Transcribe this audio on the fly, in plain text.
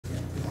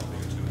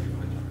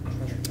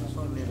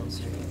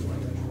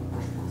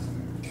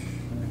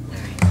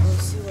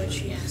what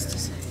she has to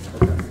say.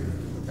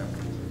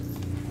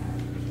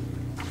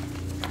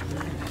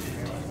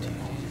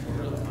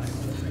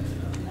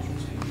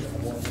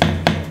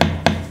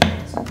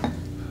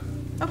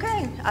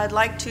 Okay, I'd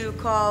like to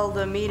call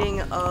the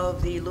meeting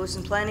of the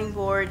Lewiston Planning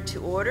Board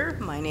to order.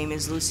 My name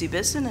is Lucy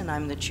Bisson, and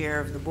I'm the chair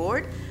of the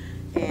board.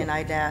 And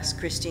I'd ask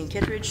Christine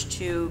Kittredge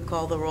to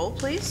call the roll,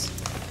 please.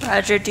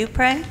 Roger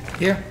Dupre.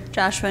 Here.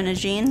 Joshua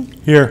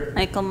Najin. Here.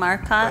 Michael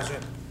Marcotte.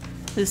 Present.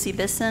 Lucy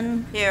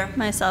Bisson. Here.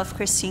 Myself,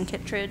 Christine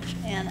Kittredge,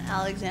 and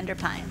Alexander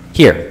Pine.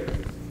 Here.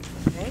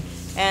 Okay.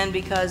 And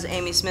because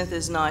Amy Smith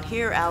is not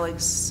here,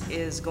 Alex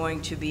is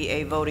going to be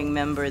a voting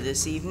member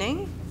this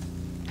evening.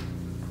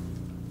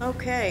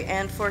 Okay,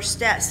 and for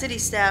city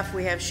staff,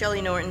 we have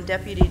Shelley Norton,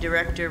 Deputy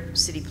Director,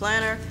 City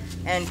Planner,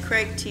 and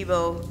Craig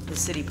Tebow, the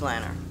City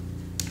Planner.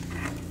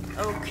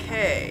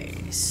 Okay,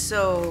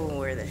 so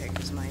where the heck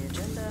is my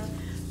agenda?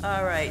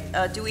 All right,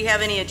 do we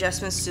have any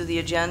adjustments to the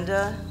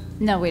agenda?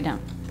 No, we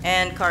don't.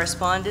 And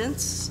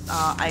correspondence?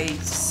 I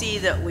see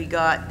that we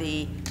got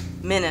the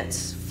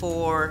minutes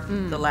for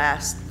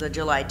the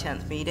July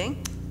 10th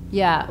meeting.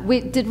 Yeah,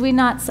 did we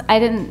not, I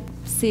didn't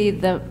see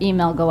the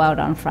email go out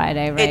on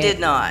Friday, right? It did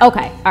not.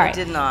 Okay, all right.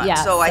 It did not. Yeah,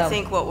 so I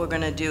think what we're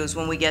going to do is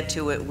when we get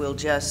to it, we'll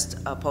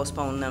just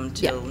postpone them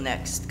till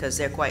next, because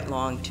they're quite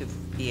long to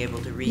be able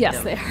to read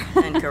them they are.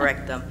 and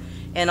correct them.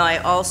 And I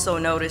also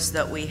noticed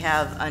that we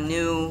have a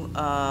new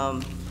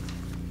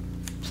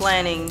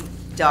planning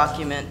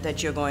document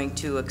that you're going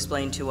to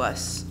explain to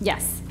us.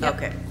 Yes. Yep.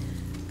 Okay.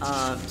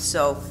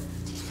 So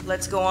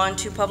let's go on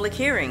to public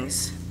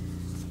hearings.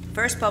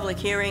 First public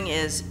hearing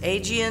is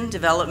Aegean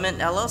Development,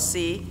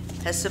 LLC,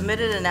 has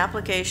submitted an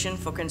application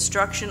for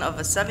construction of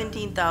a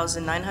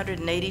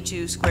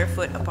 17,982 square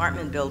foot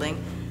apartment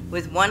building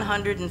with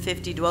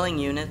 150 dwelling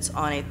units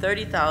on a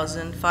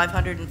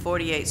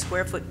 30,548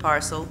 square foot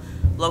parcel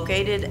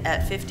located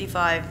at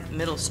 55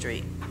 Middle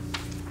Street.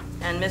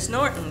 And Ms.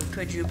 Norton,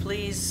 could you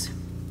please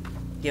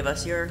give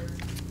us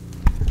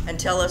and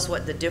tell us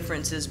what the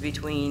difference is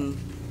between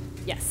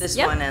this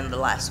one and the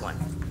last one,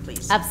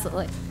 please?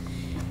 Absolutely.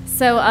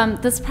 So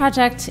this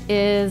project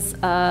is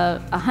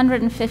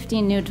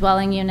 150 new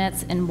dwelling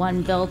units in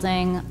one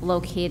building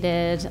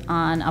located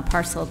on a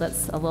parcel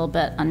that's a little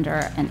bit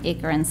under an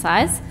acre in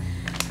size.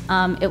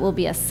 It will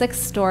be a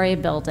 6-story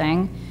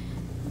building.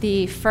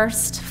 The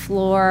first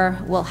floor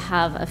will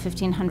have a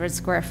 1,500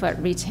 square foot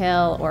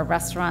retail or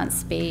restaurant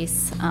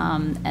space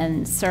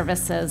and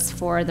services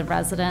for the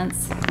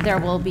residents. There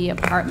will be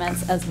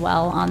apartments as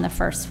well on the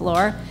first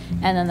floor,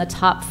 and then the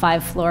top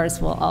 5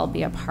 floors will all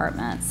be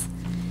apartments.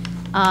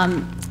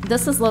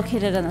 This is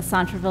located in the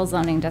Centreville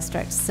zoning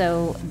district,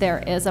 so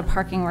there is a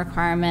parking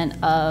requirement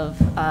of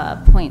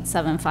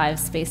 0.75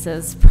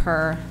 spaces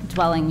per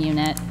dwelling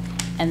unit,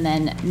 and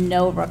then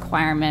no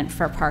requirement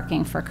for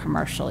parking for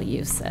commercial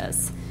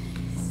uses.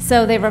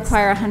 So they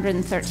require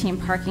 113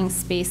 parking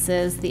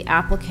spaces. The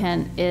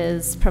applicant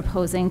is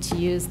proposing to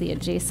use the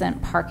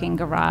adjacent parking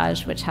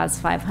garage, which has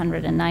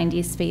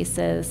 590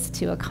 spaces,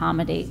 to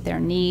accommodate their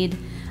need.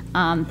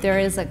 There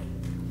is a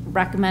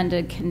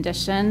recommended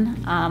condition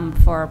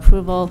for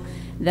approval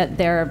that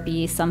there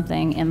be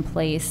something in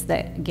place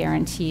that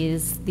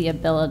guarantees the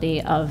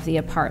ability of the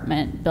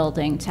apartment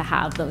building to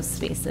have those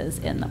spaces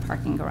in the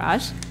parking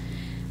garage.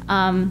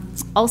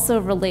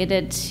 Also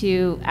related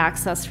to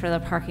access for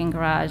the parking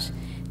garage,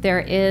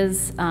 there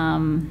is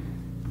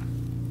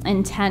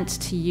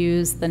intent to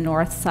use the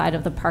north side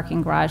of the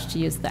parking garage, to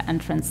use the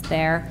entrance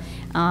there,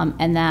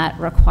 and that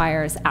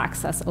requires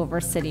access over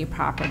city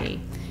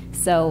property.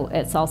 So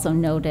it's also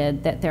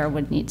noted that there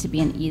would need to be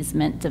an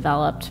easement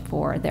developed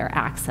for their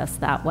access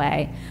that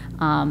way.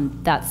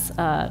 That's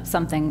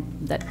something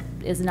that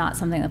is not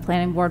something the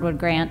planning board would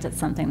grant. It's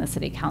something the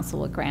city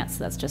council would grant,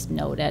 so that's just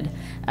noted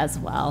as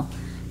well,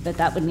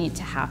 that would need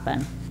to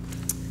happen.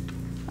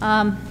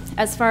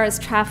 As far as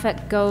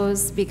traffic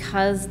goes,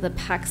 because the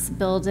PEX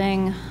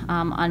building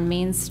on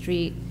Main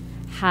Street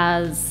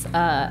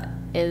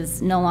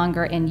is no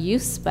longer in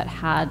use, but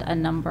had a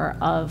number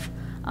of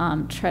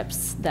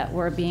trips that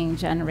were being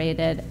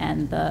generated,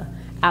 and the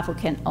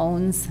applicant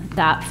owns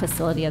that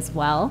facility as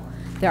well.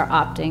 They're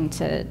opting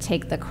to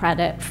take the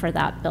credit for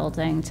that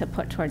building to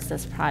put towards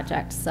this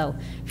project. So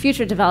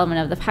future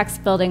development of the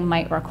PEX building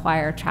might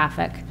require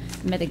traffic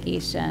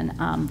mitigation,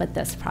 but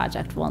this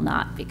project will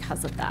not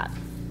because of that.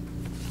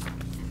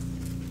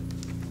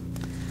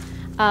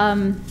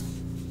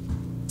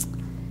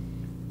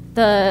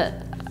 The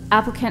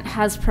applicant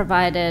has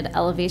provided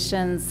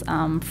elevations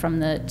from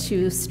the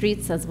 2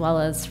 streets as well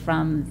as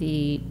from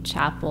the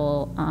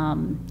Chapel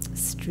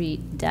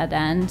Street dead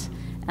end,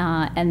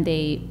 and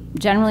they,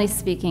 generally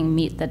speaking,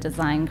 meet the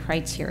design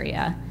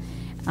criteria.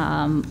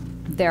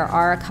 There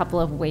are a couple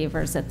of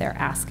waivers that they're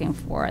asking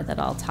for that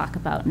I'll talk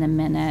about in a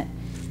minute.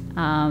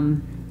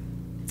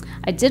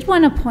 I did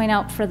want to point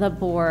out for the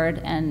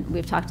board, and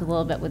we've talked a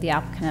little bit with the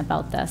applicant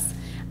about this,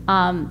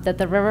 that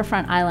the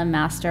Riverfront Island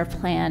Master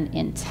Plan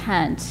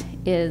intent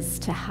is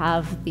to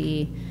have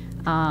the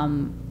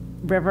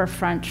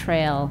riverfront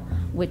trail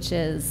which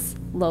is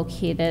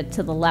located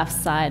to the left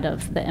side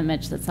of the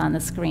image that's on the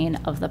screen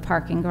of the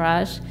parking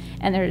garage.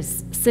 And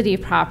there's city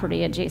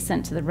property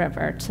adjacent to the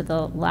river to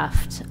the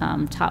left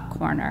top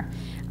corner.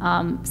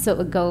 So it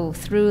would go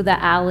through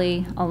the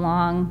alley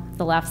along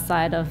the left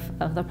side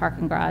of the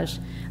parking garage,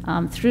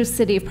 through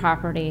city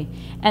property,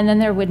 and then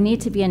there would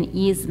need to be an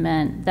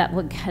easement that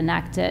would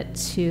connect it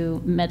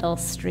to Middle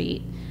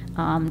Street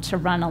to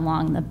run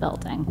along the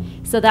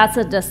building. So that's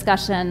a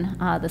discussion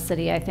the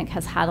city, I think,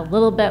 has had a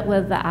little bit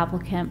with the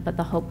applicant, but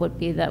the hope would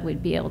be that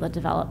we'd be able to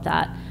develop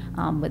that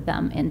with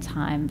them in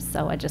time.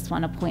 So I just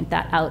want to point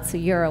that out so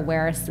you're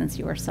aware, since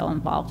you were so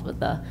involved with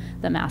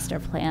the master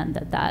plan,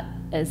 that that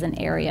is an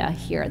area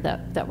here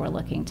that we're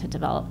looking to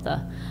develop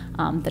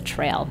the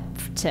trail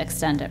to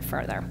extend it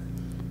further.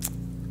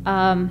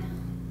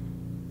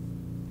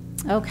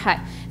 Okay,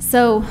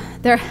 so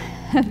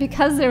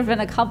because there have been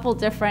a couple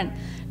different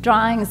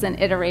drawings and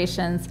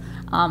iterations,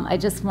 I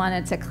just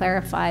wanted to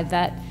clarify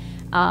that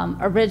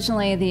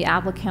originally the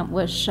applicant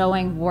was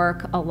showing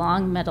work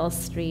along Middle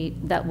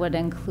Street that would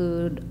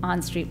include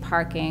on-street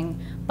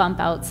parking, bump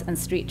outs and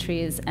street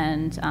trees,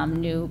 and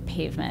new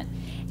pavement.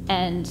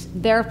 And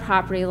their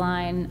property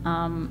line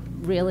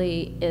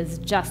really is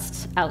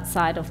just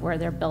outside of where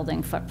their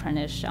building footprint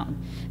is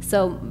shown.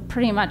 So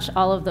pretty much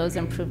all of those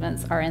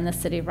improvements are in the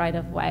city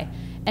right-of-way.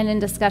 And in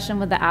discussion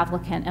with the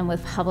applicant and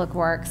with Public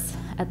Works,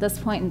 at this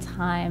point in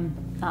time,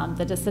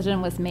 the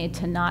decision was made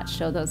to not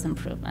show those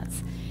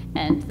improvements,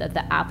 and that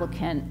the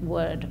applicant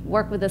would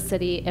work with the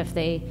city if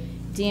they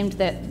deemed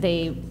that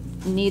they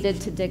needed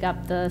to dig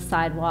up the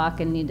sidewalk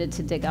and needed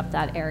to dig up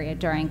that area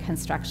during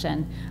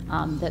construction,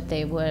 that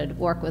they would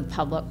work with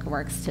Public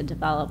Works to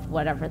develop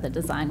whatever the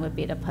design would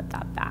be to put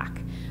that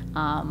back.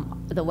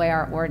 The way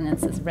our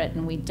ordinance is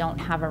written, we don't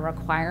have a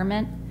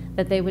requirement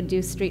that they would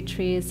do street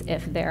trees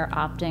if they're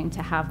opting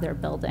to have their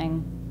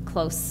building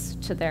close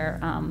to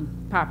their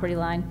property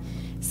line.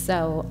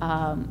 So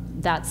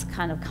that's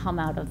kind of come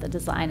out of the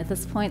design at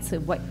this point. So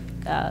what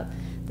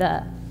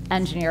the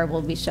engineer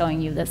will be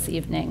showing you this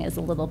evening is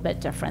a little bit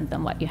different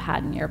than what you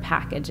had in your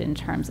package in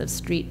terms of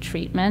street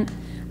treatment.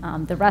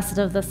 The rest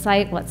of the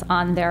site, what's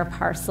on their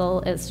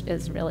parcel,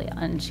 is really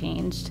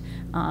unchanged,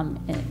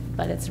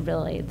 but it's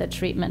really the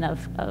treatment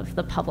of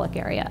the public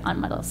area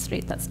on Middle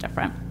Street that's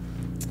different.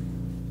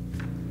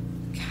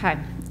 Okay,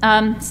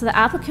 so the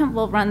applicant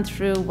will run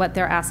through what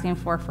they're asking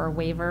for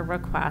waiver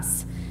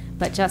requests,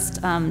 but just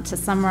to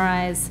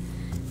summarize,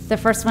 the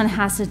first one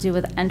has to do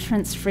with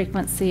entrance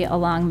frequency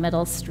along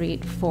Middle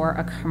Street for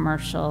a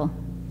commercial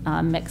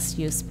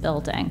mixed-use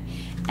building.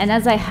 And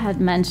as I had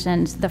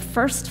mentioned, the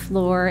first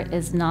floor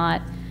is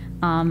not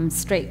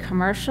straight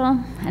commercial,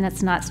 and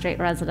it's not straight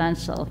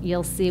residential.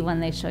 You'll see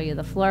when they show you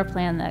the floor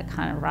plan that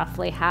kind of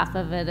roughly half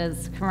of it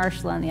is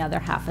commercial and the other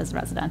half is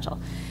residential.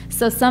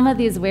 So some of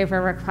these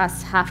waiver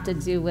requests have to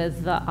do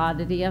with the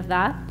oddity of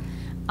that.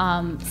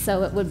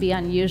 So it would be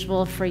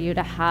unusual for you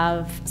to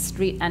have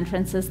street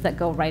entrances that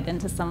go right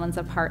into someone's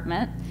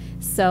apartment.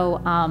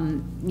 So,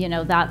 you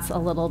know, that's a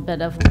little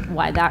bit of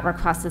why that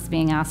request is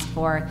being asked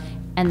for.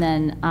 And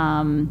then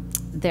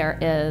there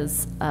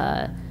is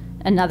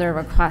another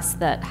request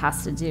that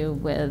has to do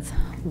with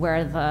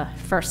where the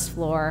first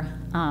floor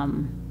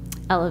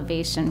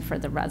elevation for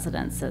the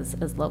residence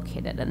is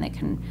located, and they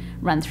can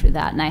run through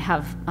that. And I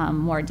have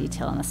more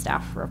detail in the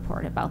staff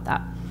report about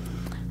that.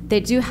 They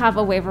do have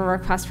a waiver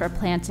request for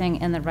planting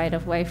in the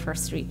right-of-way for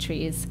street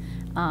trees.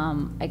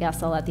 I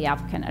guess I'll let the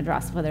applicant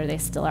address whether they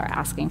still are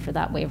asking for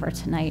that waiver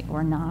tonight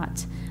or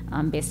not,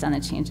 based on the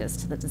changes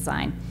to the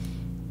design.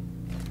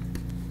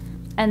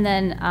 And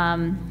then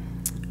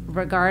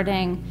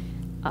regarding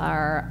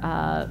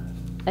our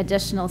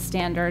additional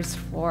standards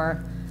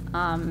for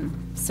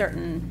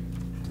certain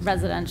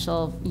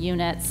residential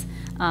units,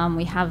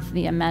 we have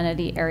the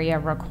amenity area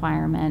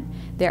requirement.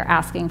 They're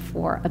asking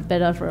for a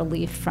bit of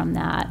relief from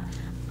that.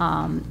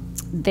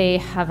 They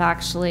have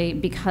actually,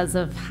 because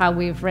of how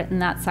we've written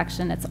that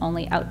section, it's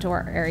only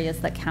outdoor areas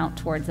that count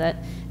towards it.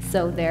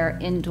 So their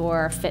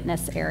indoor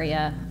fitness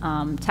area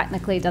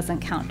technically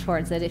doesn't count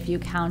towards it. If you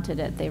counted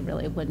it, they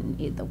really wouldn't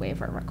need the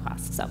waiver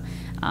request. So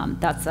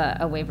that's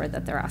a waiver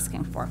that they're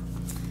asking for.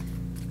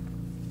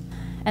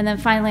 And then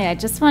finally, I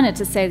just wanted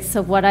to say,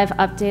 so what I've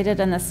updated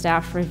in the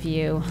staff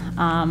review,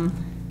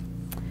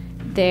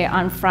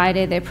 on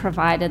Friday, they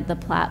provided the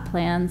plat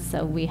plan,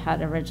 so we had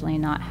originally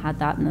not had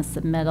that in the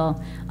submittal.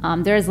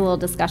 There is a little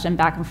discussion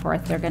back and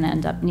forth. They're going to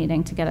end up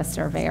needing to get a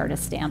surveyor to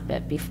stamp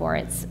it before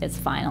it's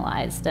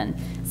finalized and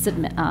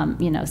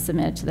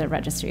submitted to the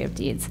Registry of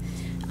Deeds.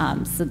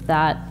 So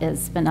that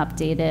has been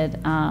updated.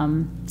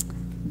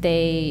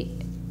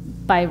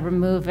 By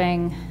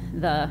removing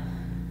the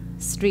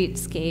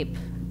streetscape,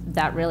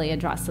 that really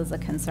addresses a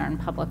concern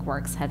Public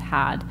Works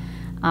had.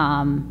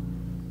 And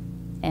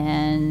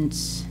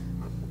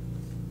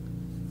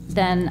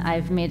then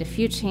I've made a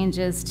few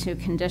changes to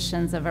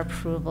conditions of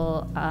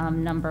approval.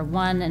 Number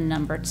 1 and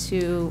number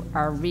 2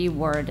 are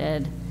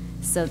reworded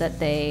so that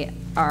they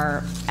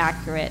are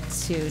accurate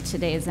to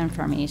today's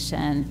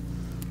information.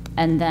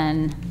 And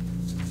then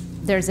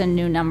there's a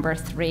new number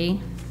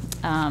 3.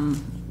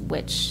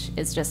 which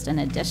is just an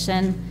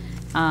addition,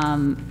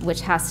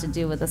 which has to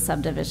do with the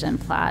subdivision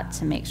plat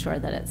to make sure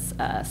that it's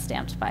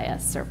stamped by a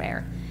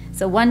surveyor.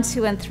 So 1,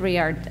 2, and 3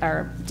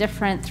 are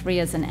different. 3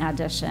 is an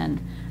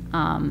addition,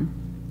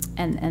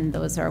 and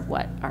those are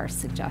what are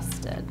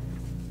suggested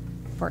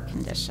for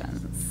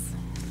conditions.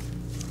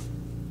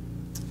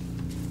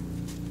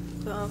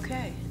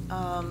 Okay.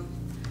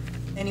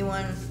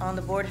 Anyone on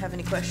the board have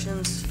any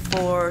questions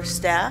for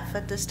staff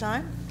at this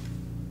time?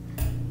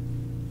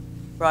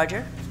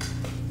 Roger?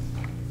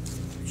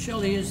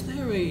 Shelley, is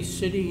there a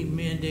city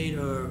mandate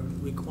or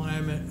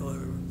requirement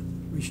or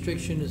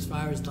restriction as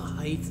far as the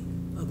height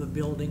of a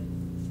building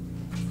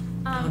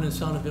down in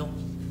Sonneville?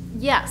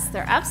 Yes,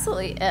 there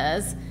absolutely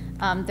is.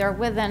 They're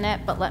within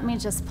it, but let me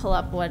just pull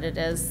up what it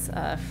is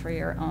for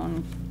your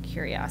own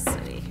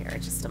curiosity here,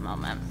 just a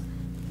moment.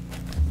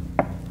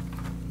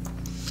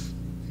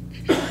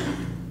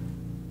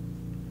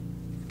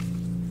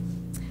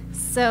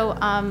 So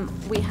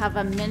we have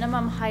a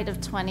minimum height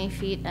of 20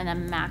 feet and a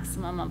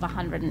maximum of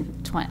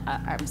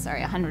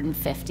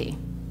 150.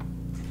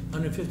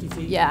 150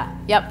 feet? Yeah,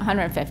 yep,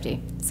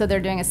 150. So they're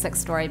doing a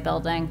 6-story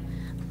building.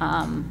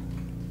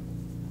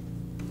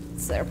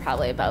 So they're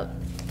probably about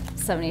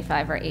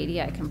 75 or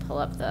 80. I can pull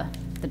up the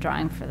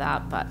drawing for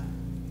that, but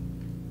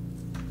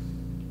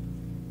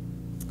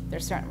they're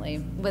certainly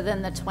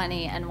within the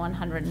 20 and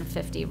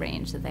 150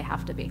 range that they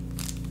have to be.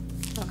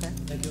 Okay.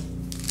 Thank you.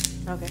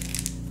 Okay.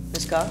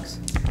 Ms. Cox?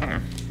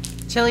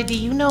 Shelley, do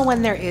you know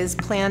when there is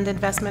planned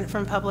investment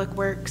from Public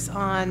Works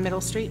on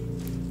Middle Street?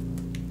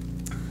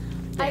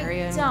 The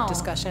area I don't.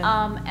 discussion?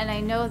 And I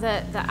know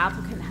that the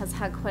applicant has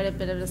had quite a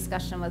bit of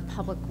discussion with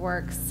Public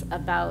Works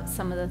about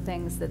some of the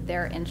things that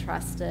they're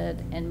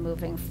interested in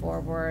moving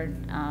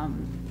forward.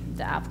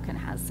 The applicant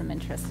has some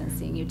interest in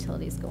seeing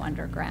utilities go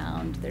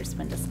underground. There's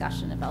been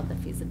discussion about the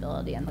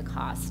feasibility and the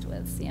cost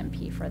with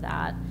CMP for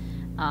that.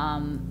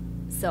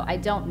 So I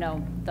don't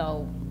know,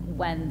 though,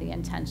 when the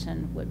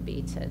intention would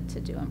be to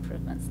do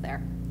improvements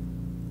there.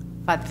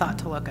 If I'd thought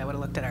to look, I would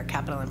have looked at our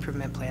capital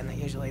improvement plan that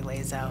usually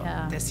lays out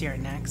Yeah. this year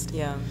and next.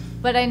 Yeah.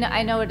 But I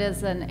know it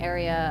is an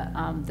area,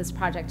 this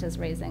project is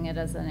raising it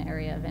as an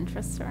area of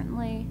interest,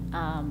 certainly.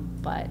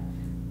 But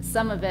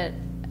some of it,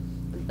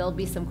 there'll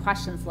be some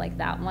questions like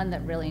that one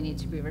that really need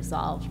to be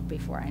resolved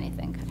before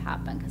anything could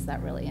happen, because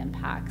that really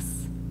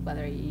impacts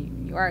whether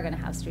you are going to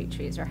have street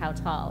trees, or how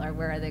tall, or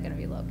where are they going to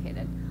be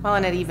located. Well,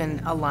 and it even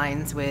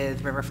aligns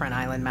with Riverfront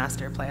Island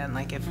Master Plan.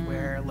 Like if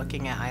we're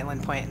looking at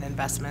Island Point and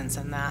investments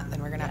in that,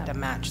 then we're going to have to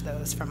match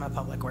those from a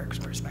Public Works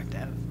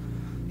perspective,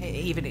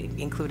 even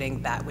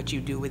including that which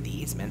you do with the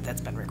easement that's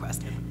been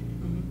requested.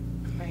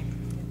 Right.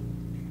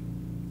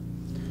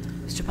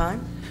 Mr.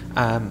 Pine?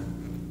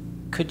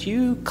 Could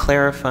you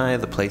clarify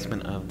the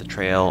placement of the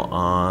trail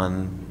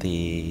on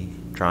the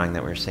drawing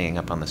that we're seeing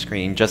up on the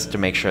screen, just to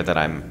make sure that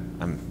I'm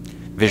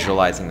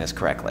visualizing this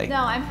correctly? No,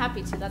 I'm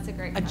happy to. That's a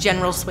great A question.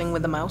 general swing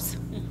with the mouse?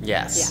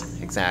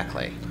 Yes,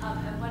 exactly.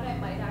 And what I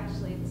might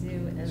actually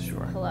do is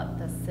pull up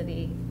the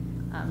city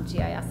GIS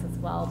as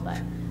well.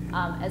 But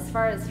as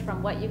far as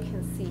from what you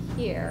can see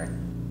here,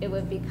 it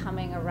would be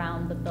coming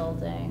around the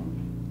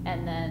building,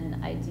 and then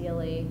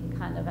ideally,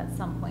 kind of at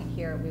some point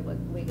here, we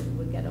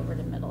would get over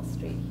to Middle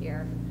Street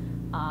here.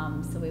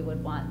 So we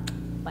would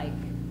want bike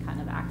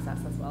kind of access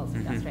as well as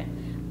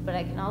pedestrian. But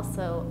I can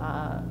also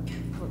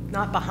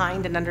Not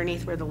behind and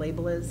underneath where the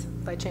label is,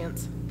 by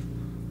chance?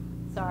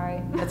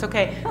 sorry. That's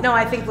okay. No,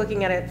 I think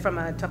looking at it from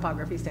a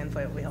topography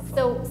standpoint will be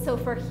helpful. So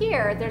for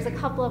here, there's a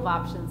couple of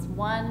options.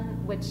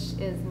 One, which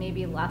is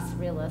maybe less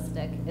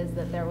realistic, is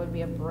that there would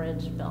be a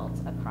bridge built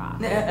across,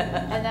 and then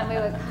and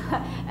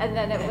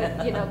then it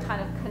would,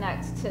 kind of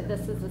connect to,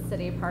 this is the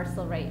city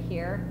parcel right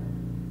here.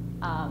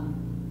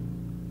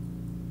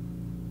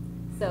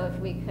 So if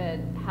we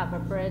could have a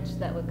bridge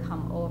that would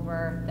come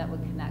over, that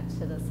would connect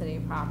to the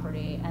city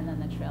property, and then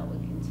the trail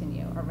would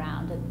continue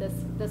around. And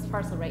this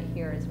parcel right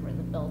here is where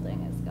the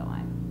building is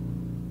going,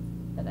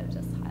 that I've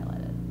just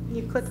highlighted.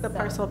 You click the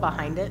parcel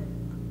behind it?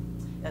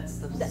 That's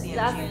the That's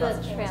CMG. the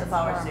It's a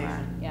power transformer.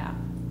 station. Yeah,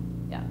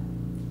 yeah.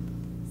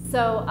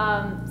 So,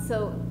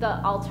 so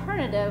the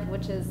alternative,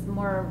 which is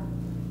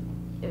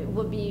it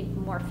would be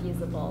more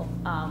feasible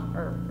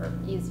or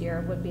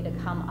easier, would be to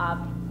come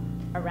up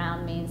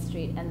around Main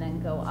Street and then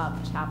go up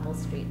Chapel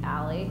Street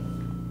Alley.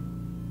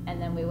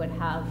 And then we would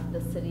have the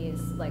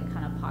city's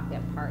kind of pocket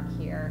park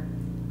here,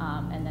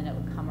 and then it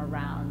would come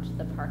around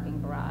the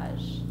parking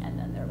garage, and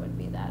then there would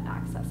be that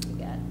access to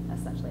get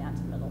essentially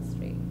onto Middle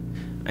Street.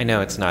 I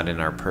know it's not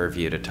in our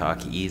purview to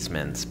talk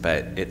easements,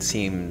 but it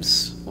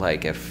seems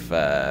like if,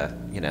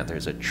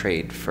 there's a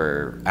trade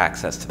for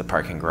access to the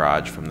parking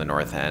garage from the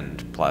north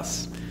end,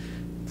 plus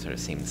sort of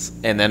seems,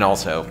 and then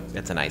also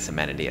it's a nice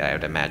amenity. I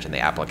would imagine the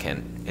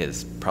applicant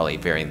is probably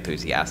very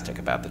enthusiastic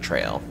about the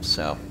trail,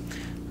 so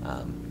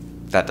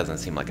that doesn't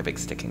seem like a big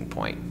sticking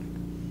point.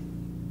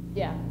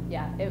 Yeah,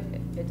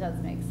 it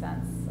does make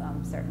sense,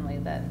 certainly,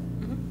 that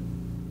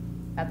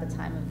at the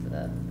time of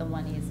the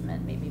one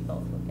easement, maybe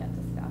both would get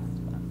discussed.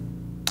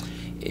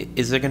 But.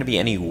 Is there going to be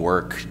any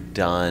work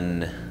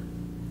done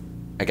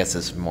I guess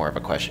this is more of a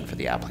question for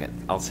the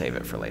applicant. I'll save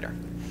it for later.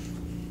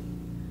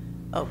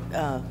 Oh,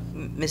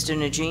 Mr.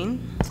 Najin?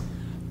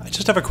 I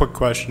just have a quick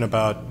question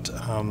about,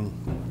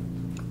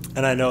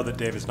 and I know that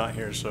Dave is not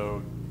here,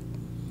 so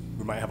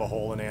we might have a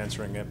hole in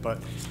answering it, but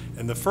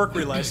in the FERC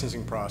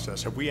relicensing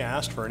process, have we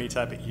asked for any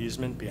type of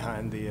easement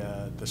behind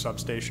the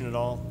substation at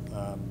all?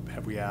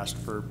 Have we asked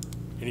for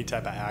any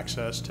type of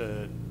access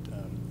to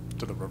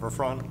the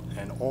riverfront?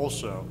 And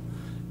also,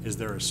 is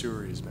there a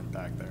sewer easement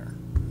back there?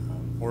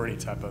 Or any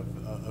type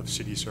of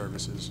city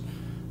services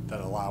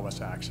that allow us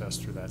access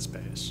through that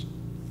space?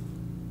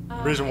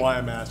 The reason why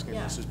I'm asking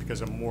this is because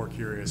I'm more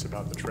curious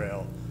about the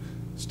trail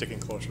sticking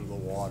closer to the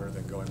water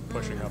than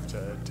pushing up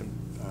to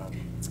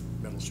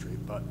Middle Street,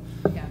 but.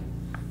 Yeah.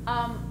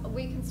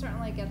 We can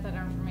certainly get that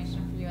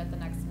information for you at the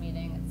next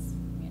meeting. It's,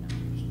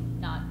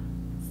 not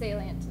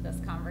salient to this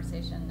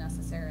conversation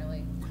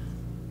necessarily.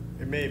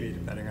 It may be,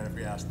 depending on if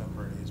we ask them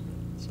for an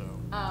easement, so.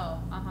 Oh,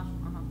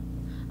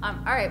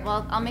 all right,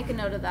 well, I'll make a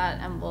note of that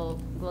and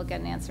we'll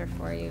get an answer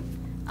for you.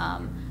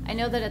 I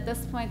know that at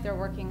this point they're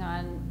working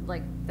on,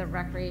 like, the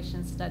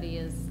recreation study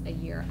is a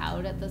year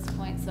out at this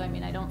point, so I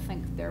mean, I don't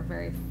think they're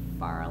very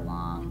far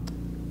along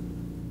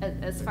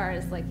as far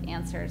as like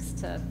answers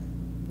to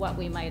what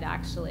we might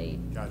actually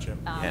Gotcha.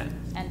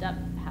 end up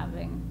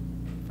having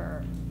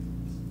for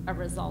a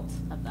result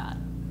of that.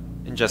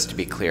 And just to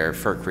be clear,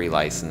 FERC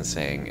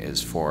relicensing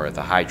is for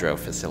the hydro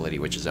facility,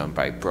 which is owned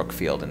by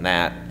Brookfield, and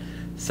that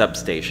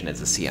substation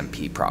is a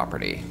CMP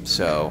property.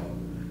 So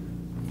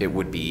it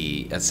would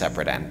be a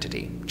separate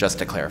entity, just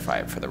to clarify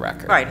it for the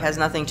record. Right, has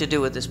nothing to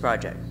do with this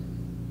project.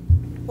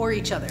 Or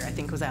each other, I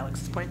think was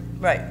Alex's point.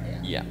 Right,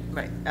 Yeah.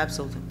 right,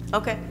 absolutely.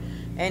 Okay.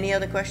 Any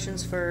other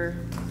questions for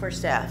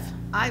staff?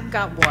 I've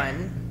got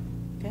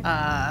one,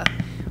 Okay.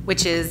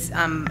 which is,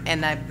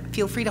 and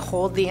feel free to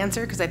hold the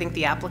answer because I think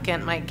the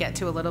applicant might get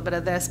to a little bit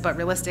of this, but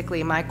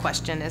realistically, my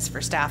question is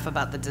for staff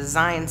about the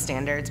design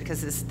standards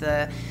because this is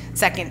the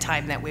second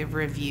time that we've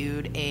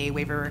reviewed a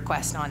waiver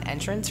request on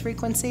entrance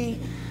frequency,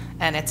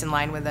 and it's in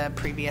line with a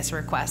previous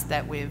request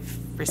that we've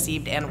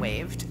received and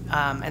waived.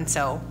 And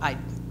so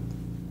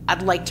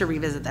I'd like to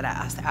revisit that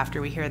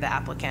after we hear the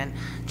applicant,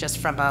 just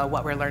from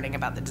what we're learning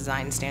about the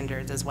design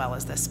standards as well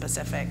as this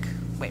specific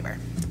waiver.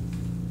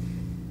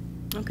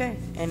 Okay,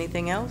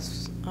 anything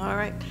else? All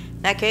right.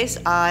 In that case,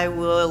 I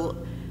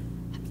will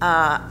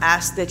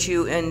ask that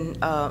you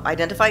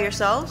identify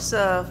yourselves,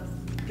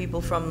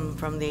 people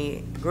from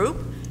the group,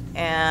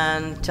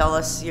 and tell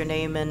us your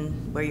name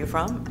and where you're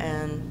from,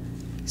 and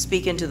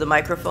speak into the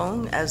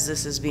microphone as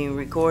this is being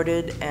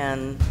recorded,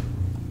 and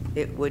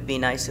it would be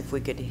nice if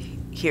we could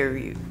hear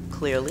you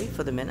clearly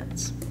for the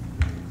minutes.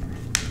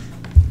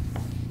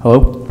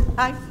 Hello.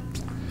 Hi.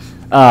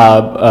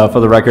 For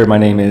the record, my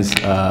name is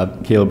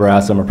Caleb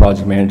Brass. I'm a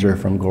project manager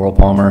from Goral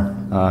Palmer.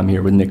 I'm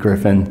here with Nick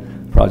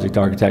Griffin, project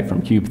architect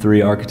from Cube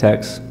 3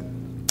 Architects.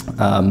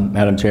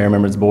 Madam Chair,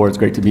 members of the board, it's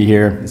great to be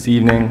here this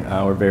evening.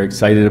 We're very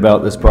excited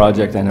about this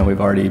project. I know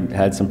we've already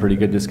had some pretty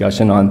good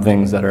discussion on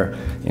things that are,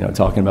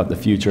 talking about the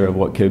future of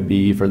what could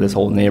be for this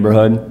whole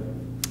neighborhood.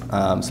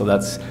 So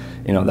that's,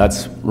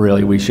 that's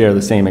really, we share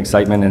the same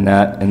excitement in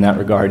that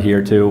regard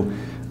here too.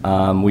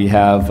 We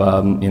have,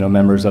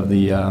 members of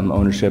the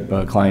ownership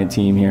client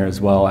team here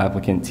as well,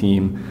 applicant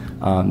team,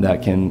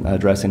 that can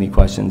address any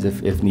questions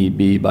if need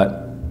be.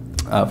 But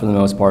for the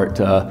most part,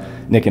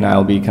 Nick and I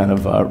will be kind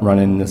of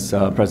running this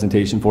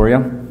presentation for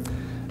you.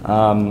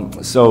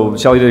 So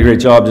Shelley did a great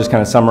job just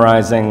kind of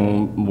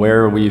summarizing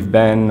where we've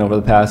been over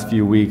the past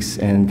few weeks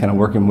and kind of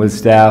working with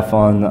staff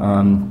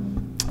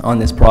on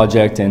this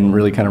project and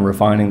really kind of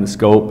refining the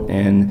scope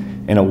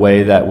in a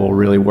way that will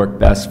really work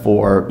best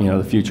for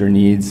the future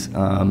needs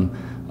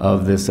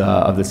of this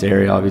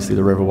area. Obviously,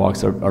 the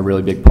Riverwalks are a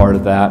really big part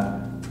of that.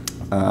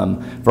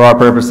 For our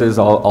purposes,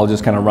 I'll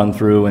just kind of run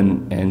through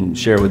and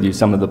share with you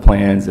some of the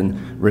plans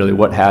and really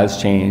what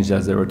has changed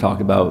as they were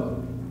talking about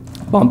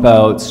bump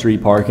outs,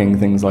 street parking,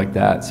 things like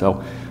that.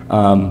 So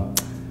I'm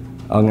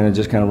going to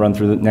just kind of run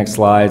through the next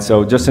slide.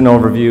 So just an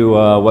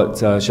overview,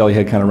 what Shelley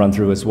had kind of run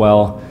through as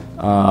well.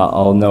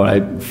 I'll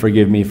note,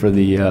 forgive me for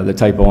the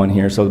typo on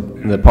here. So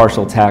the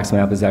parcel tax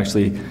map is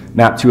actually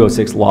map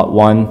 206 lot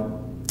 1,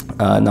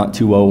 not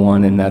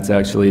 201, and that's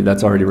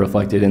already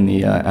reflected in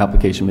the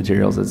application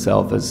materials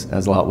itself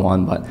as lot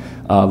 1. But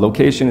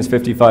location is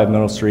 55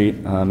 Middle Street,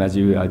 as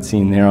you had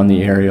seen there on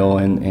the aerial,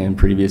 and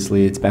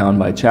previously it's bound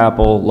by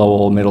Chapel,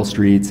 Lowell, Middle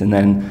Streets, and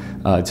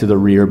then to the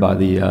rear by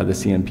the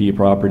CMP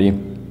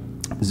property.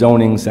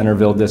 Zoning,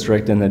 Centerville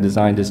District, and the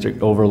Design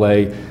District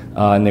overlay.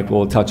 Nick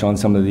will touch on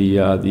some of the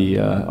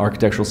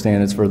architectural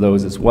standards for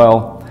those as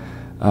well.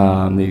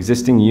 The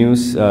existing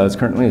use is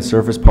currently a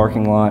surface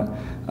parking lot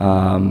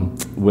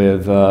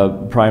with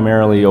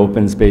primarily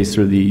open space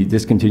through the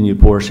discontinued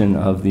portion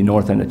of the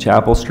north end of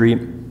Chapel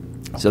Street.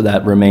 So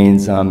that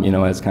remains,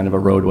 as kind of a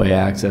roadway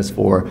access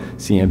for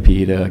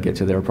CMP to get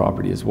to their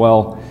property as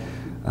well.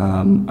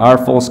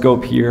 Our full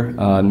scope here,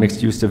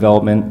 mixed-use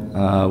development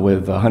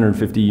with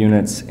 150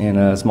 units and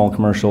a small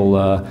commercial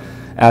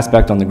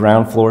aspect on the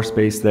ground floor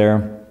space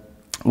there.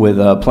 with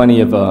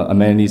plenty of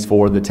amenities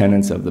for the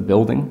tenants of the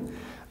building.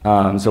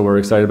 So we're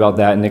excited about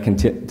that, and Nick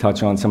can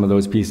touch on some of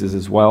those pieces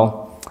as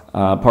well.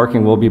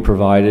 Parking will be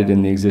provided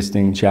in the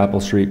existing Chapel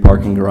Street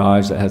parking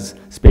garage that has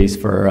space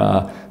for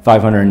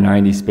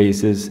 590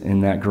 spaces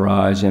in that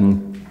garage,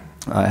 and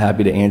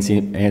happy to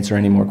answer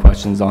any more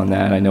questions on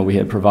that. I know we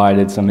had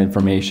provided some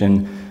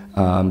information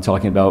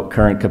talking about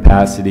current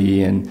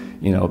capacity and,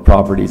 you know,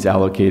 properties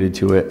allocated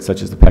to it,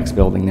 such as the PEX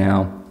building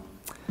now.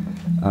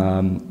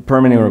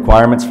 Permitting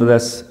requirements for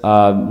this,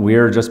 we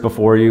are just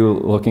before you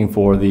looking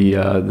for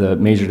the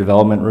major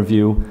development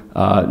review.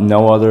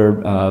 No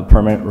other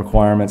permit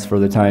requirements for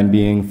the time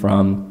being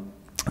from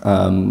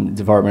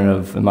Department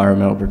of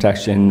Environmental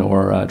Protection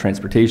or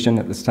Transportation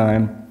at this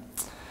time.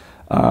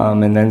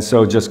 And then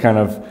so just kind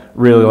of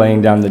really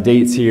laying down the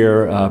dates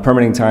here,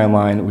 permitting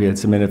timeline we had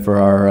submitted for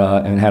our,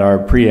 and had our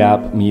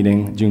pre-app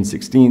meeting June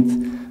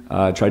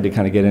 16th. Tried to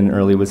kind of get in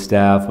early with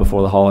staff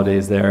before the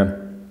holidays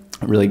there.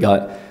 Really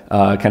got,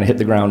 kind of hit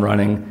the ground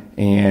running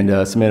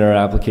and submitted our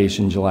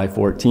application July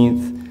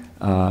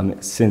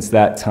 14th. Since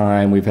that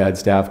time, we've had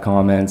staff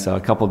comments, a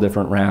couple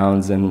different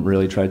rounds, and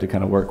really tried to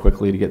kind of work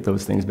quickly to get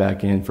those things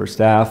back in for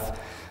staff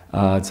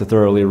to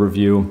thoroughly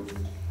review.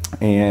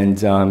 And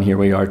here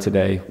we are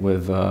today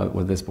with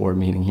this board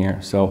meeting here.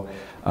 So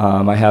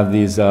I have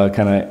these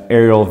kind of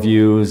aerial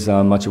views,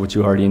 much of what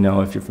you already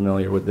know if you're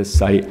familiar with this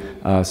site.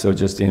 So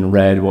just in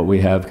red, what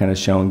we have kind of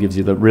shown gives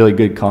you the really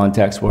good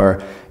context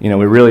where, you know,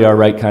 we really are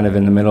right kind of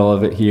in the middle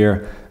of it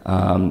here.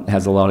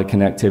 Has a lot of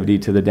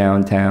connectivity to the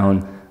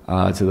downtown,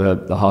 to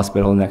the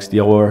hospital next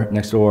door,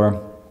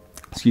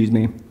 excuse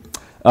me.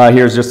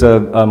 Here's just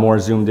a more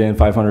zoomed in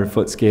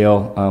 500-foot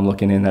scale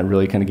looking in that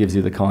really kind of gives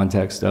you the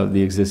context of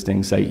the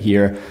existing site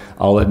here.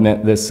 I'll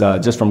admit this,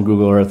 just from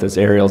Google Earth, this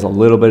aerial is a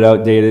little bit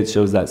outdated. It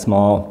shows that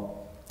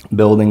small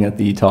building at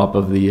the top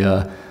of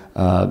the,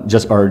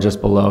 just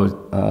below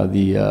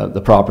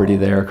the property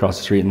there across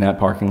the street in that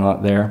parking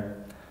lot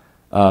there.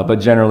 But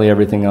generally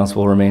everything else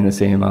will remain the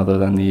same other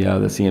than the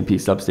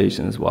CMP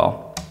substation as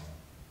well.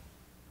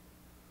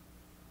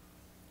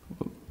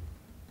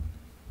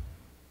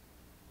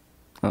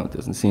 Oh, it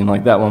doesn't seem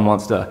like that one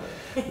wants to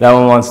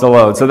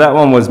load. So that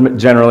one was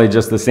generally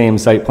just the same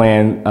site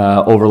plan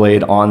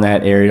overlaid on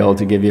that aerial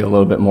to give you a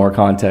little bit more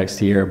context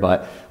here.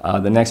 But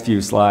the next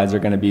few slides are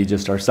going to be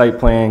just our site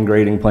plan,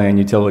 grading plan,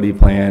 utility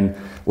plan,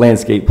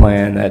 landscape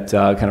plan that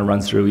kind of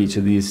runs through each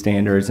of these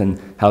standards and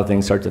how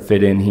things start to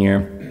fit in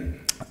here.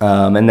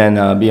 And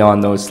then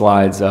beyond those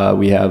slides,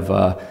 we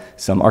have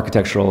some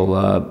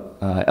architectural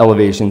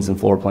elevations and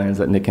floor plans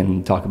that Nick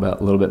can talk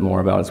about a little bit more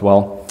about as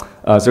well.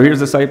 So here's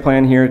the site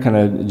plan here. It kind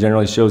of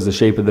generally shows the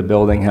shape of the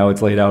building, how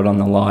it's laid out on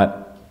the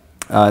lot.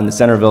 In the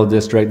Centerville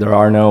district, there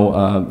are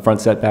no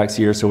front setbacks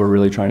here, so we're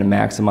really trying to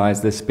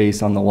maximize this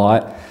space on the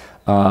lot.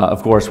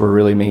 Of course, we're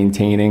really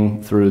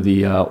maintaining through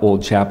the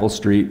old Chapel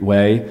Street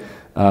way.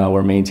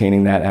 We're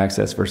maintaining that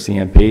access for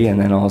CMP,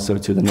 and then also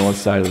to the north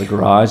side of the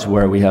garage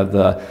where we have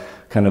the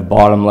kind of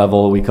bottom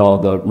level, we call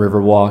it the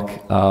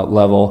Riverwalk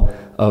level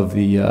of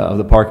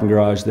the parking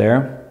garage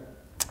there.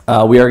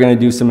 We are going to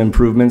do some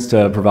improvements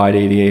to provide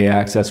ADA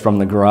access from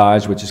the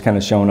garage, which is kind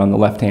of shown on the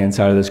left-hand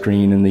side of the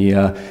screen in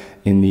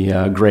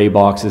the gray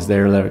boxes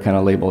there that are kind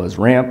of labeled as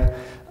ramp.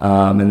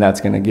 And that's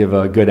going to give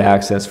a good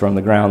access from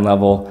the ground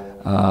level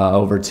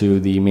over to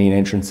the main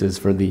entrances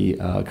for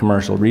the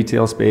commercial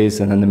retail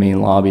space and then the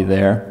main lobby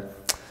there.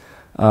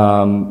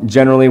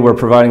 Generally, we're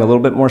providing a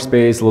little bit more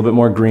space, a little bit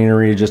more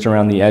greenery just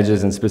around the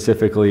edges and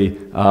specifically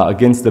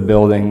against the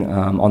building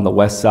on the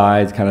west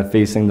side, kind of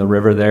facing the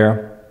river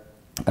there.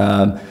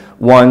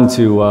 One,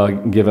 to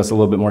give us a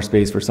little bit more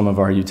space for some of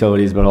our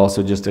utilities, but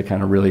also just to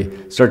kind of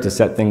really start to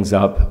set things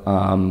up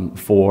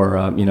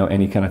for you know,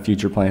 any kind of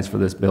future plans for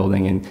this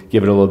building and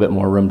give it a little bit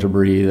more room to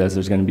breathe, as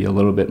there's going to be a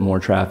little bit more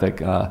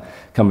traffic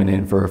coming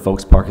in for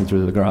folks parking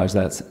through the garage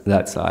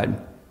that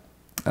side.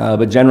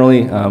 But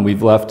generally,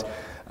 we've left,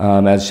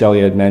 as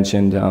Shelley had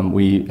mentioned,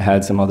 we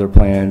had some other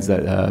plans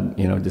that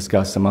you know,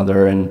 discussed some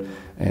other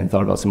and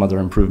thought about some other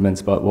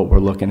improvements, but what we're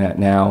looking at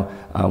now,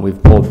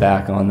 we've pulled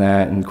back on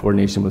that in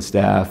coordination with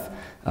staff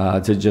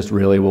to just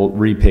really, we'll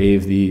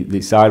repave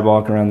the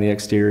sidewalk around the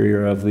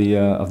exterior of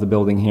the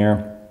building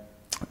here.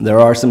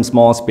 There are some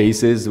small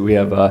spaces. We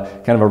have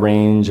kind of a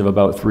range of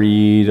about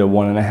 3 to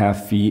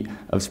 1.5 feet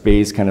of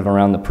space kind of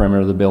around the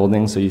perimeter of the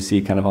building. So you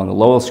see kind of on the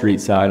Lowell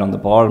Street side, on the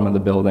bottom of the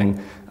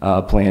building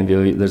plan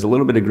view, there's a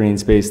little bit of green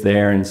space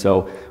there. And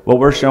so what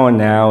we're showing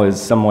now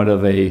is somewhat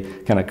of a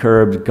kind of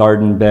curbed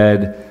garden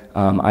bed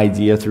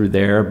idea through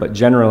there, but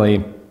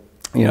generally,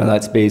 you know,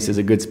 that space is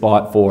a good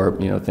spot for,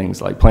 you know,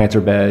 things like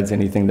planter beds,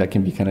 anything that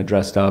can be kind of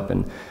dressed up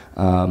and,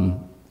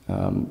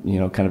 you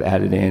know, kind of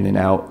added in and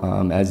out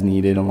as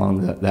needed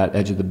along that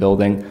edge of the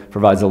building.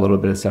 Provides a little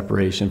bit of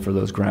separation for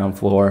those ground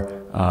floor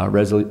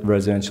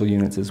residential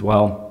units as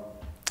well.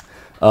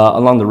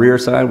 Along the rear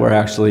side, we're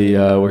actually,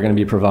 we're going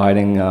to be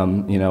providing,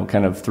 you know,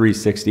 kind of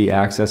 360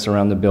 access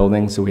around the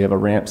building. So we have a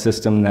ramp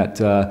system that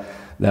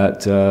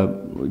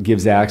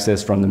gives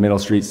access from the Middle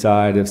Street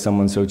side, if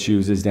someone so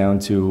chooses, down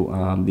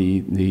to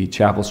the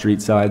Chapel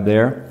Street side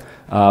there.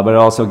 but it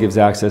also gives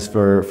access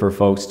for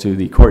folks to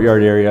the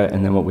courtyard area,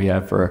 and then what we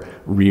have for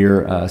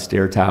rear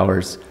stair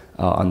towers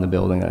on the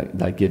building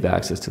that give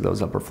access to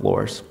those upper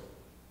floors.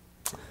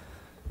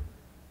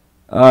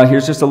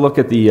 Here's just a look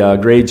at the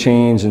grade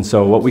change, and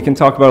so what we can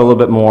talk about a little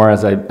bit more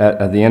as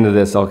at the end of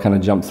this, I'll kind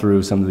of jump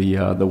through some of the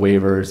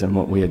waivers and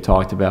what we had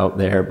talked about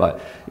there,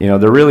 but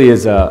there really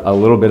is a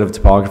little bit of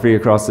topography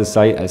across this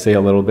site. I say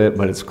a little bit,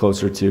 but it's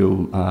closer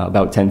to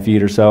about 10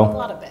 feet or so. A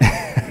lot of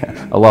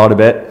it. A lot of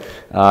it.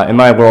 In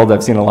my world,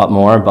 I've seen a lot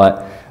more,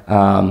 but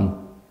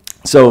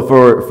so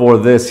for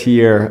this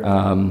here,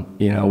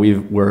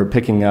 we're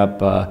picking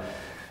up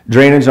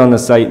drainage on the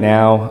site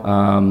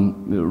now.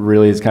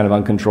 Really is kind of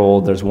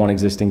uncontrolled. There's one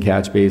existing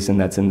catch basin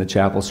that's in the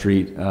Chapel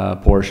Street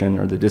portion,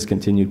 or the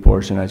discontinued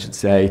portion, I should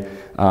say.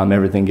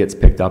 Everything gets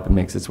picked up and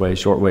makes its way a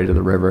short way to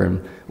the river,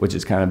 which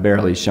is kind of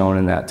barely shown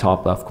in that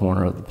top left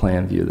corner of the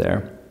plan view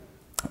there.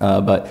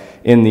 But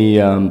in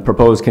the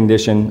proposed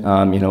condition,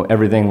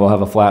 everything will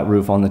have a flat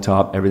roof on the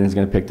top. Everything's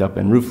going to be picked up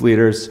in roof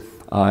leaders.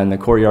 In the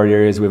courtyard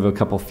areas, we have a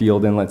couple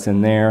field inlets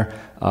in there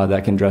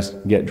that can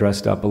get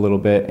dressed up a little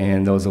bit,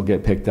 and those will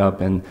get picked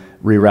up and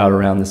reroute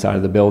around the side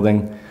of the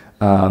building.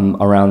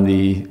 Around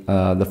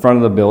the front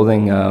of the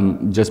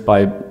building, just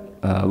by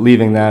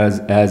leaving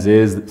that as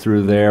is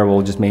through there,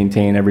 we'll just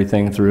maintain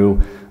everything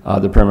through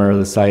the perimeter of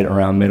the site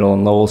around Middle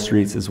and Lowell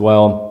Streets as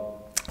well.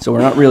 So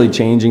we're not really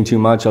changing too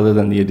much other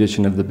than the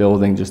addition of the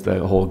building, just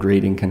the whole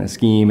grading kind of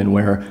scheme and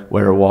where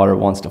water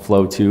wants to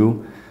flow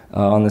to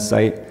on the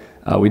site.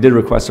 We did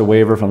request a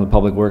waiver from the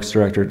Public Works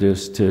Director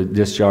just to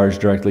discharge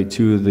directly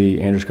to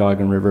the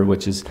Androscoggin River,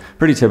 which is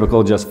pretty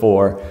typical just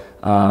for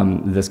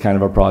this kind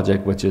of a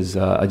project, which is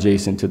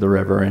adjacent to the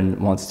river and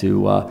wants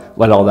to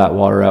let all that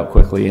water out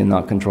quickly and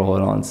not control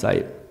it on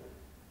site.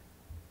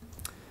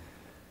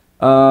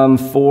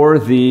 For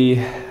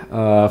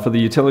the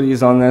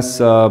utilities on this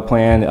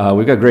plan,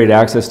 we've got great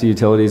access to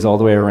utilities all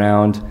the way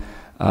around.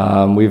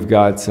 We've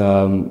got,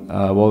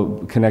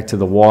 we'll connect to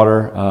the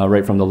water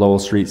right from the Lowell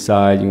Street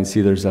side. You can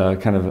see there's a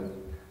kind of,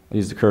 I'll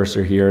use the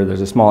cursor here,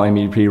 there's a small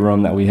MEP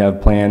room that we have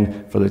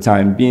planned for the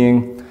time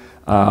being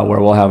where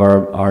we'll have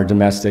our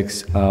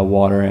domestics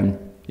water in.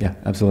 Yeah,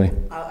 absolutely.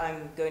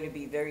 I'm going to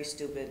be very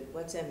stupid.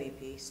 What's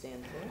MEP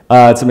stand for?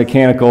 It's a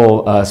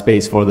mechanical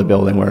space for the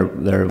building where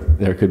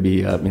there could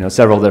be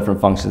several different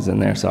functions in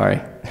there,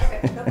 sorry.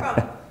 Okay, no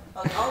problem.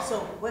 Also,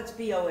 what's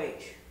BOH?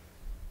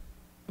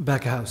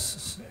 Back of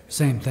house,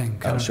 same thing.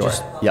 Kind of sure.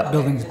 just Yep.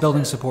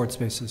 building support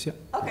spaces. Yep.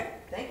 Okay,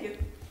 thank you.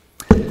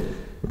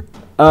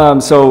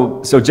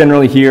 So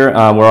generally here,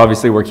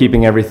 we're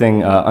keeping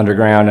everything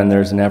underground, and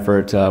there's an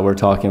effort, we're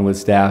talking with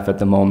staff at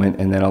the moment,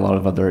 and then a lot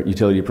of other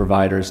utility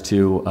providers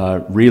to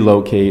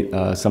relocate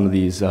some of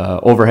these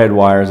overhead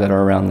wires that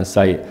are around the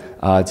site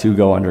to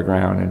go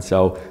underground. And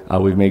so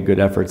we've made good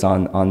efforts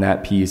on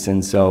that piece.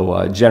 And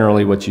so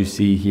generally what you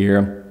see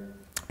here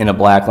in a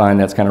black line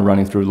that's kind of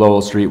running through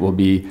Lowell Street will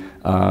be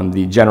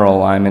the general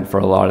alignment for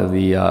a lot of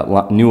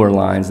the newer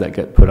lines that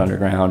get put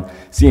underground.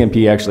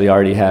 CMP actually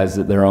already has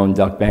their own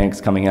duct banks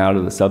coming out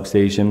of the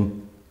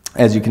substation,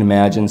 as you can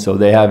imagine, so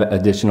they have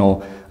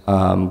additional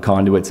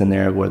conduits in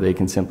there where they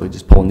can simply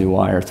just pull new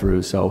wire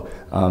through. So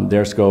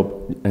their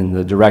scope in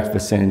the direct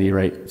vicinity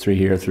right through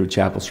here, through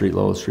Chapel Street,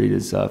 Lowell Street,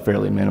 is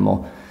fairly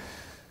minimal.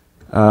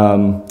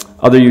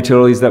 Other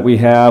utilities that we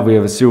have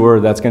a sewer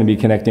that's going to be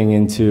connecting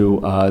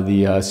into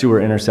the sewer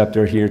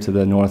interceptor here to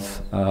the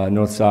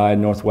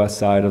northwest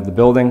side of the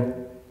building.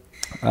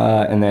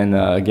 And then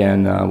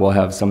again, we'll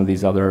have some of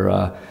these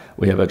other,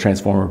 we have a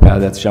transformer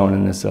pad that's shown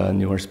in this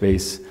newer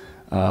space,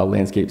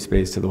 landscape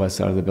space to the west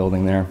side of the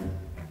building there.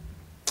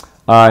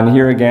 And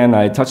here again,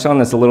 I touched on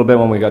this a little bit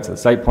when we got to the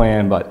site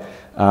plan, but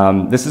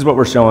this is what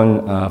we're showing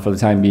for the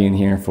time being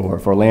here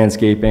for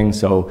landscaping.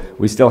 So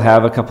we still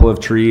have a couple of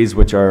trees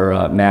which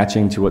are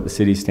matching to what the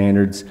city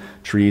standards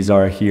trees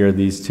are here,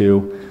 these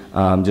two,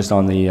 just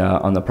on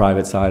the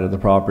private side of the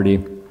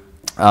property.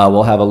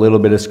 We'll have a little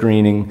bit of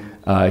screening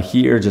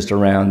here just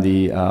around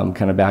the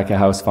kind of back of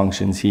house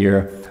functions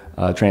here,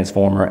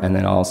 transformer, and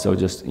then also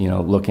just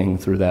looking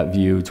through that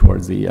view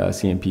towards the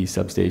CMP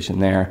substation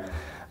there.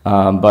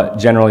 But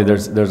generally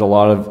there's a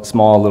lot of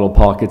small little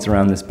pockets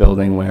around this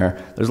building where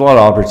there's a lot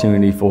of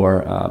opportunity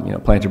for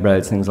planter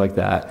beds, things like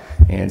that.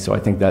 And so I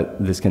think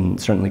that this can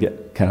certainly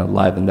get kind of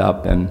livened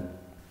up and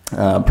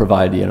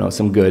provide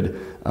some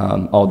good,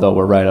 although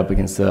we're right up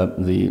against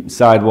the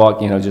sidewalk,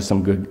 just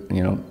some good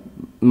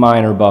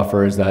minor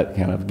buffers that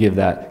kind of give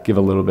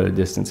a little bit of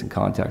distance and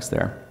context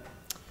there.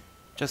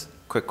 Just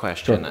quick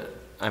question. Sure.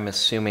 I'm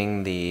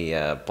assuming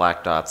the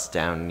black dots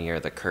down near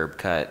the curb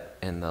cut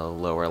in the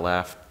lower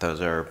left,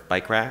 those are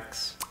bike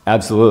racks?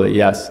 Absolutely,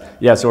 yes.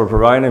 Yeah, so we're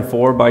providing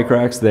 4 bike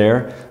racks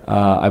there.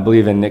 I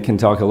believe, and Nick can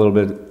talk a little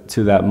bit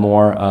to that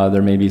more,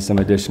 there may be some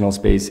additional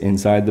space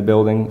inside the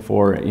building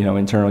for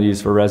internal use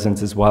for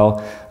residents as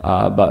well.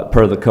 But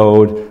per the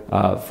code,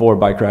 4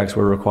 bike racks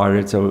were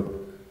required, so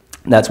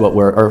that's what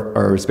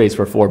or space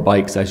for 4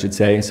 bikes, I should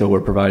say. So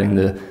we're providing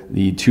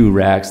the 2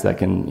 racks that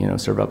can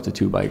serve up to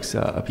 2 bikes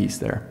a piece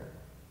there.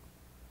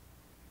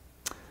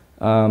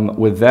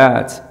 With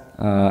that,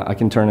 I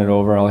can turn it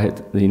over. I'll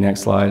hit the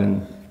next slide.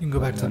 And You can go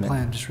back to the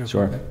plan just real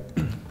Sure.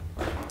 quick.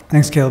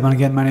 Thanks, Caleb. And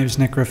again, my name is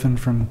Nick Griffin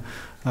from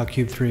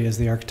Cube 3 as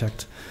the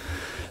architect.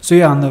 So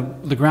yeah, on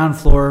the ground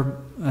floor,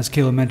 as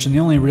Caleb mentioned, the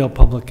only real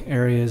public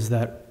area is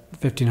that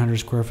 1,500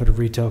 square foot of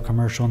retail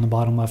commercial in the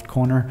bottom left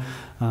corner.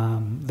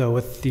 Though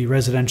with the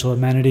residential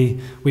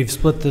amenity, we've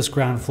split this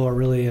ground floor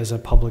really as a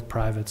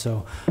public-private.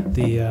 So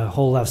the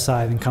whole left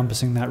side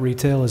encompassing that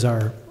retail is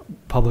our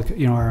public,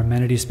 our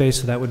amenity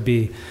space. So that would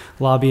be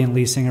lobby and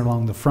leasing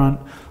along the front,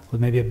 with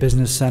maybe a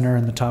business center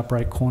in the top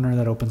right corner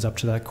that opens up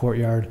to that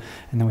courtyard.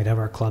 And then we'd have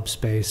our club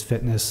space,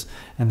 fitness,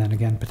 and then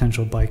again,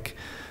 potential bike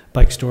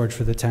storage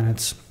for the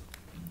tenants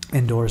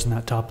indoors in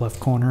that top left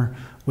corner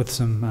with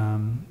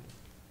some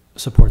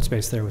support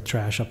space there with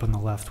trash up on the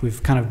left.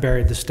 We've kind of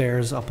buried the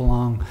stairs up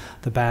along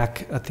the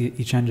back at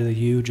each end of the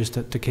U just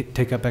to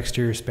take up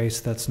exterior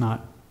space that's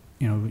not,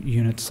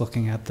 units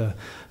looking at the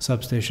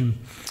substation.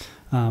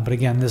 But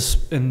again,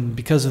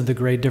 because of the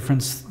grade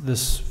difference,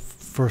 this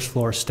first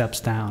floor steps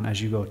down as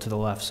you go to the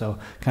left. So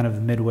kind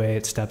of midway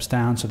it steps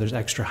down, so there's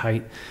extra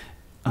height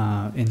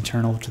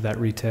internal to that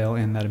retail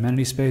and that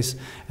amenity space.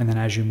 And then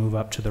as you move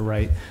up to the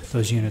right,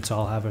 those units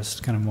all have a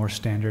kind of more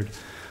standard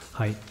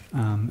height.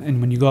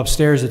 And when you go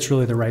upstairs, it's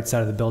really the right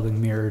side of the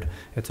building mirrored.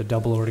 It's a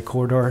double-ordered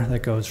corridor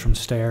that goes from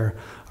stair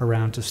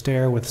around to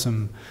stair with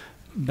some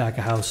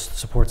back-of-house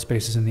support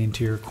spaces in the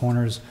interior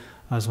corners,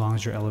 as long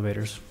as your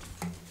elevators.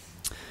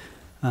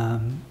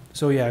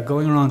 So yeah,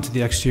 going around to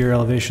the exterior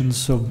elevations.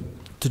 So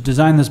to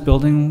design this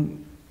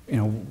building,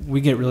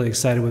 we get really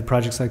excited with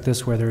projects like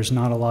this where there's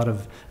not a lot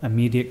of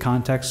immediate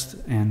context,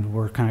 and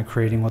we're kind of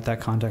creating what that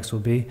context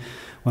will be.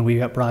 When we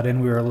got brought in,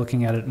 we were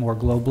looking at it more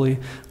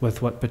globally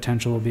with what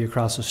potential will be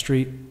across the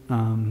street,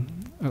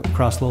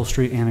 across Lowell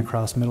Street and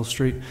across Middle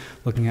Street,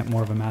 looking at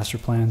more of a master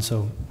plan.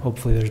 So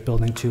hopefully there's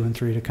building 2 and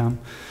 3 to come.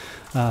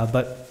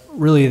 But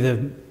really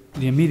the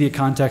immediate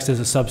context is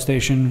a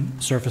substation,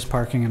 surface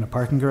parking, and a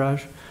parking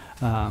garage,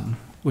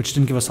 which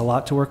didn't give us a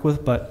lot to work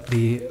with, but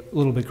the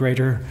little bit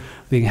greater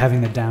being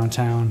having the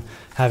downtown,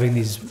 having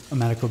these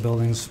medical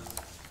buildings,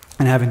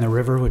 and having the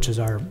river, which is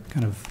our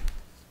kind of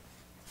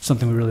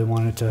something we really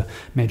wanted to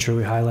make sure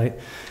we highlight.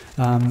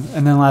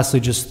 And then lastly,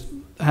 just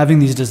having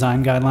these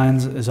design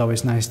guidelines is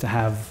always nice to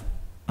have,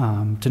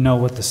 to know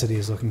what the city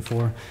is looking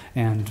for.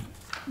 And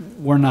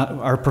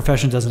our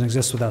profession doesn't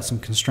exist without some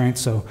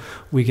constraints, so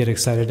we get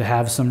excited to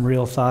have some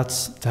real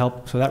thoughts to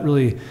help. So that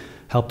really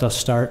helped us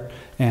start.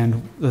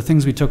 And the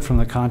things we took from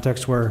the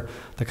context were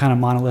the kind of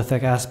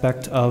monolithic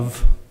aspect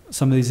of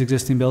some of these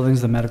existing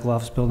buildings, the medical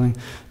office building,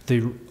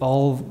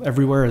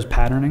 everywhere is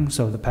patterning.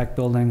 So the Peck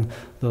building,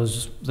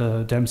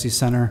 the Dempsey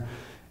Center,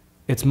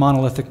 it's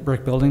monolithic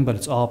brick building, but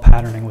it's all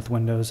patterning with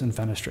windows and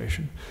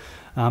fenestration.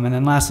 And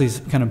then lastly, it's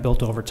kind of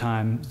built over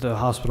time. The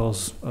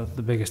hospital's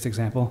the biggest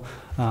example,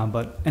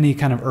 but any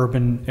kind of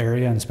urban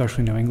area, and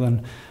especially New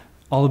England,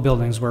 all the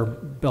buildings were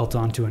built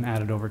onto and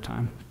added over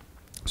time.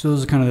 So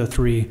those are kind of the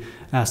 3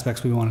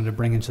 aspects we wanted to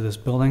bring into this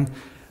building.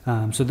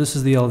 So this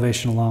is the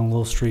elevation along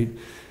Lowell Street.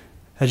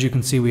 As you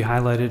can see, we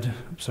highlighted,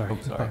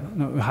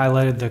 we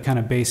highlighted the kind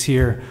of base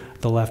here.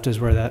 The left is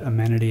where that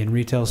amenity and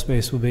retail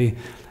space will be.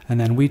 And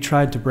then we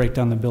tried to break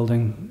down the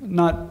building,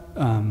 not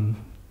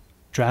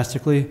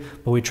drastically,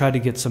 but we tried to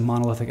get some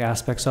monolithic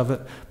aspects of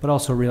it, but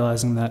also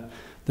realizing that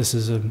this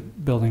is a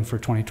building for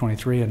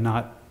 2023 and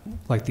not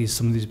like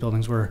some of these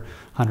buildings were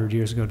 100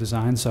 years ago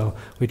designed. So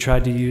we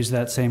tried to use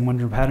that same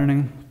window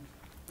patterning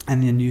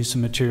and then use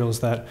some materials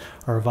that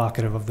are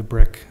evocative of the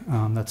brick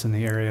that's in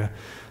the area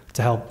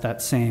to help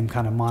that same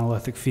kind of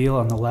monolithic feel.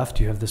 On the left,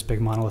 you have this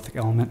big monolithic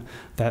element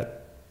that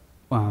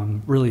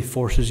really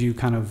forces you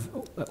kind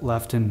of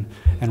left and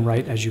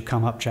right as you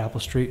come up Chapel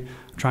Street,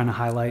 trying to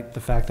highlight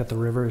the fact that the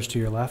river is to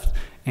your left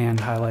and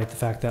highlight the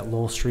fact that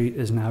Lowell Street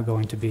is now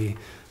going to be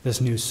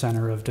this new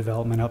center of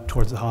development up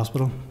towards the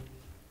hospital.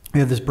 We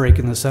have this break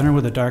in the center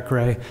with a dark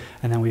gray,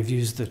 and then we've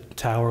used the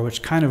tower,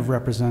 which kind of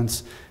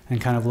represents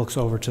and kind of looks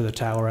over to the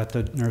tower at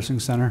the nursing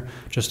center,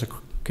 just a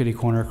kitty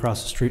corner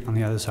across the street on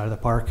the other side of the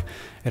park.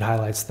 It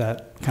highlights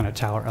that kind of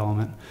tower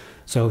element.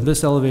 So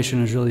this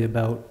elevation is really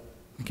about,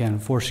 again,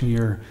 forcing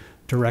your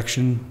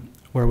direction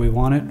where we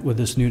want it with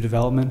this new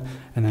development,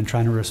 and then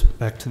trying to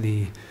respect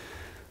the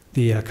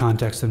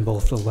context in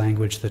both the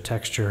language, the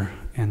texture,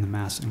 and the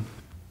massing.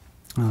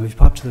 We've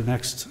popped to the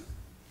next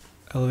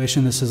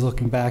elevation. This is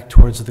looking back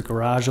towards the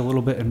garage a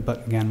little bit,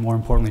 but again, more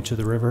importantly, to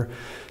the river.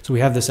 So we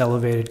have this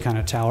elevated kind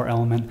of tower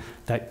element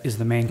that is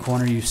the main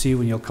corner you see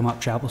when you'll come up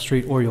Chapel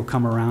Street, or you'll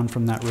come around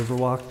from that river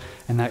walk,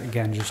 and that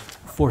again just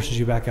forces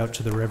you back out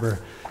to the river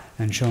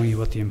and showing you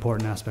what the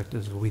important aspect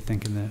is, what we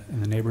think in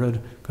the neighborhood.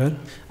 Good.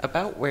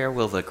 About where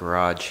will the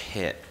garage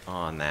hit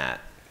on that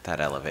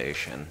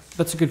elevation?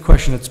 That's a good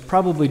question. It's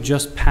probably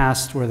just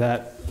past where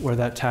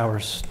that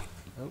tower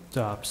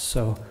stops.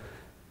 So.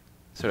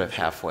 Sort of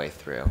halfway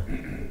through.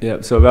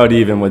 Yeah, so about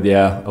even with,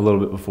 a little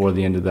bit before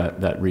the end of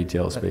that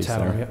retail space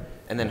tower, there. yeah.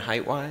 And then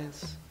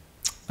height-wise?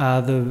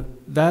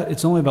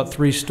 It's only about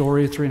 3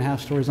 and a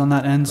half stories on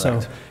that end,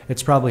 Right. so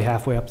it's probably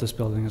halfway up this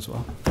building as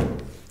well.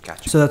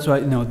 Gotcha. So that's why,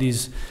 you know,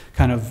 these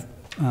kind of,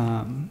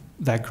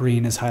 that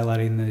green is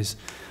highlighting these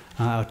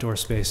outdoor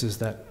spaces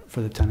that,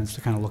 for the tenants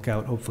to kind of look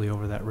out, hopefully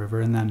over that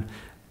river. And then,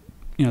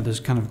 you know, this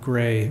kind of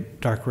gray,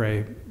 dark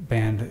gray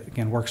band,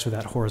 again, works for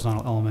that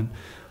horizontal element,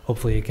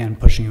 hopefully, again,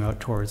 pushing you out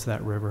towards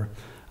that river.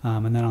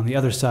 And then on the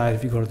other side,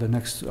 if you go to the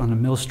next, on the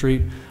Mill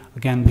Street,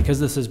 again, because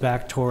this is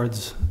back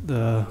towards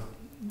the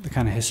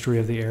kind of history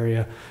of the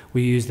area,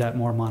 we use that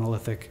more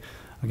monolithic,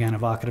 again,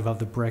 evocative of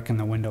the brick and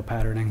the window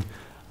patterning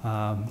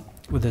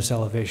with this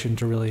elevation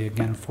to really,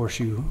 again, force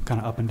you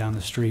kind of up and down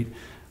the street,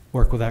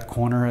 work with that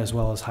corner as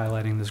well as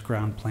highlighting this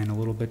ground plane a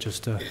little bit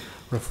just to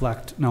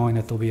reflect, knowing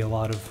that there'll be a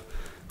lot of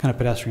kind of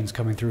pedestrians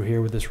coming through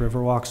here with this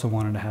river walk, so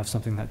wanted to have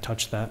something that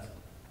touched that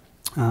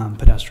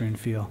pedestrian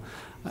feel.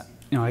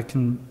 You know,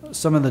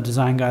 some of the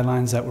design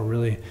guidelines that were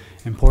really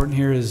important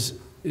here is,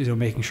 you know,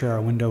 making sure our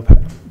window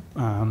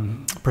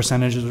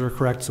percentages are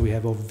correct. So we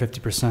have over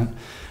 50%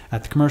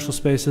 at the commercial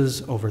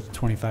spaces, over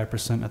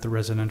 25% at the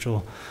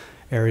residential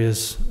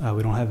areas.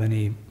 We don't have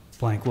any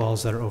blank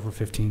walls that are over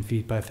 15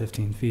 feet by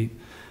 15 feet.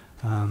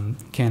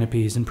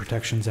 Canopies and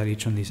protections at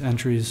each one of these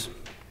entries.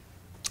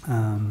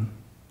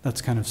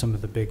 That's kind of some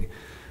of the big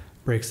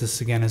breaks. This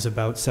again is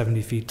about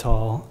 70 feet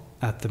tall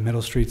at the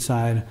Middle Street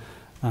side.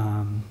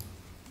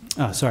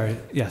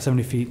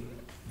 70 feet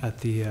at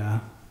the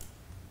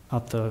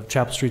out the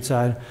Chapel Street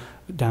side,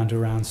 down to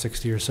around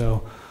 60 or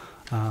so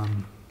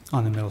on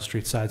the Middle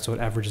Street side. So it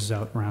averages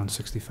out around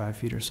 65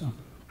 feet or so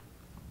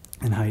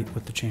in height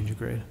with the change of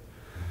grade.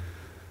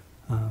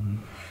 And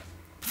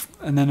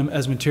then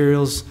as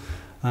materials,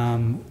 you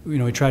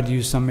know, we tried to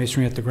use some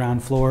masonry at the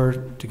ground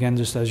floor. Again,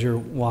 just as you're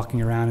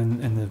walking around,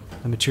 and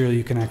the material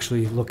you can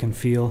actually look and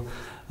feel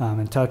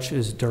and touch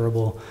is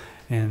durable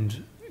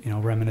and, you know,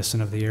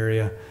 reminiscent of the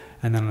area.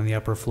 And then on the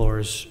upper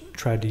floors,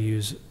 tried to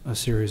use a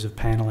series of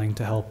paneling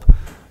to help,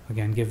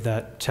 again, give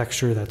that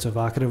texture that's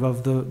evocative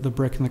of the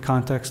brick in the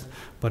context,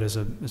 but as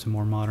a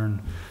more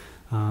modern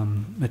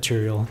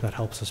material that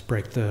helps us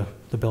break the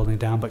building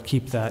down, but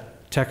keep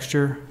that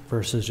texture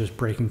versus just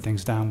breaking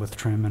things down with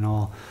trim and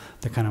all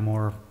the kind of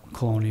more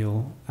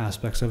colonial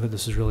aspects of it.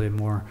 This is really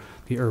more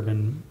the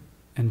urban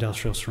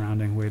industrial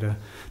surrounding way to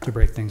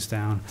break things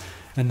down.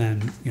 And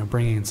then, you know,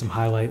 bringing in some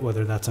highlight,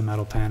 whether that's a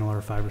metal panel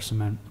or fiber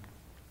cement.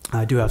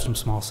 I do have some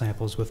small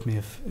samples with me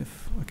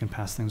if I can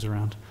pass things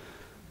around.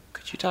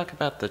 Could you talk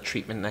about the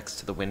treatment next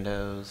to the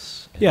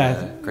windows?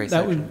 Yeah,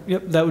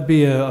 that would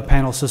be a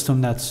panel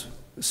system that's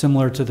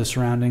similar to the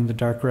surrounding, the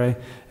dark gray.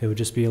 It would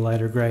just be a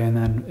lighter gray, and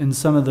then in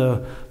some of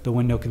the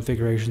window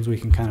configurations, we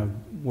can kind of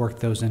work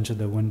those into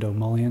the window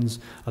mullions.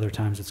 Other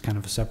times it's kind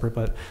of separate,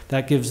 but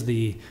that gives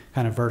the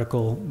kind of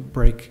vertical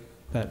break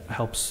that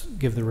helps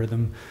give the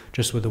rhythm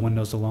just with the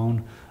windows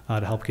alone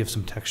to help give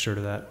some texture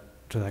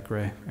to that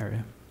gray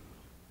area.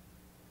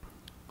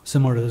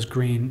 Similar to this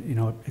green, you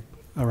know,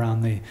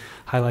 around the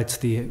highlights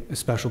the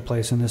special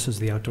place in this is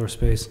the outdoor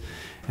space,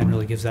 and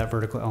really gives that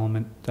vertical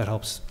element that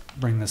helps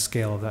bring the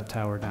scale of that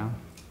tower down.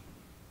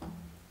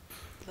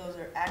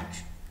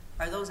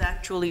 Are those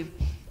actually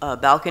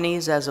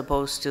balconies as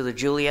opposed to the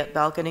Juliet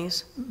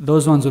balconies?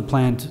 Those ones would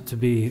plan to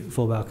be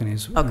full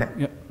balconies. Okay.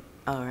 Yep.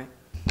 All right.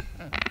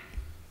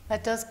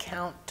 That does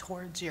count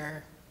towards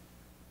your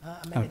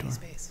amenity Outdoor.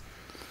 space.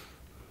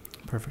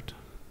 Perfect.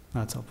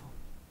 That's helpful.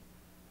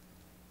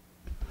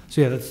 So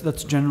yeah,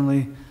 that's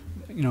generally,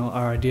 you know,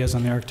 our ideas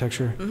on the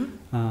architecture.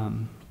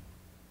 Mm-hmm.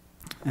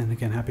 And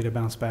again, happy to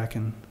bounce back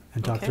and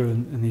talk Okay. through,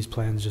 and these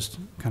plans just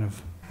kind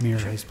of mirror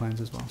his plans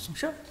as well. So.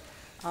 Sure.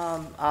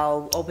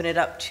 I'll open it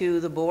up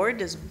to the board.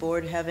 Does the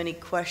board have any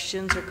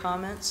questions or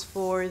comments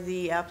for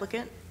the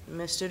applicant,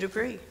 Mr.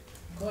 Dupree?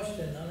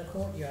 Question, on the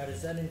courtyard,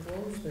 is that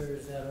enclosed or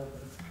is that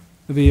open?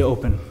 It'll be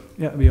open.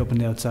 Yeah, it'll be open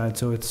to outside.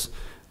 So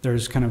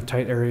there's kind of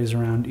tight areas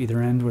around either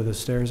end where the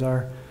stairs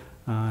are,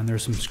 and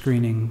there's some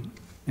screening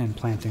and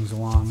plantings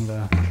along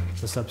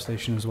the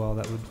substation as well.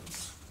 That would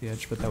the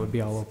edge, but that would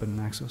be all open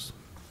access.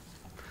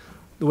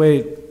 The way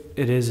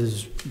it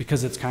is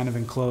because it's kind of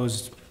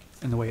enclosed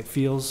in the way it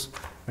feels.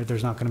 Right,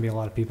 there's not going to be a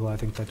lot of people, I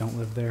think, that don't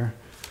live there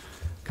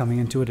coming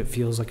into it. It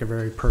feels like a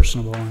very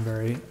personable and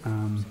very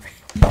kind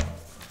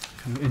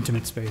of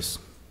intimate space.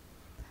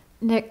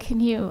 Nick, can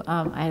you,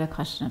 I had a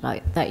question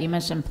about that. You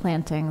mentioned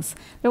plantings.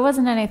 There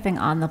wasn't anything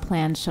on the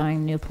plan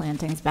showing new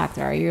plantings back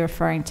there. Are you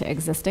referring to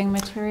existing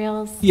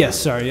materials? Yes,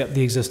 sorry, yep,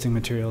 the existing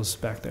materials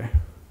back there.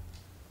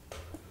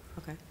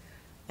 Okay.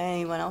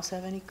 Anyone else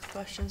have any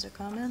questions or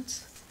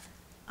comments?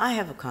 I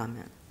have a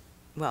comment.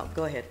 Well,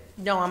 go ahead.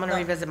 No, I'm gonna No.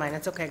 revisit mine.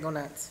 It's okay, go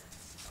nuts.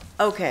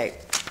 Okay.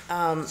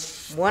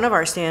 One of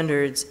our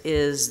standards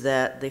is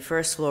that the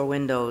first floor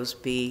windows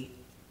be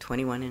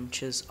 21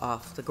 inches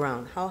off the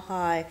ground. How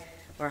high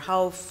or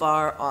how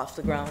far off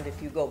the ground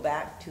if you go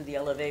back to the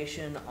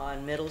elevation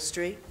on Middle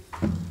Street?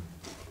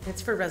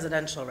 It's for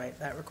residential, right,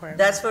 that requirement?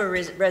 That's for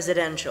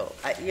residential.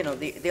 You know,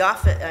 the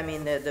office, I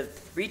mean, the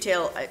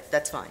retail,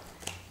 that's fine.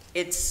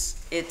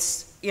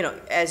 It's, you know,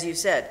 as you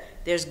said,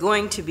 there's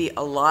going to be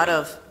a lot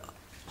of,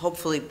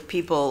 hopefully,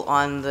 people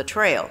on the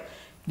trail.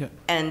 Yeah.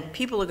 And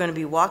people are going to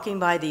be walking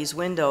by these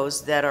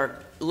windows that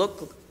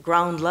look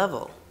ground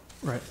level.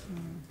 Right.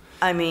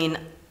 I mean,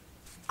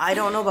 I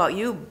don't know about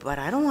you, but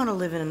I don't want to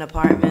live in an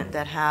apartment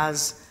that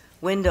has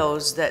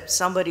windows that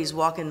somebody's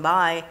walking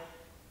by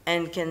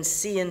and can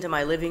see into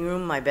my living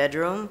room, my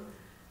bedroom,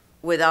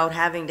 without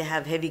having to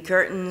have heavy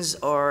curtains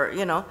or,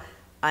 you know,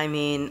 I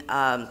mean,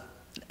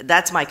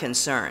 that's my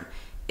concern,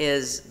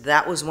 is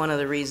that was one of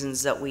the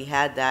reasons that we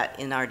had that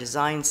in our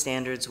design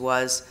standards,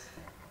 was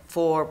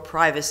for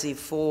privacy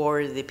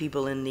for the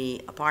people in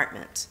the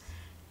apartments.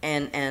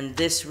 And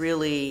this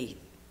really,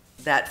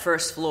 that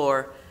first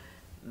floor,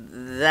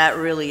 that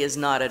really is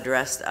not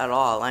addressed at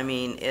all. I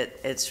mean,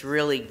 it's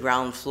really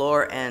ground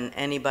floor, and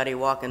anybody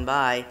walking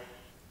by,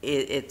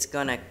 it's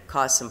gonna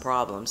cause some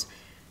problems.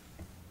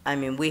 I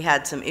mean, we've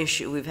had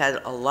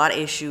a lot of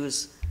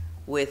issues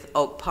with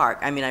Oak Park.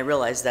 I mean, I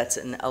realize that's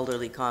an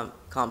elderly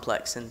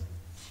complex, and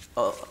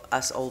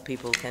us old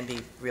people can be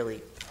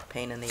really a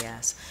pain in the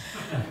ass.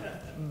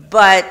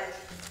 But,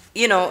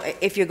 you know,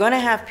 if you're gonna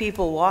have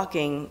people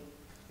walking,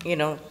 you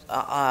know,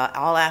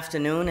 all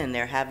afternoon, and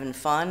they're having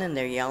fun, and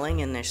they're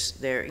yelling, and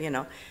they're you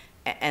know,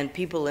 and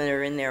people that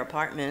are in their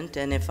apartment,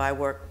 and if I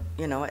work,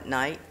 you know, at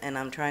night, and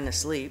I'm trying to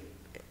sleep,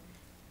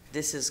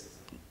 this is,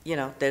 you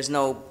know, there's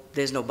no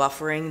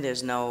buffering,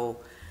 there's no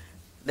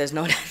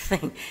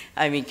nothing.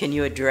 I mean, can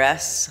you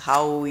address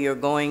how you're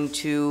going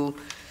to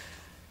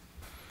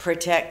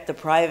protect the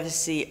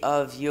privacy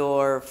of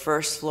your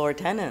first floor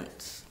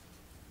tenants?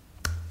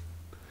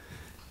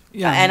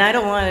 Yeah. And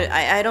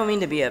I don't mean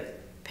to be a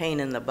pain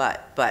in the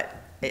butt, but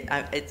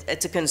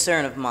it's a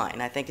concern of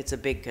mine. I think it's a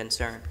big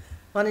concern.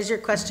 Well, is your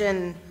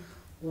question,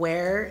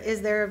 where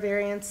is there a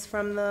variance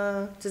from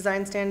the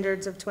design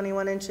standards of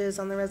 21 inches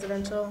on the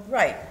residential?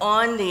 Right,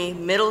 on the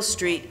Middle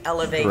Street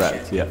elevation.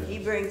 Correct, yeah. He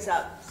brings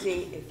up,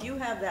 see, if you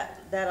have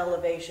that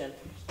elevation,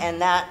 and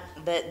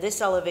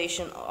this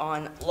elevation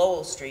on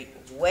Lowell Street,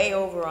 way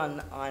over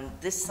on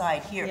this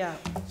side here, Yeah.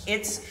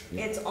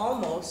 it's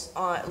almost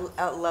on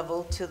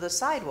level to the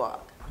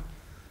sidewalk.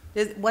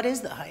 What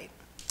is the height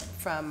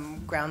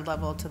from ground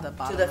level to the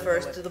bottom?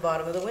 To the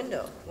bottom of the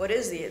window. What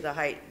is the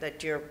height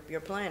that you're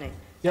planning?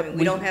 Yep, I mean,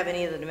 we don't have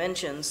any of the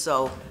dimensions,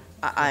 so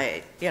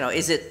you know,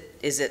 is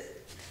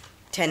it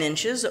 10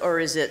 inches or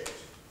is it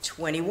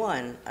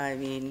 21? I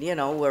mean, you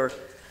know,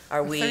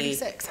 are we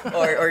 36.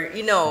 or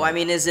you know, I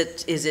mean, is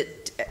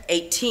it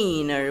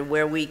 18, or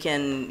where we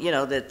can, you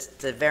know,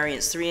 the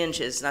variance 3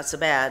 inches, not so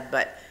bad,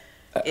 but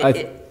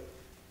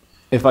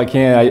If I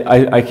can,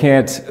 I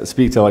can't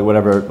speak to like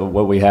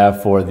what we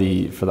have for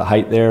the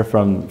height there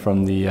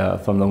from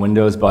the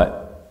windows, but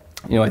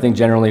you know, I think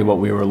generally what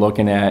we were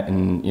looking at,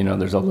 and you know,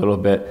 there's a little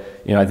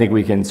bit, you know, I think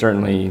we can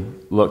certainly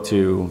look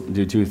to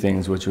do two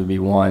things, which would be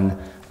one,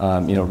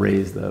 you know,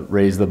 raise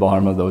the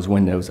bottom of those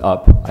windows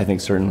up. I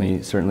think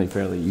certainly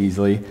fairly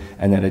easily,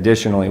 and then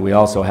additionally, we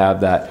also have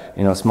that,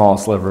 you know, small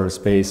sliver of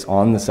space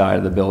on the side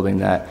of the building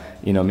that,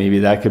 you know, maybe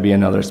that could be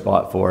another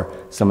spot for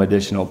some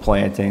additional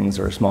plantings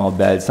or small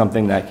beds,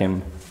 something that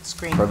can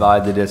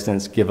provide the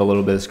distance, give a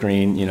little bit of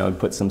screen, you know,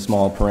 put some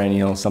small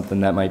perennials,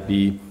 something that might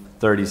be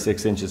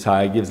 36 inches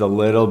high, gives a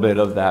little bit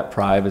of that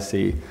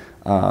privacy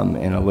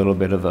and a little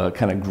bit of a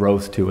kind of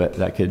growth to it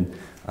that could,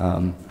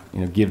 you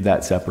know, give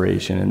that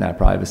separation and that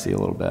privacy a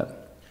little bit.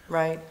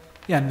 right?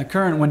 Yeah, and the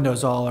current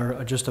windows all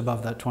are just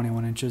above that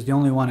 21 inches. The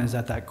only one is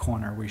at that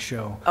corner we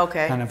show.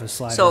 Okay. Kind of a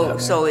slider So, down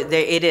so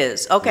there. it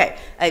is, okay.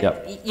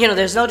 Yep. You know,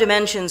 there's no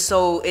dimensions,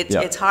 so Yep.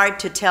 it's hard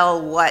to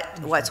tell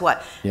what's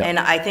what. Yep. And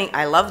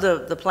I love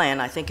the plan.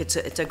 I think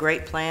it's a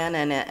great plan,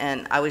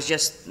 and I was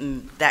just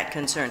that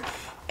concerned.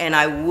 And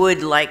I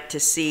would like to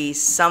see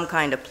some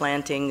kind of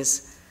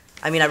plantings.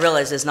 I mean, I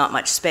realize there's not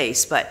much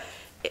space, but,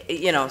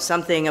 you know,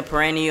 something, a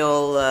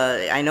perennial,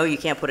 I know you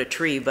can't put a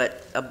tree,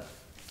 but a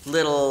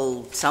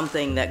little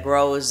something that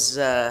grows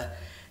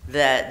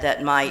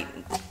that might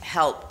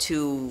help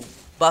to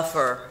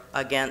buffer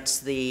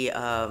against the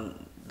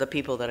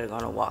people that are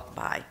going to walk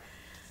by.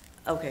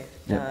 Okay,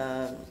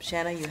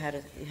 Shanna, you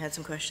had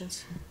some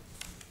questions?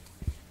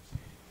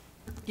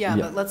 Yeah,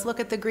 Yeah. but let's look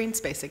at the green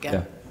space again.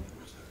 Yeah.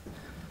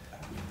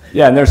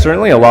 Yeah, and there's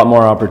certainly a lot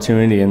more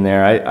opportunity in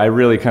there. I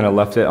really kind of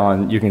left it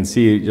on, you can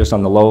see just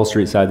on the Lowell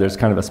Street side, there's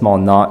kind of a small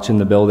notch in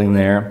the building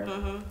there.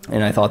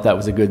 And I thought that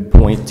was a good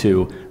point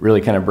to really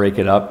kind of break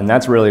it up. And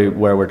that's really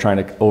where we're trying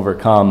to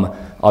overcome.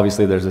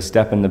 Obviously, there's a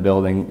step in the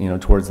building, you know,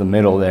 towards the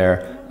middle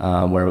there,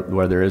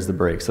 where there is the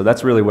break. So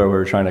that's really where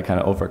we're trying to kind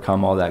of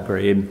overcome all that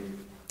grade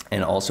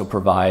and also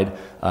provide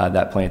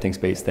that planting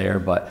space there.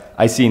 But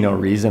I see no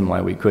reason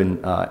why we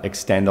couldn't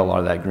extend a lot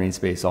of that green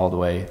space all the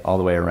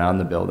way around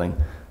the building.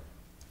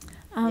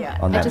 Yeah,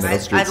 On that Middle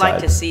Street I'd like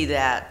side. to see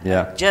that.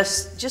 Yeah.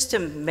 Just to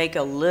make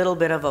a little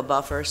bit of a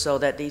buffer so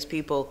that these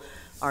people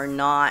are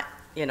not,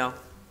 you know,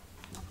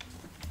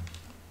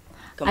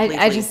 completely.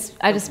 I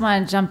just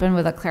want to jump in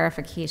with a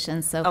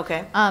clarification. So,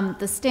 Okay.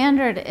 The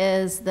standard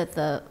is that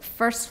the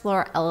first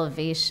floor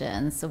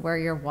elevation, so where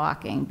you're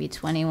walking, be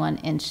 21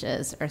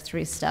 inches or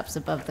 3 steps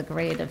above the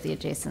grade of the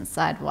adjacent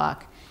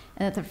sidewalk,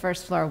 and that the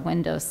first floor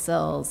window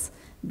sills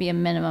be a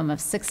minimum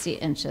of 60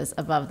 inches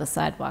above the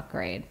sidewalk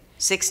grade.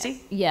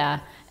 60?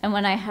 Yeah, and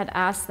when I had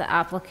asked the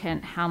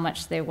applicant how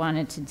much they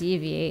wanted to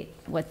deviate,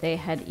 what they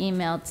had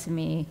emailed to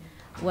me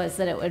was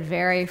that it would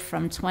vary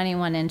from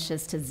 21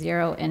 inches to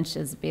 0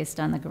 inches based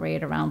on the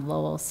grade around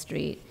Lowell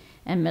Street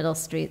and Middle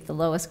Street. The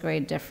lowest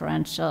grade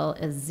differential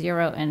is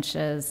 0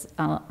 inches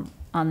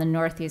on the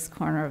northeast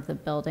corner of the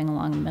building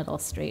along Middle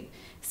Street.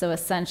 So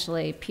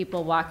essentially,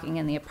 people walking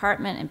in the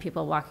apartment and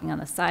people walking on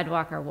the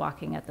sidewalk are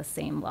walking at the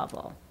same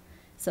level.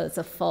 So it's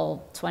a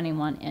full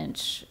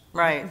 21-inch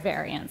Right.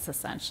 variance,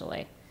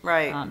 essentially.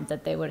 Right.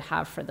 That they would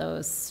have for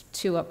those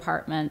 2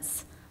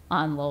 apartments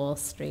on Lowell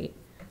Street.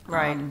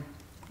 Right.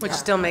 Which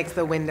still makes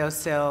the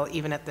windowsill,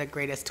 even at the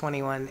greatest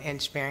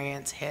 21-inch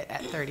variance, hit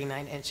at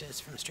 39 inches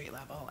from street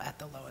level at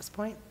the lowest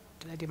point.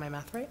 Did I do my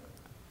math right?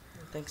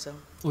 I think so.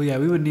 Well, yeah,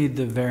 we would need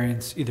the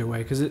variance either way,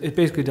 because it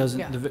basically doesn't,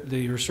 Yeah.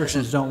 the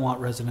restrictions don't want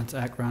residents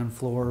at ground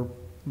floor,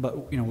 but,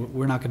 you know,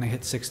 we're not gonna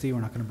hit 60,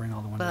 we're not gonna bring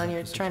all the windows Well, up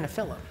you're to 60. trying to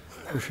fill them.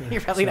 For sure.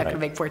 You're probably not going to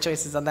make poor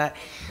choices on that.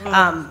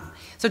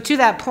 So to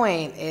that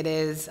point, it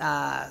is,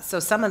 so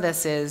some of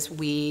this is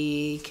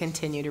we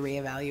continue to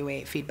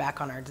reevaluate feedback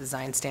on our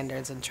design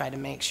standards and try to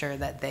make sure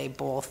that they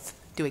both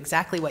do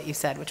exactly what you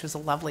said, which was a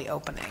lovely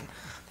opening.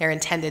 They're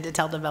intended to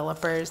tell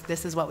developers,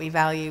 this is what we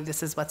value,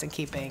 this is what's in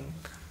keeping.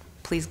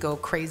 Please go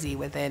crazy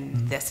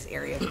within this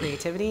area of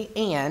creativity,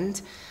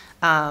 and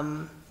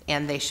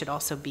they should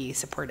also be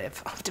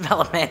supportive of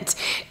development.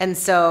 And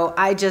so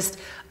I just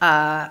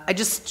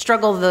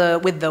struggle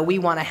with the we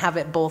want to have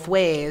it both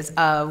ways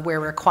of we're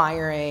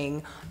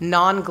requiring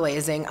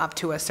non-glazing up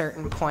to a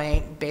certain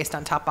point based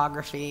on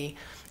topography,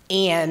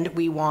 and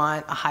we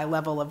want a high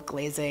level of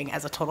glazing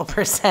as a total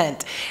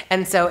percent.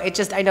 And so it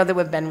just, I know that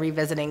we've been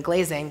revisiting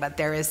glazing, but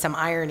there is some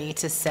irony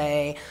to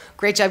say,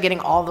 great job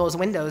getting all those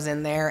windows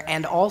in there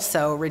and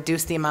also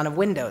reduce the amount of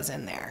windows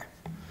in there,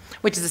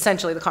 which is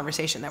essentially the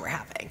conversation that we're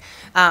having.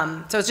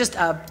 So it's just,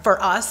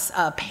 for us,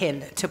 a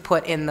pin to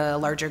put in the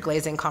larger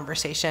glazing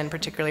conversation,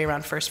 particularly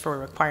around first floor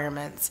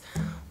requirements,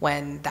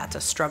 when that's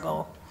a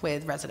struggle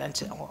with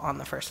residential on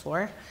the first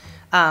floor.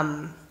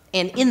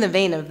 And in the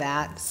vein of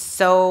that,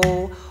 so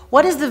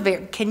what is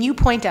can you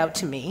point out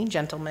to me,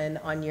 gentlemen,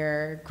 on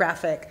your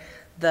graphic,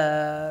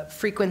 the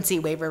frequency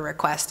waiver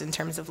request in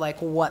terms of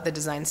like what the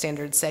design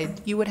standards say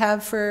you would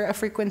have for a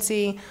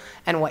frequency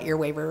and what your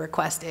waiver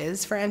request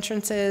is for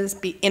entrances,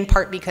 in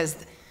part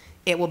because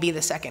it will be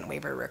the second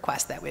waiver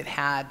request that we've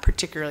had,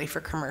 particularly for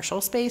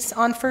commercial space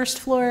on first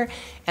floor,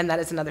 and that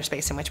is another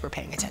space in which we're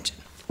paying attention.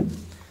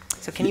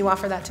 So can you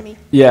offer that to me?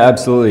 Yeah,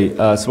 absolutely.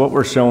 So what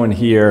we're showing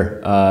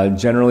here,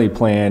 generally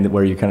planned,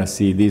 where you kind of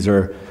see these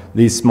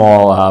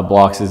small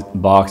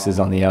boxes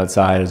on the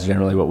outside is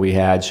generally what we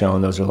had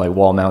shown. Those are like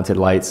wall-mounted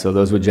lights, so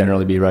those would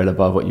generally be right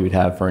above what you would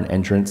have for an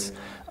entrance.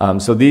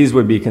 So these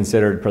would be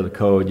considered, per the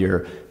code,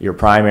 your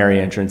primary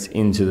entrance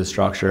into the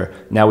structure.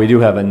 Now we do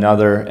have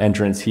another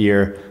entrance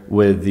here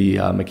with the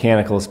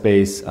mechanical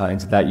space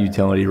into that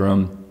utility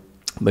room.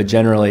 But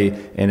generally,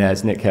 and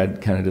as Nick had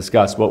kind of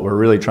discussed, what we're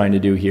really trying to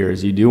do here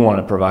is you do want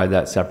to provide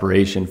that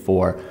separation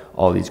for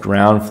all these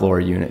ground floor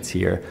units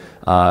here.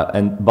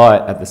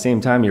 But at the same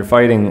time, you're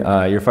fighting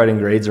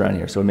grades around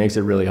here, so it makes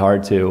it really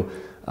hard to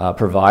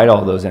provide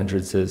all those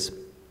entrances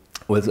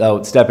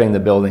without stepping the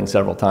building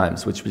several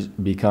times, which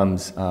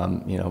becomes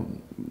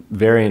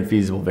very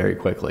infeasible very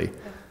quickly.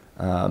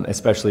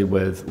 Especially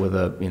with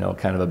a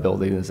kind of a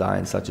building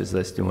design such as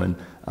this, doing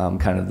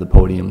kind of the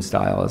podium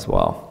style as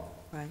well.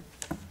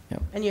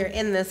 And you're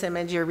in this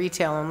image, your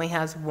retail only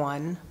has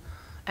one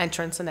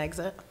entrance and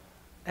exit,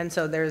 and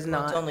so there's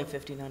Well, not. it's only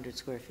 1,500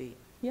 square feet.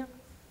 Yeah.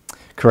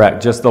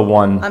 Correct, just the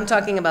one. I'm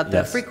talking about the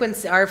Yes.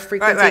 frequency, our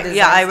frequency Right, design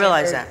yeah, I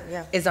realize standard that,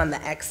 yeah. is on the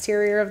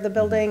exterior of the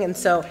building, and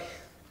so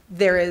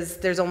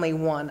there's only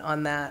one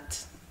on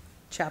that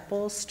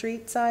Chapel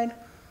Street side,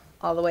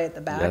 all the way at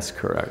the back. That's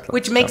correct.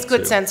 Which Let's makes jump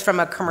good to- sense from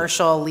a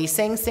commercial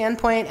leasing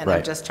standpoint, and I'm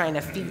Right. just trying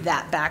to feed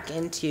that back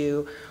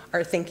into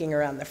our thinking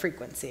around the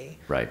frequency.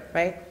 Right.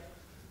 Right?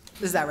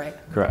 Is that right?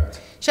 Correct.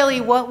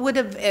 Shelley, what would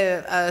have,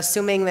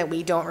 assuming that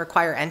we don't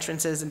require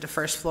entrances into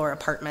first floor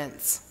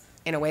apartments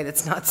in a way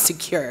that's not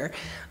secure,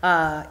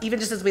 even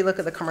just as we look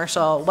at the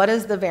commercial, what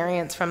is the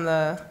variance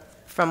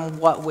from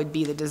what would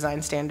be the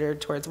design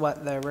standard towards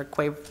what the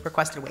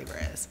requested waiver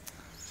is?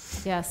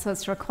 Yeah, so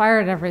it's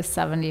required every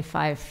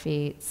 75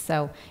 feet.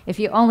 So if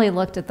you only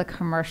looked at the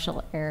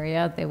commercial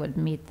area, they would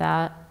meet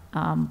that.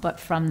 But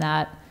from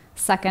that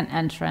second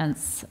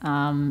entrance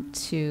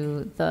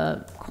to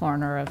the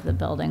corner of the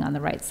building on the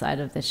right side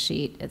of the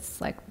sheet,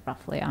 it's like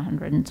roughly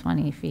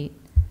 120 feet.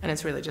 And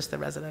it's really just the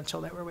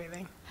residential that we're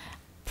waiving?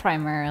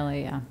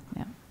 Primarily, yeah.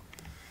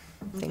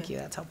 Thank you,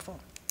 that's helpful.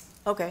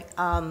 Okay,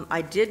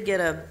 I did get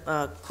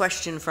a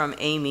question from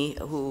Amy,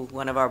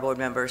 one of our board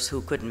members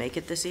who couldn't make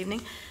it this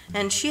evening,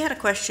 and she had a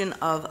question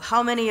of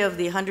how many of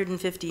the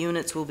 150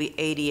 units will be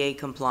ADA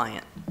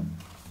compliant?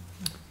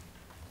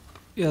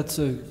 Yeah,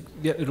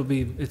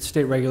 it's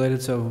state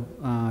regulated, so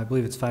I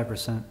believe it's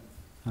 5%.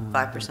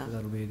 5%?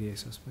 That'll be ADA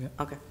accessible, yeah.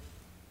 Okay.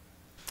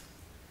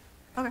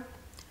 Okay,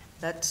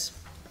 that's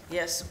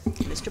Yes,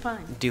 Mr.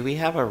 Pine. Do we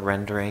have a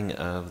rendering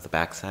of the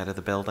backside of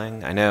the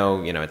building? I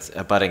know, it's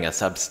abutting a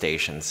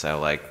substation, so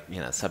like,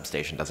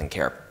 substation doesn't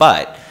care.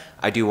 But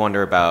I do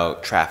wonder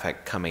about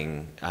traffic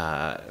coming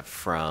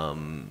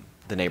from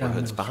the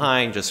neighborhoods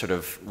behind, just sort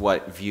of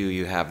what view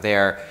you have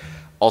there.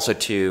 Also,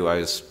 too, I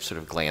was sort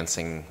of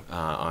glancing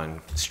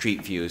on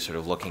street view, sort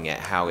of looking at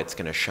how it's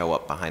going to show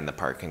up behind the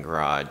parking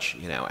garage,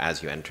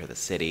 as you enter the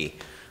city.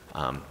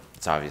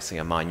 It's obviously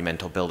a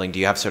monumental building. Do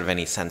you have sort of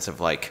any sense of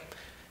like,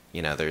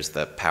 there's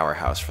the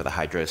powerhouse for the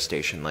hydro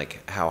station,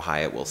 like how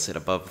high it will sit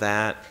above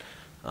that?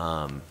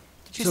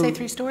 Did you say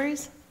 3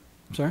 stories?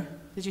 Sorry?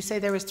 Did you say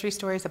there was 3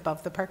 stories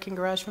above the parking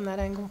garage from that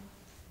angle?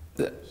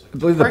 I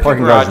believe the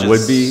parking garage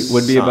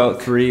would be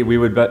about 3. We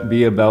would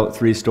be about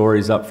 3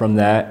 stories up from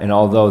that. And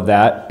although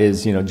that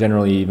is,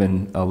 generally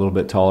even a little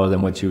bit taller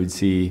than what you would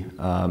see,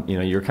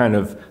 you're kind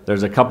of,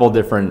 there's a couple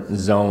different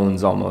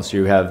zones almost.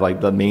 You have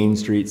like the Main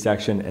Street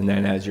section, and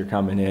then as you're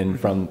coming in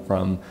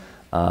from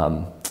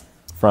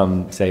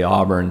say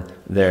Auburn,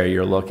 there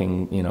you're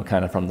looking,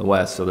 kind of from the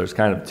west. So there's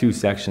kind of 2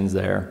 sections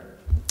there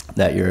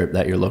that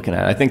you're looking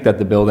at. I think that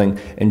the building,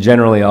 and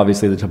generally,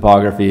 obviously, the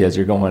topography as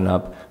you're going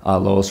up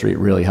Lowell Street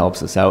really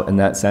helps us out in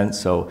that sense.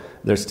 So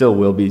there still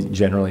will be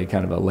generally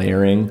kind of a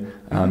layering,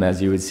 as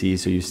you would see.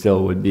 So you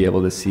still would be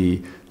able to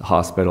see the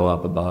hospital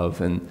up above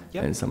and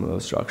some of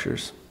those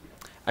structures.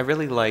 I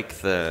really like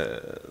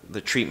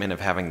the treatment of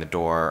having the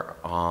door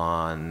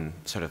on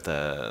sort of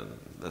the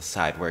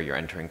side where you're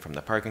entering from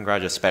the parking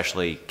garage,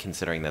 especially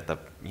considering that the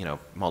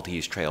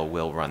multi-use trail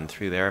will run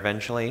through there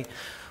eventually.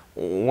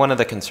 One of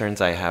the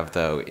concerns I have,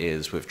 though,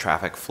 is with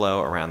traffic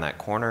flow around that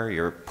corner,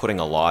 you're putting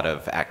a lot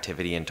of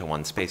activity into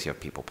one space. You have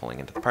people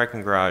pulling into the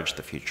parking garage,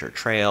 the future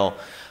trail,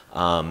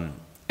 and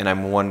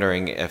I'm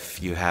wondering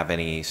if you have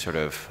any sort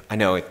of, I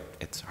know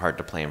it's hard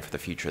to plan for the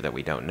future that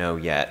we don't know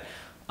yet,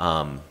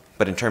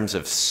 but in terms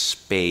of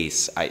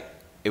space,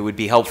 it would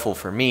be helpful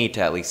for me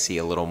to at least see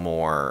a little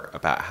more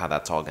about how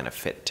that's all going to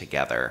fit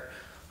together.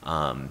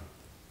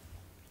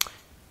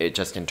 It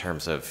just in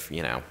terms of,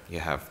 you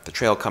have the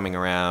trail coming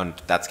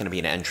around, that's going to be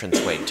an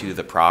entranceway to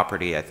the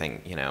property. I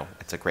think,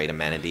 it's a great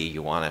amenity.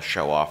 You want to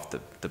show off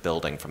the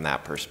building from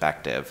that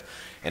perspective.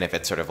 And if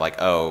it's sort of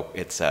like, oh,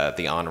 it's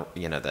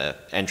the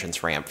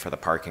entrance ramp for the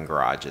parking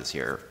garage is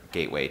your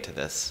gateway to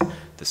this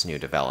new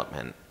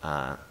development,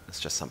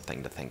 it's just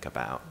something to think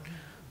about.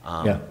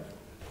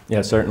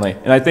 Yeah, certainly.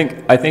 And I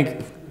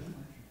think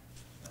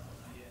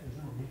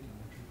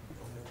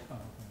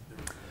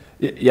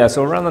yeah,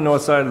 so around the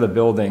north side of the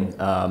building,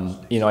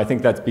 I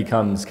think that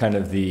becomes kind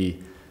of the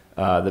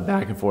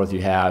back and forth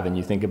you have, and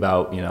you think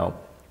about,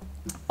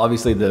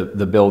 obviously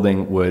the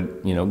building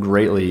would,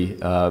 greatly,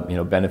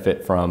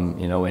 benefit from,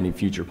 any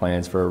future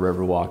plans for a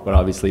river walk, but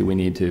obviously we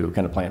need to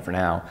kind of plan for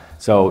now.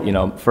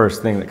 So,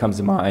 first thing that comes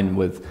to mind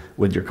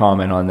with your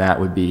comment on that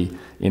would be,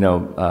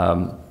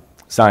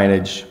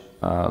 signage,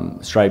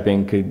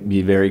 striping could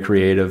be very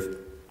creative.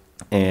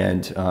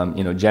 And,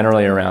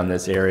 generally around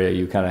this area,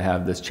 you kind of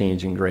have this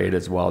change in grade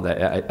as well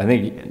that I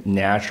think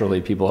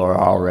naturally people are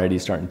already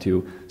starting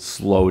to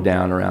slow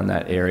down around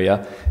that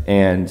area.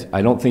 And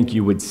I don't think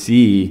you would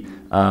see,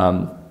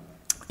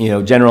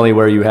 generally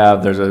where you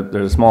have, there's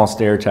a small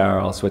stair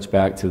tower. I'll switch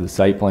back to the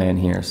site plan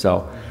here.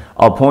 So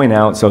I'll point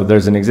out, so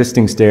there's an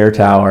existing stair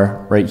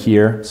tower right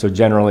here. So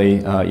generally,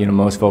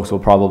 most folks will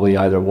probably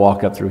either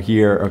walk up through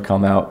here or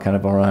come out kind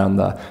of around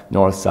the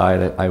north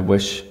side. I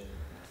wish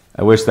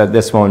that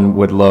this one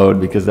would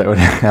load because that would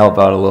help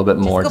out a little bit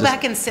more. Just go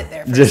back and sit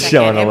there for a just second.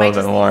 Showing a little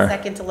bit more. It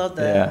might just need a second to load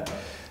the...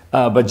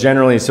 Yeah. But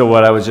generally, so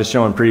what I was just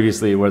showing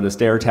previously, where the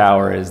stair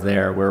tower is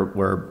there,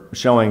 we're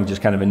showing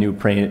just kind of a new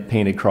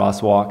painted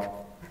crosswalk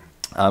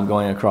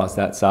going across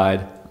that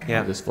side.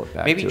 Yeah. I'll just flip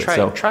back Maybe to try, it.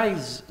 So, try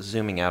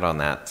zooming out on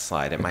that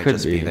slide. It might could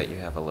just be be that you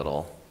have a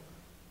little...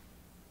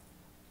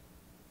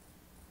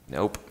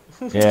 Nope.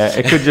 Yeah,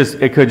 it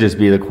could just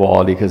be the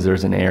quality because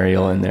there's an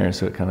aerial in there,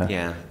 so it kind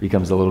of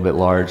becomes a little bit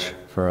large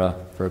for a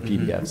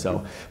PDF.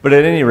 So, but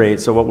at any rate,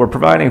 so what we're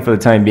providing for the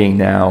time being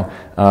now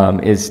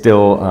is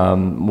still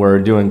we're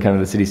doing kind of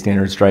the city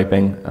standard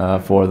striping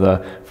for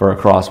a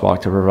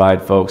crosswalk to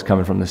provide folks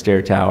coming from the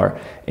stair tower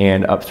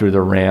and up through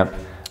the ramp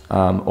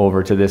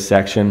over to this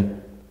section.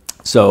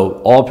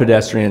 So all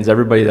pedestrians,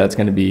 everybody that's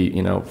going to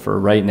be, for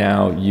right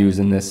now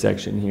using this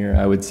section here,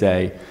 I would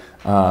say,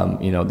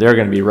 they're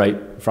going to be right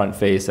front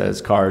face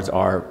as cars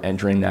are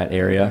entering that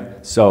area.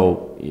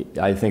 So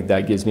I think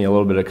that gives me a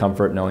little bit of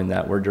comfort knowing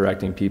that we're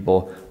directing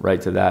people right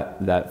to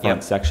that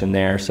front section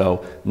there.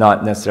 So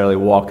not necessarily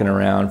walking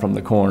around from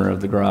the corner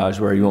of the garage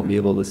where you won't be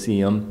able to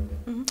see them.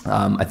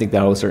 I think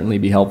that will certainly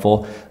be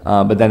helpful.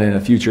 But then in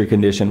a future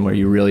condition where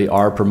you really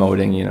are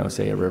promoting,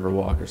 say a river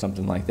walk or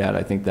something like that,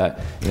 I think that,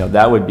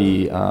 that would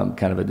be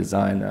kind of a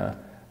design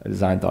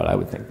thought I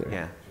would think there.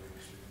 Yeah.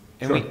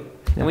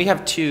 And we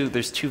have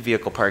there's 2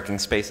 vehicle parking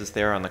spaces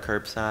there on the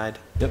curbside.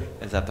 Yep.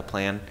 Is that the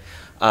plan?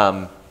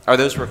 Are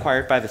those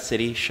required by the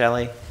city,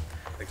 Shelley?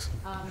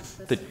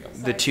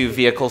 The 2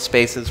 vehicle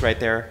spaces right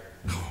there?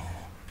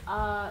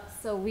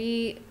 So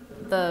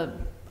the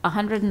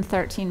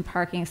 113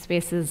 parking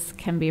spaces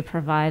can be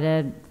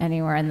provided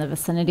anywhere in the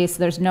vicinity, so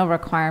there's no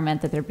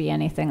requirement that there be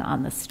anything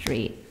on the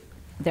street.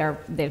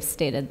 They've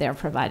stated they're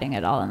providing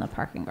it all in the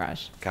parking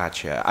garage.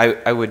 Gotcha.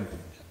 I would,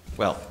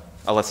 well,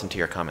 I'll listen to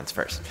your comments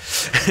first.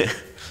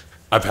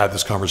 I've had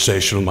this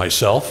conversation with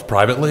myself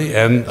privately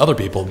and other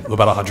people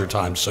about 100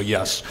 times, so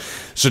yes.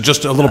 So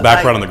just a little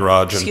background on the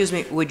garage. Excuse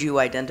me, would you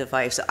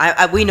identify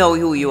yourself? We know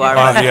who you are,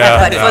 yeah, but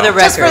yeah. for the record.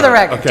 Just for the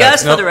record. Okay.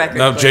 Just No, for the record.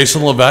 No, please.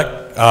 Jason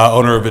Levesque,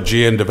 owner of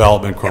Aegean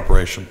Development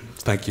Corporation.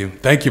 Thank you.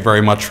 Thank you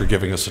very much for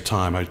giving us the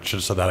time. I should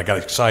have said that. I got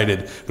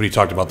excited when you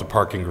talked about the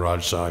parking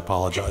garage, so I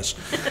apologize.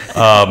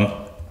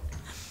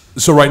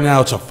 So right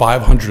now, it's a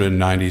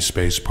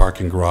 590-space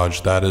parking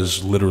garage that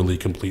is literally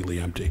completely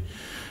empty.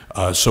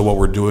 So what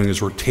we're doing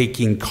is we're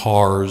taking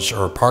cars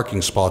or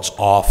parking spots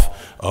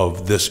off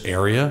of this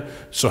area,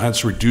 so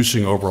hence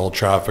reducing overall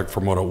traffic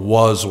from what it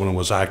was when it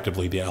was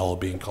actively the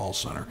Aegean call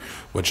center,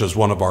 which is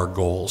one of our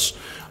goals.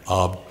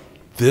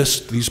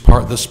 This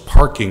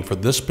parking for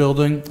this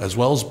building, as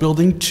well as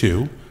building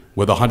 2,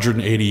 with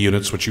 180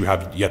 units, which you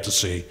have yet to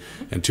see.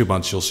 In 2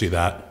 months, you'll see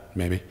that,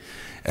 maybe.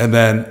 And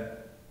then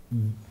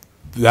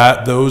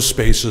those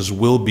spaces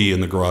will be in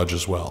the garage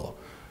as well.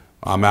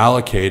 I'm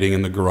allocating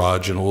in the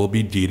garage, and it will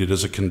be deeded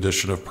as a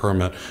condition of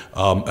permit,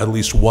 at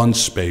least 1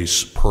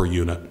 space per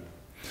unit.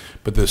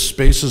 But the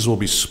spaces will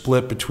be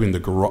split between the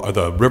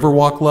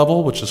Riverwalk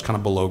level, which is kind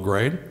of below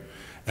grade,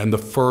 and the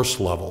first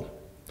level.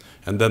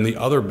 And then the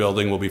other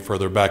building will be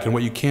further back. And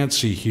what you can't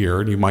see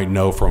here, and you might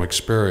know from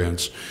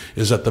experience,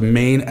 is that the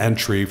main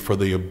entry for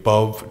the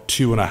above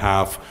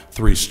 2.5,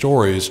 3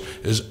 stories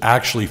is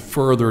actually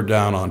further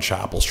down on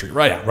Chapel Street.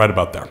 Right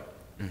about there.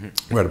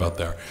 Mm-hmm. Right about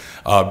there.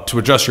 To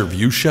address your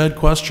view shed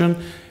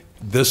question,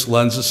 this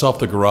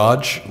the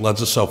garage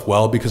lends itself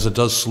well because it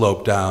does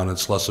slope down.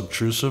 It's less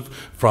obtrusive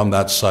from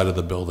that side of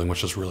the building,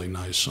 which is really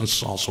nice. And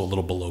it's also a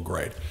little below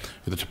grade.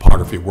 The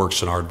topography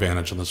works in our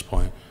advantage at this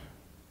point.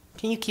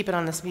 Can you keep it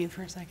on this view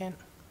for a second?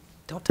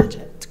 Don't touch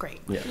it. It's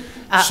great. Yeah.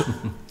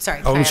 Sorry.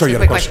 Oh, can I I'm ask sorry, you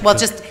you a had a quick question? question. Well,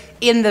 just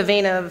in the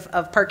vein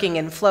of parking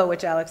and flow,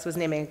 which Alex was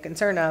naming a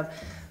concern of,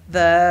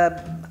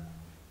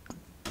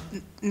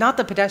 not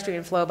the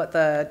pedestrian flow, but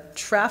the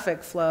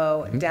traffic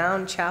flow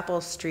down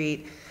Chapel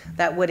Street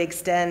that would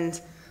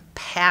extend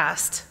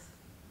past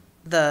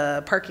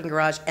the parking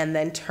garage and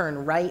then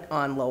turn right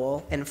on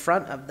Lowell in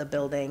front of the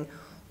building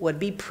would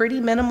be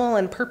pretty minimal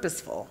and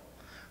purposeful,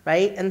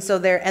 right? And so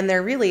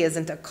there really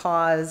isn't a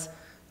cause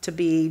to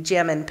be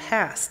jamming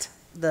past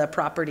the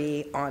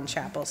property on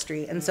Chapel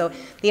Street. And so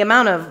the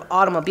amount of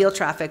automobile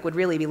traffic would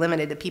really be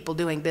limited to people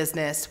doing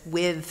business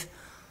with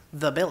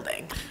the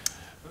building.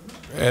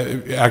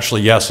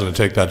 Actually, yes, and to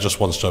take that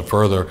just one step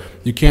further,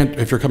 you can't,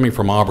 if you're coming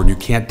from Auburn, you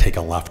can't take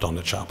a left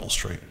onto Chapel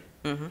Street.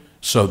 Mm-hmm.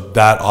 So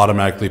that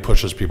automatically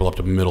pushes people up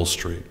to Middle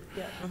Street.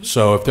 Yeah. Mm-hmm.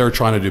 So if they're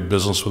trying to do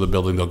business with a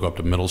building, they'll go up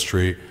to Middle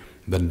Street,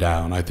 then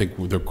down. I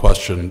think the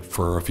question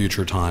for a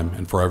future time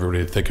and for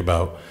everybody to think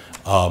about,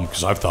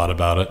 because I've thought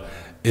about it,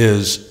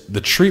 is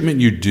the treatment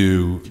you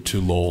do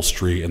to Lowell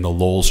Street and the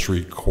Lowell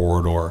Street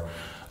corridor.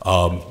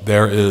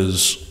 There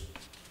is,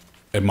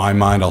 in my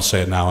mind, I'll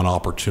say it now, an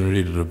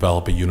opportunity to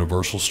develop a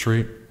universal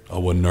street, a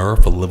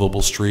one-nerf, a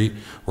livable street,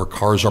 where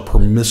cars are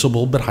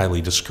permissible but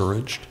highly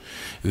discouraged.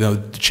 You know,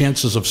 the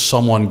chances of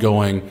someone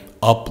going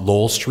up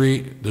Lowell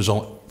Street,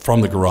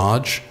 from the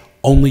garage,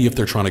 only if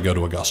they're trying to go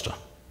to Augusta,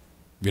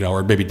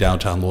 or maybe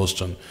downtown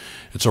Lewiston.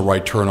 It's a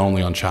right turn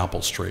only on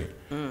Chapel Street.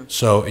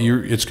 So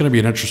it's going to be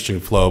an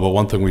interesting flow, but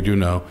one thing we do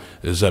know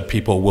is that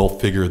people will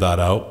figure that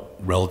out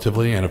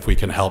relatively, and if we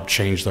can help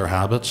change their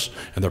habits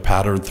and their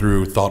pattern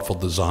through thoughtful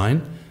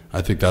design,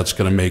 I think that's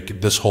going to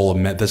make this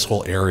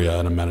whole area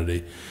an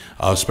amenity,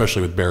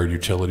 especially with buried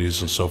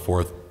utilities and so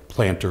forth,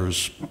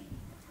 planters,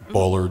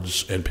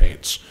 bollards, and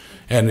paints,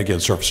 and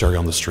again, surface area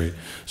on the street.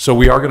 So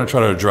we are going to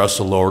try to address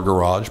the lower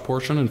garage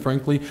portion, and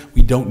frankly,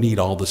 we don't need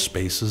all the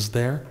spaces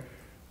there.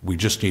 We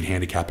just need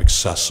handicap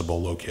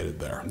accessible located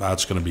there.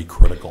 That's going to be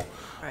critical.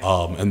 Right.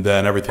 And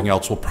then everything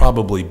else will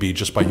probably be,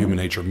 just by human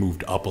nature,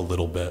 moved up a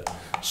little bit.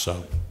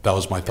 So that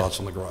was my thoughts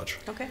on the garage.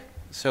 Okay.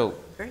 So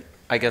Great.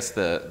 I guess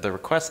the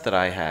request that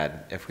I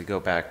had, if we go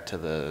back to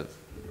the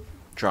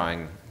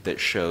drawing that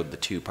showed the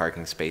 2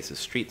 parking spaces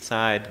street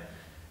side,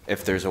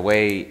 if there's a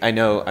way, I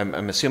know,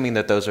 I'm assuming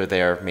that those are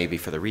there maybe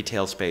for the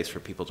retail space, for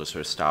people just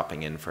sort of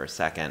stopping in for a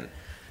second.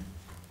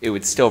 It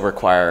would still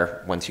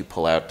require, once you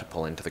pull out, to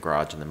pull into the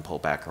garage and then pull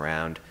back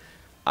around.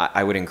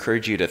 I would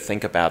encourage you to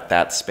think about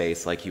that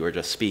space, like you were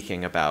just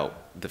speaking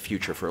about the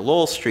future for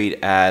Lowell Street,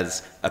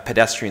 as a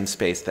pedestrian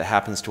space that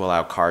happens to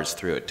allow cars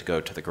through it to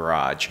go to the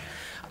garage.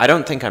 I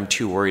don't think I'm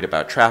too worried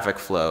about traffic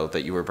flow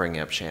that you were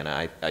bringing up,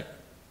 Shanna.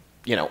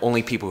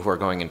 Only people who are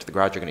going into the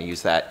garage are going to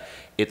use that.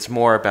 It's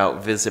more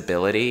about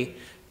visibility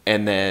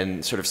and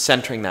then sort of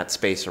centering that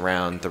space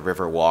around the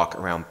river walk,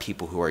 around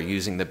people who are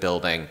using the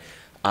building,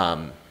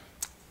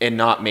 and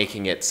not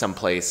making it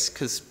someplace,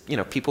 because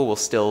people will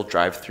still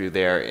drive through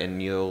there and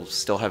you'll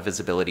still have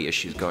visibility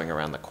issues going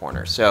around the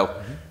corner.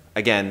 So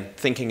again,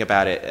 thinking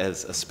about it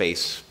as a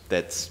space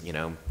that's,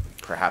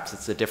 perhaps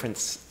it's a different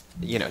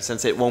you know,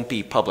 since it won't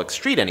be public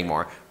street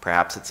anymore,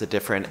 perhaps it's a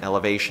different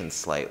elevation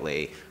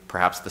slightly,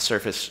 perhaps the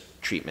surface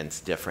treatment's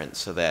different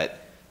so that,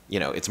 you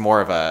know, it's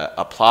more of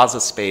a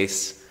plaza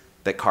space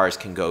that cars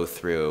can go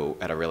through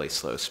at a really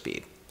slow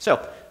speed.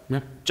 So Yeah.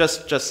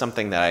 just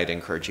something that I'd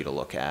encourage you to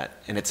look at.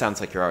 And it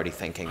sounds like you're already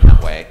thinking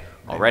that way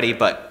already,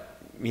 but,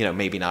 you know,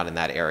 maybe not in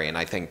that area. And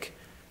I think,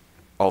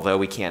 although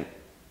we can't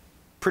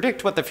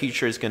predict what the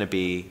future is going to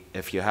be,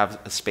 if you have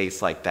a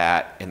space like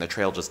that and the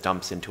trail just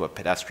dumps into a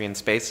pedestrian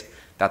space,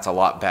 that's a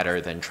lot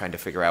better than trying to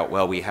figure out,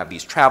 well, we have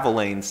these travel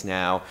lanes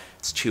now,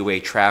 it's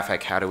two-way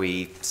traffic, how do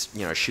we,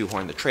 you know,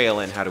 shoehorn the trail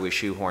in, how do we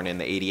shoehorn in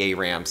the ADA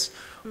ramps,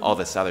 all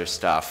this other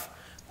stuff.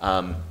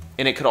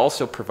 And it could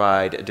also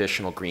provide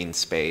additional green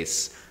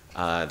space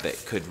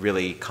that could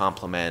really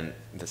complement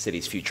the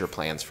city's future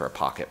plans for a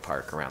pocket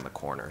park around the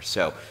corner.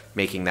 So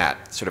making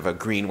that sort of a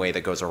greenway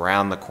that goes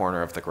around the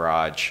corner of the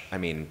garage. I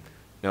mean,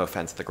 no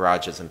offense, the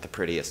garage isn't the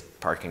prettiest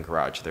parking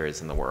garage there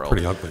is in the world.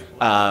 Pretty ugly.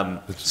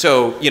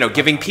 So, you know,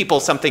 giving people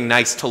something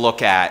nice to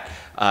look at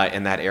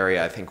in that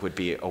area, I think would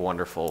be a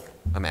wonderful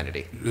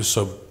amenity.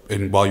 So,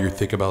 and while you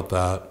think about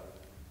that,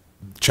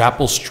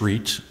 Chapel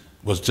Street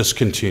was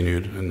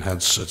discontinued, and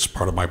hence it's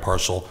part of my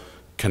parcel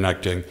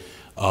connecting.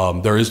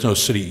 There is no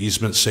city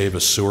easement save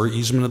a sewer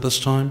easement at this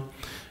time.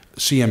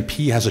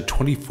 CMP has a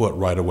 20-foot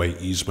right-of-way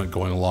easement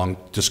going along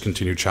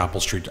discontinued Chapel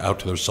Street out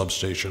to their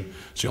substation.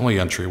 It's the only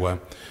entryway.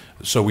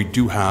 So we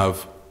do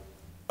have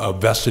a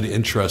vested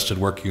interest in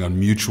working on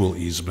mutual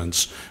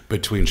easements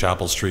between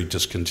Chapel Street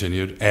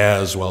discontinued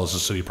as well as the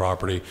city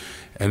property.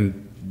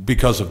 And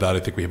because of that, I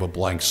think we have a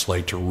blank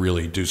slate to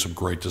really do some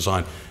great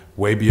design.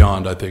 Way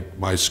beyond, I think,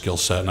 my skill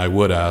set. And I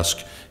would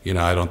ask, you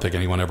know, I don't think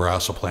anyone ever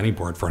asked the planning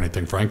board for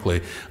anything,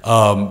 frankly,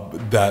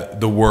 that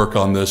the work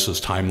on this is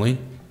timely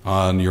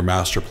on your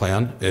master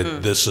plan.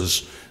 This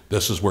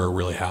is where it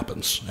really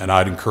happens. And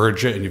I'd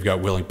encourage it, and you've got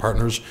willing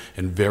partners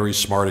and very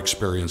smart,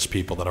 experienced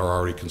people that are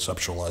already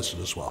conceptualized it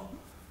as well.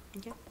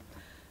 Okay.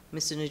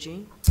 Mr.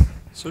 Najin?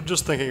 So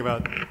just thinking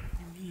about,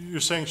 you're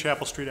saying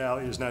Chapel Street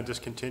Alley is now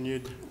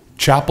discontinued?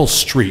 Chapel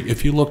Street,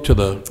 if you look to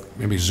the,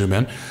 maybe zoom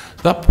in,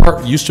 that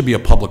part used to be a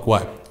public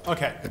way.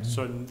 Okay,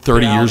 so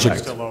 30 the years alley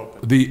is ago. still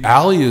open. The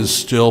alley is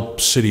still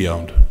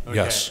city-owned, Okay.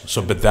 yes.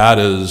 So, but that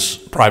is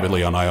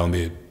privately owned. I own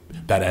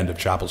that end of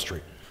Chapel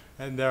Street.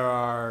 And there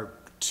are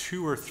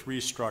 2 or 3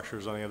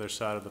 structures on the other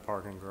side of the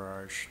parking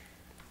garage.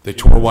 They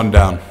tore one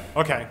down.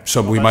 Okay.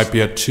 So well, we that's- might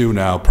be at 2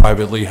 now,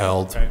 privately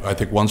held. Okay. I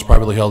think one's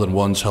privately held and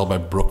one's held by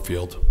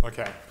Brookfield.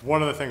 Okay.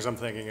 One of the things I'm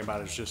thinking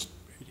about is just,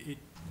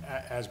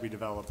 as we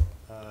develop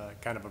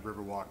kind of a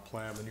Riverwalk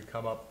plan, when you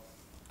come up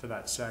to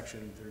that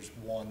section, there's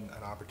an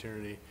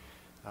opportunity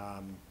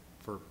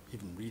for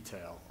even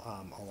retail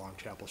along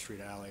Chapel Street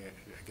Alley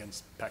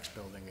against Peck's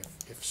Building,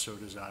 if so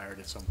desired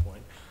at some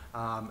point.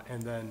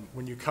 And then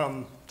when you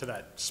come to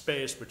that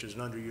space, which is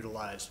an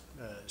underutilized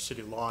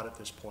city lot at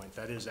this point,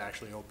 that is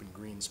actually open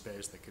green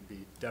space that could be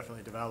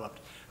definitely developed.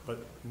 But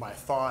my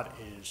thought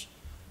is,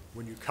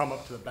 when you come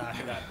up to the back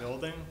of that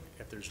building,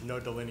 if there's no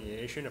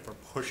delineation, if we're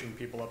pushing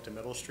people up to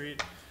Middle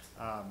Street,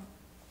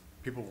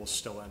 people will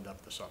still end up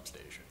at the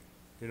substation.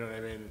 You know what I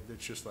mean?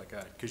 It's just like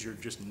because you're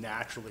just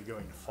naturally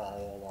going to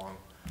follow along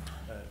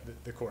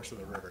the course of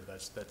the river.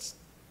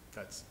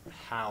 That's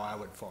how I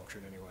would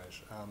function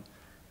anyways.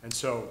 And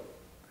so,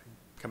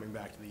 coming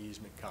back to the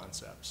easement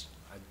concepts,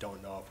 I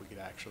don't know if we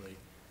could actually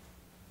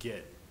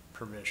get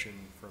permission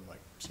from like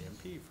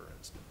CMP, for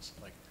instance,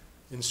 like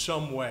in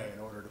some way in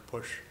order to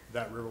push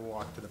that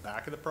Riverwalk to the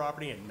back of the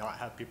property and not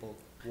have people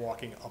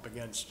walking up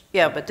against.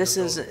 Yeah, but this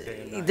the is, building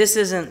day and night. this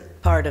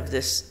isn't part of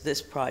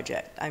this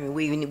project. I mean,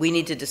 we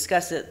need to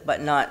discuss it,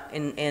 but not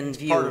in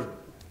view. Part of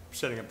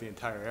setting up the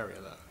entire area,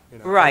 though. You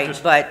know, Right,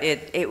 just- but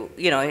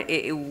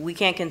we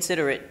can't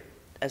consider it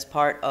as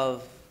part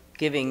of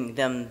giving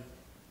them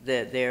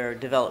their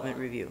development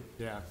review.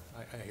 Yeah,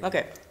 I hear you.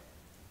 Okay,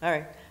 all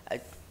right,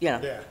 Yeah.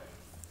 I hear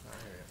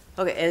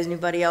you. Okay, does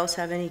anybody else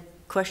have any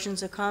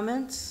questions or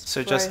comments?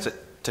 So just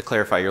to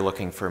clarify, you're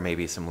looking for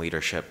maybe some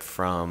leadership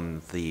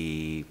from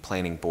the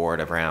planning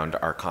board around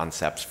our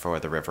concepts for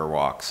the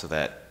Riverwalk so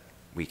that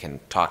we can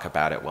talk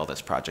about it while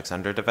this project's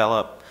under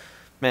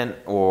development,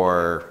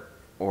 or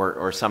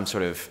some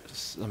sort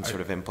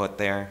of input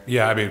there?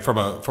 Yeah, I mean, from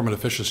an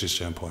efficiency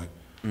standpoint,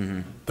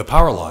 the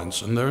power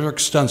lines, and they're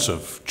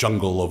extensive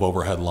jungle of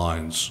overhead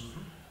lines,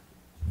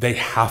 they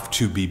have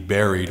to be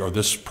buried, or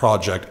this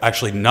project,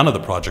 actually none of the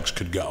projects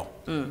could go.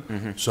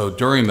 So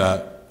during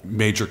that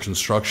major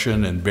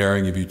construction and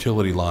burying of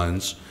utility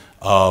lines,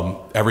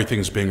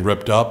 everything's being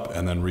ripped up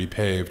and then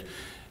repaved.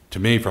 To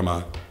me, from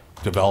a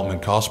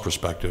development cost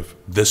perspective,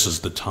 this is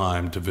the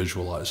time to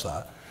visualize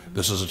that.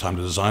 This is the time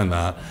to design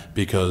that,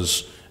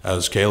 because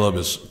as Caleb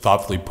has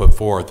thoughtfully put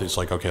forth, it's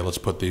like, okay, let's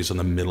put these in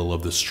the middle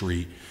of the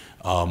street,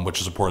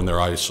 which is important.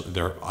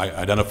 They're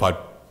identified,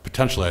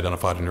 potentially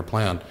identified in your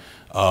plan.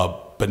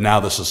 But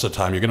now this is the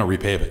time, you're going to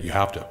repave it. You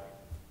have to.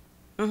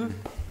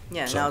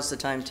 Yeah, So- now's the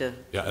time to.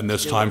 Yeah, and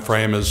this do time it.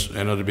 frame is,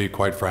 and to be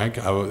quite frank,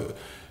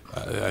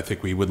 I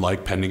think we would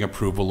like, pending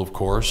approval, of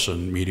course,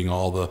 and meeting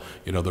all the,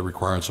 the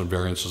requirements and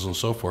variances and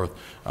so forth,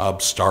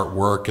 start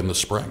work in the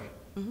spring.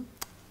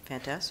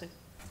 Fantastic.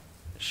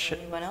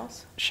 Anyone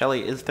else?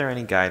 Shelley, is there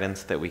any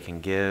guidance that we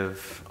can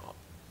give?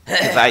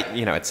 Because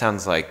it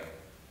sounds like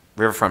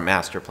Riverfront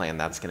Master Plan,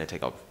 that's going to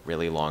take a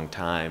really long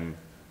time.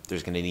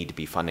 There's going to need to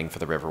be funding for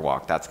the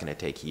Riverwalk. That's going to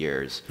take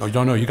years. Oh,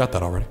 no, you got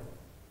that already.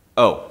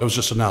 Oh. It was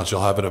just announced.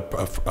 You'll have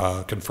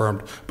it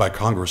confirmed by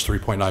Congress,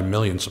 3.9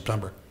 million in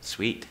September.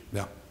 Sweet.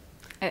 Yeah.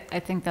 I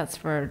think that's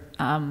for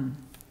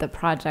the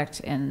project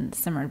in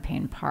Simard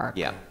Payne Park.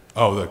 Yeah.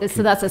 So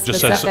that's a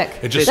specific.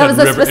 It just that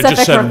said, was a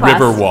specific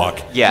request.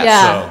 Riverwalk. Yeah.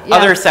 Yeah.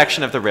 Other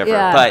section of the river,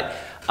 but.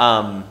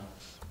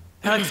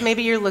 Alex,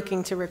 maybe you're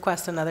looking to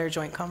request another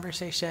joint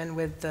conversation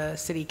with the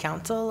city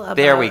council about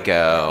There we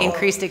go.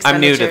 increased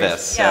expenditures. I'm new to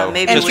this, so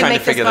maybe just we trying to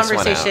make this figure this one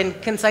out.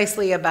 conversation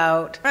concisely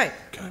about, Right.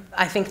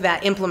 I think,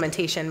 that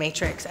implementation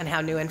matrix and how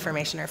new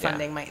information or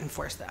funding might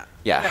enforce that.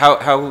 Yeah,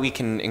 how we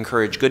can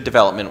encourage good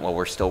development while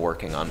we're still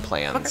working on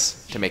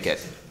plans to make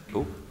it.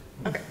 Ooh.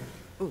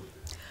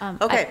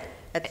 Okay.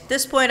 At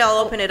this point, I'll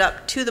open it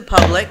up to the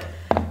public.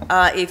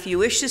 If you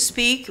wish to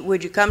speak,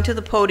 would you come to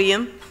the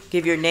podium,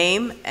 give your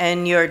name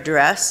and your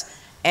address,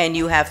 and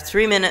you have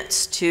 3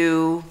 minutes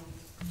to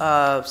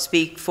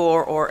speak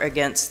for or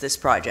against this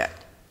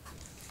project.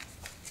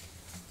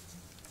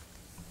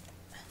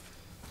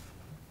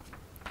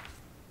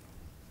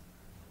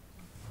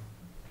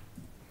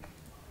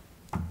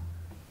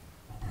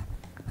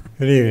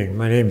 Good evening.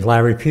 My name is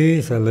Larry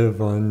Pease. I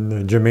live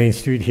on Germain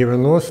Street here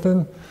in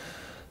Lewiston.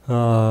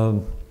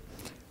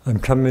 I'm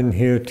coming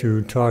here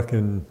to talk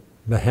in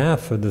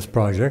behalf of this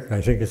project.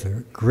 I think it's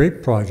a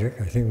great project.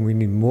 I think we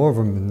need more of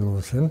them in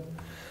Lewiston.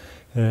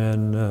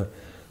 And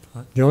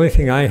the only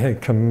thing I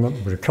had come up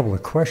with a couple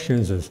of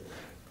questions is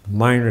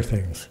minor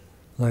things,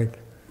 like,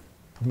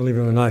 believe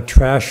it or not,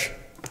 trash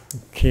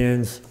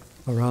cans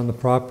around the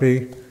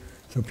property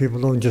so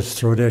people don't just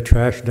throw their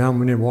trash down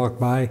when they walk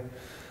by.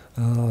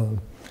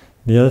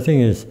 The other thing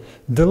is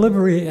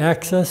delivery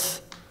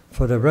access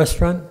for the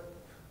restaurant,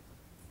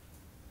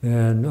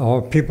 and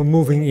all people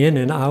moving in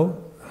and out.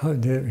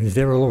 Is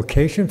there a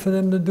location for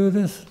them to do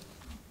this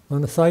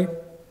on the site?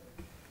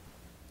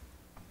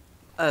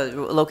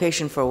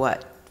 Location for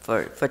what?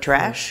 For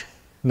trash?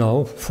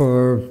 No,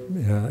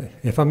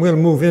 if I'm going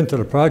to move into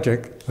the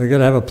project, I got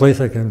to have a place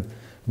I can,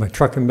 my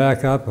truck can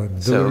back up, a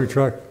delivery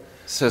truck.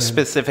 So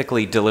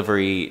specifically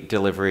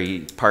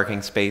delivery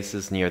parking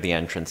spaces near the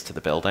entrance to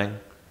the building?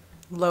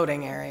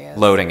 Loading areas.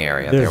 Loading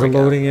area. There's there we a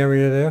go. loading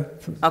area there?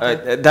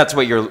 Okay. That's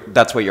what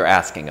you're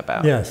asking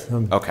about. Yes.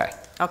 Okay.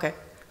 Okay.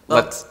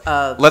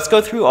 Well, Let's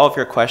go through all of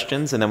your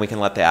questions and then we can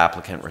let the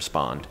applicant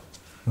respond.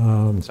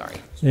 Sorry.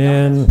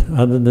 And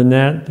other than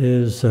that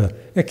is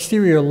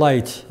exterior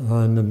lights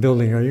on the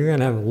building. Are you going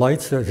to have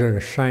lights that are going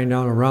to shine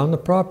down around the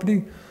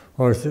property,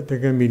 or is it they're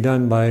going to be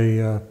done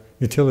by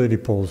utility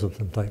poles of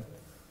some type,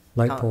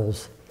 light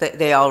poles?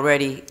 They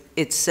already,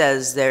 it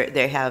says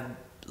they have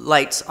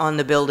lights on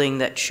the building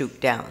that shoot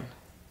down.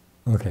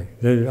 Okay,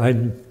 I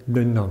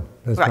didn't know.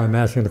 That's why I'm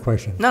asking the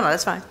question. No,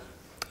 that's fine.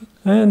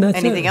 And that's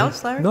Anything it.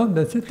 else, Larry? No,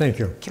 that's it. Thank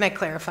you. Can I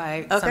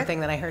clarify something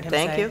that I heard him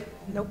say? Thank you.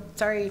 Nope,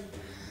 sorry.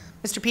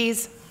 Mr.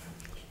 Pease,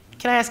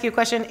 can I ask you a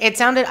question? It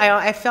sounded,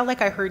 I felt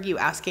like I heard you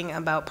asking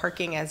about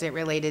parking as it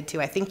related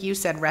to, I think you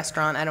said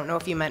restaurant. I don't know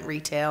if you meant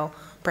retail.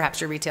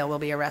 Perhaps your retail will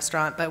be a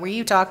restaurant. But were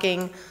you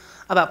talking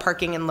about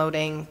parking and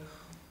loading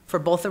for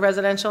both the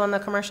residential and the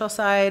commercial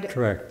side?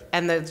 Correct.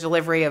 And the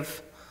delivery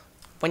of,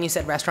 when you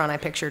said restaurant, I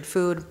pictured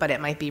food, but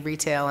it might be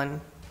retail and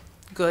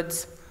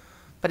goods.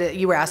 But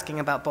you were asking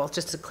about both,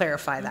 just to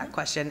clarify that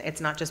question.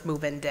 It's not just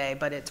move-in day,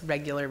 but it's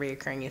regular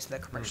reoccurring use of the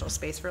commercial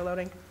space for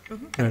loading?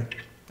 Right.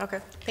 Okay.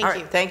 Thank All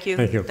right. you. Thank you.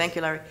 Thank you. Thank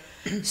you, Larry.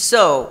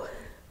 So,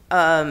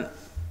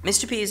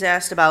 Mr. Pease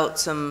asked about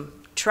some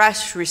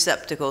trash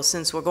receptacles,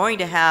 since we're going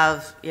to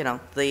have,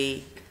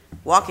 the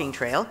walking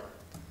trail,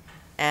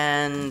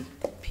 and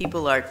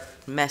people are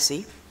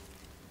messy.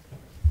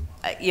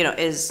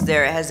 Has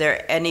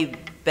there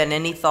been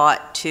any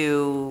thought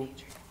to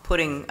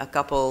putting a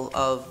couple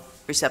of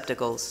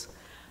receptacles?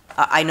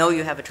 I know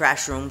you have a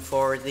trash room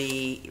for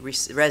the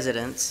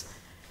residents.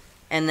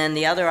 And then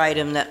the other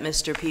item that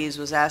Mr. Pease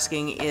was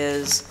asking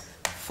is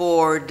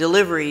for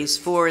deliveries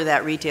for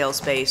that retail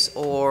space,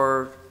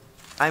 or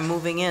I'm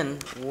moving in,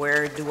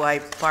 where do I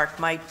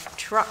park my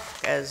truck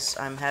as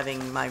I'm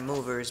having my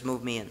movers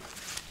move me in?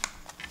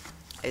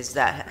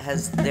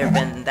 Has there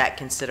been that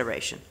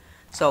consideration?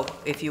 So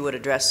if you would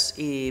address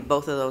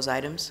both of those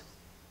items?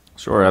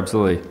 Sure,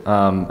 absolutely.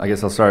 I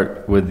guess I'll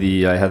start with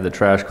I have the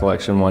trash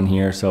collection one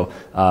here. So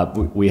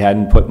we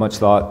hadn't put much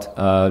thought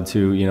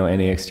to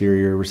any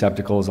exterior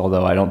receptacles,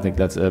 although I don't think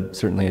that's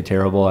certainly a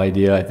terrible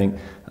idea. I think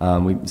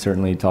we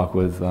certainly talk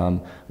with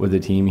the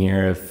team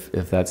here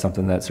if that's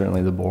something that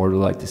certainly the board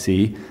would like to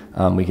see.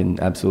 We can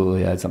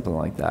absolutely add something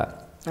like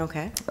that.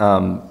 Okay.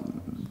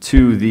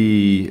 To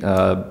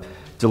the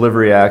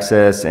delivery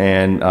access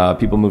and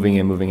people moving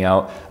in, moving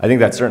out. I think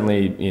that's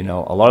certainly, a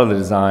lot of the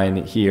design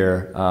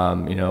here,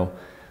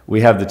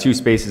 we have the 2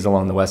 spaces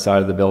along the west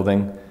side of the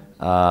building.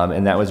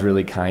 And that was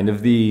really kind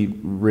of the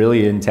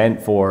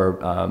intent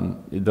for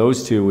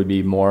those 2 would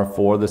be more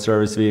for the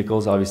service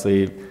vehicles.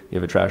 Obviously, you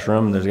have a trash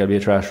room, there's got to be a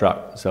trash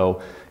truck.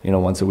 So,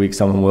 once a week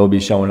someone will be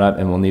showing up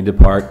and will need to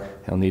park.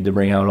 He'll need to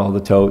bring out all the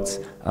totes.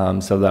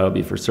 So that'll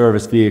be for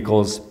service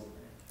vehicles.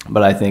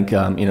 But I think,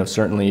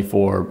 certainly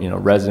for,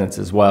 residents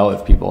as well,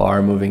 if people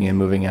are moving in,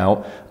 moving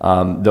out,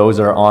 those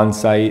are on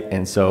site.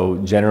 And so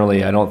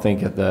generally, I don't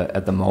think at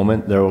the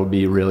moment there will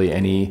be really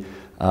any,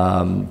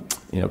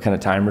 kind of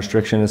time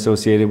restriction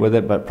associated with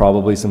it, but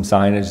probably some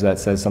signage that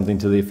says something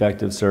to the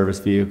effect of service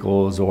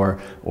vehicles or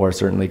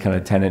certainly kind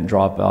of tenant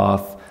drop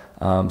off,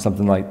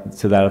 something like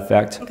to that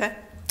effect. Okay.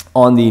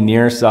 On the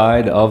near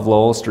side of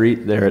Lowell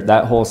Street,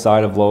 that whole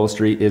side of Lowell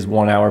Street is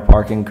 1 hour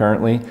parking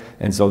currently,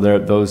 and so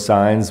those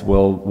signs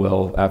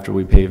will after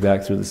we pave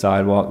back through the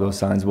sidewalk, those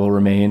signs will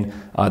remain.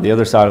 The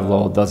other side of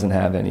Lowell doesn't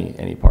have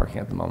any parking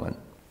at the moment.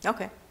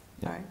 Okay.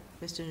 All right.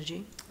 Mr.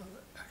 Najin?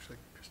 Actually,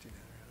 Christina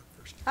had it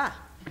first.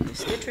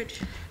 Ms.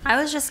 Kittredge?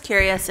 I was just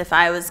curious if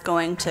I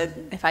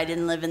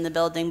didn't live in the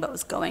building but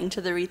was going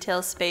to the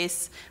retail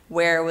space,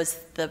 where was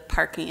the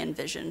parking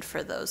envisioned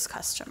for those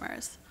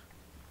customers?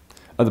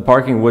 The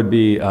parking would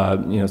be,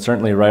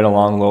 certainly right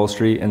along Lowell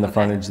Street and the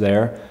frontage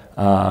there,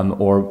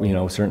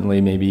 or, certainly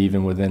maybe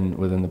even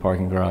within the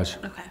parking garage.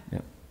 Okay. Yeah.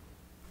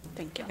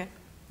 Thank you. Okay.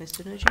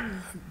 Mr. Najin?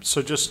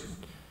 So just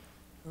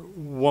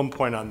one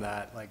point on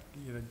that,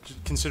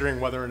 considering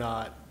whether or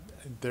not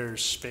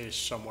there's space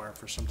somewhere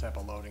for some type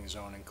of loading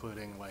zone,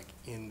 including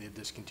in the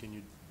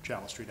discontinued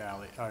Chapel Street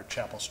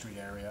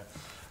area.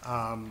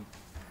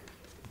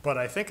 But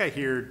I think I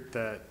hear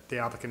that the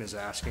applicant is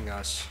asking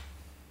us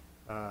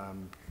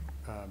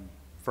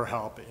for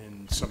help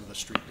in some of the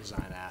street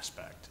design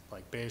aspect.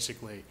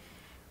 Basically,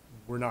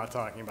 we're not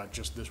talking about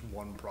just this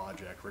one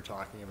project. We're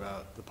talking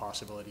about the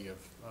possibility of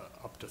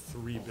up to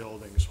 3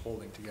 buildings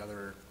holding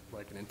together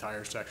an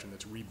entire section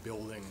that's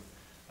rebuilding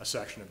a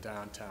section of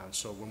downtown.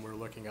 So when we're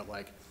looking at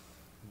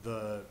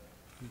the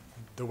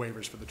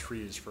waivers for the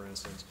trees, for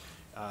instance,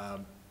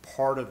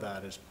 part of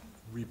that is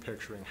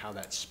repicturing how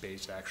that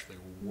space actually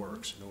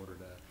works in order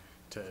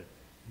to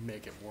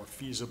make it more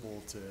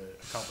feasible to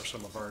accomplish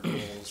some of our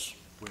goals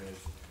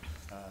with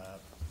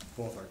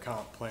both our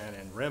comp plan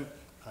and RIMP,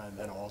 and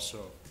then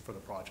also for the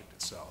project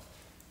itself,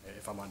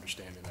 if I'm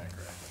understanding that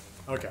correctly.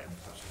 Okay.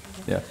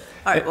 Yeah.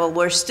 All right, well,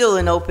 we're still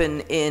in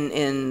open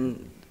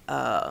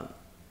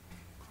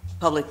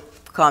public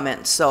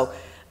comments, so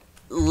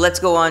let's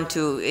go on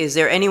to, is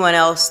there anyone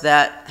else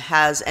that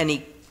has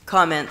any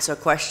comments or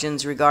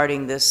questions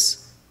regarding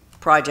this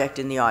project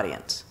in the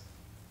audience?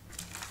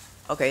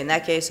 Okay, in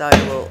that case, I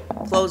will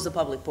close the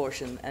public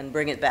portion and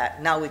bring it back.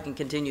 Now we can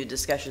continue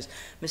discussions.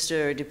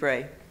 Mr.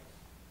 Dupre.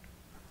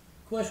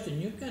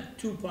 Question, you've got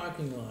 2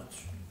 parking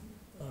lots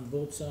on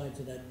both sides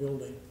of that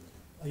building.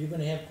 Are you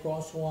gonna have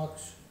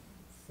crosswalks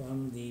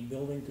from the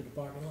building to the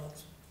parking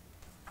lots?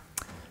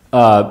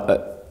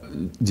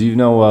 Do you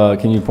know,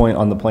 can you point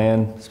on the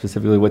plan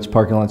specifically which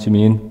parking lots you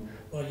mean?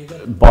 Well, you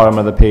got Bottom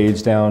of the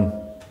page down?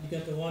 You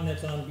got the one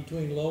that's on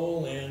between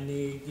Lowell and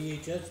the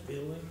DHS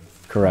building.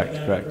 Correct,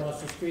 Down correct.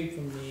 across the street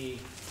from the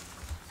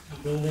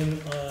building,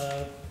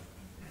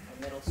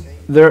 Middle Street.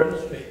 There,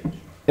 Middle Street.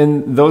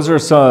 and those are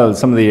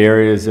some of the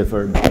areas, if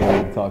we're able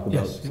to talk about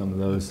Yes. some of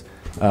those.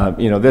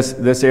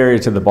 This area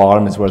to the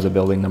bottom is where the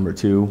building number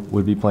 2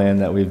 would be planned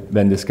that we've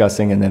been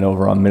discussing, and then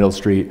over on Middle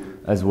Street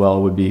as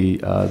well would be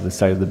the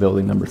site of the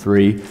building number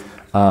 3.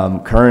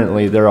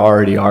 Currently, there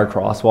already are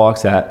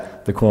crosswalks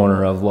at the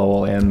corner of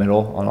Lowell and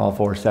Middle on all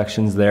 4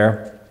 sections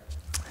there.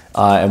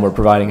 And we're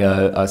providing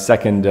a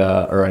second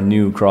or a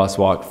new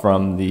crosswalk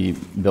from the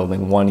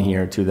building 1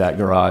 here to that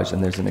garage,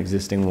 and there's an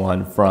existing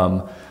one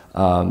from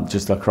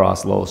just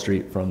across Lowell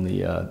Street from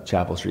the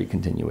Chapel Street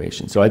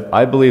continuation. So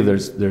I believe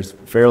there's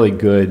fairly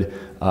good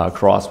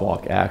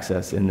crosswalk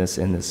access in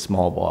this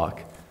small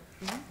block.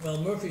 Well,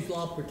 Murphy's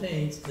Law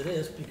pertains to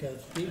this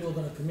because people are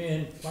gonna come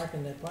in, park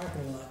in that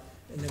parking lot,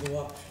 and they're gonna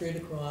walk straight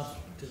across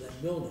to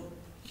that building.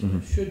 So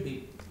there should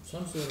be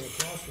some sort of a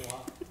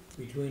crosswalk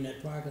between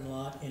that parking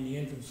lot and the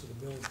entrance to the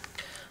building.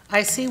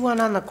 I see one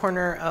on the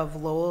corner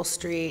of Lowell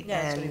Street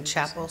Yeah, that's what he and was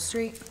Chapel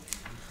Street.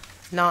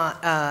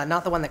 Not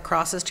the one that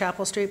crosses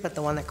Chapel Street, but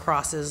the one that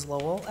crosses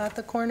Lowell at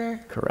the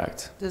corner.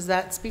 Correct. Does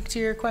that speak to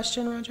your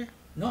question, Roger?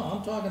 No,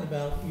 I'm talking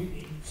about,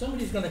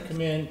 somebody's gonna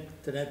come in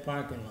to that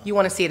parking lot. You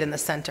want to see it in the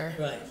center?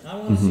 Right, I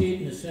wanna see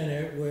it in the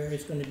center where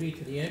it's gonna be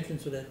to the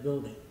entrance of that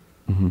building.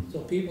 So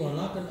people are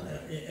not gonna,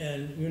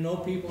 and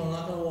people are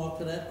not gonna walk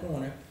to that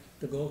corner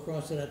to go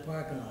across to that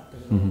parking lot.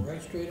 They're gonna go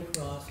right straight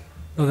across.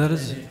 No, that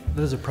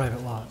is a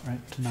private lot,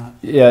 right? To not.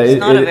 Yeah, It's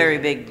not a very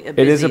big, it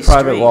is a busy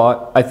private street.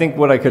 lot. I think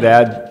what I could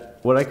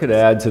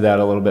add to that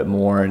a little bit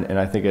more, and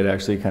I think it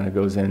actually kind of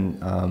goes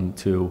in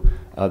to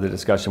the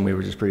discussion we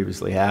were just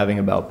previously having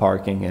about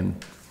parking. And,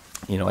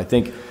 I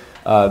think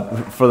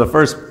for the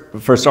first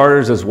for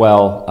starters as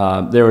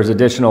well, there was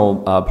additional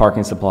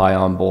parking supply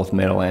on both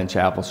Middle and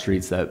Chapel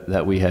Streets that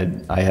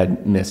I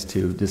had missed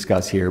to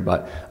discuss here.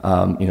 But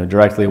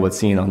directly what's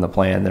seen on the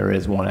plan, there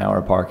is 1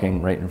 hour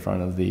parking right in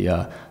front of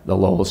the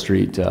Lowell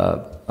Street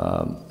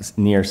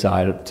near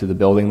side to the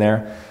building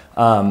there.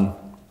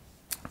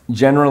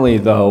 Generally,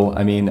 though,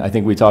 I mean, I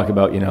think we talk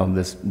about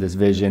this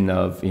vision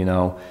of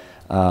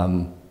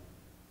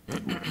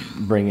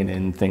bringing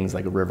in things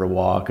like a river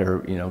walk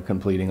or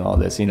completing all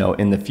this.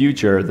 In the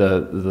future,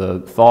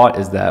 the thought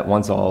is that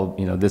once all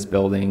this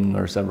building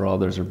or several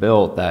others are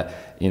built,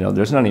 that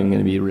there's not even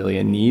going to be really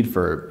a need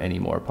for any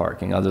more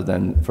parking other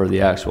than for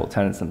the actual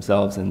tenants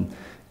themselves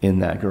in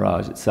that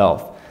garage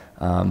itself.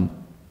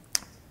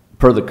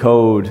 Per the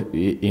code,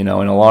 in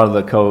a lot of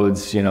the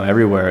codes,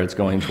 everywhere it's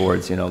going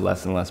towards,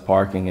 less and less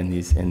parking in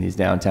these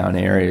downtown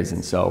areas.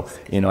 And so,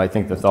 I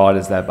think the thought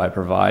is that by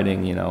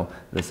providing,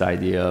 this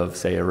idea of,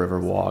 say, a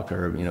river walk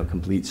or,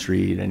 complete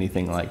street,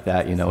 anything like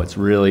that, it's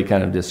really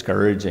kind of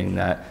discouraging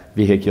that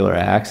vehicular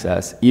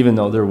access, even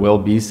though there will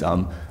be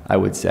some, I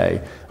would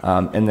say.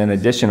 And then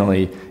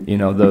additionally,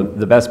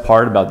 the best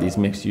part about these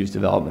mixed-use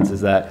developments is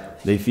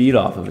that they feed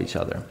off of each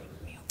other.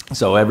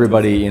 So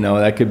everybody,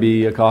 that could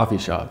be a coffee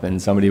shop, and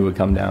somebody would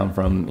come down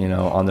from,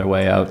 on their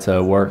way out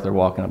to work, they're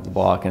walking up the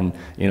block, and,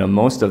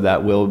 most of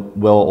that will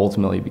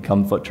ultimately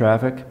become foot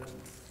traffic.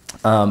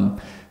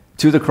 To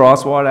the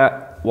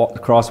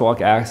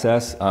crosswalk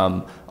access,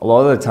 a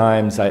lot of the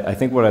times, I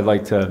think what I'd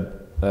like to,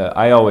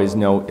 I always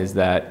note is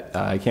that,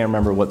 I can't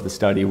remember what the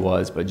study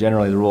was, but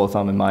generally the rule of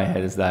thumb in my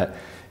head is that,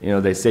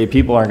 they say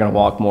people aren't going to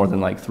walk more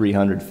than like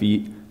 300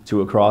 feet to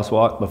a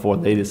crosswalk before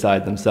they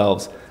decide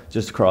themselves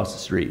just to cross the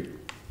street.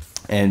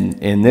 And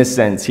in this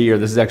sense here,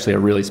 this is actually a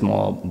really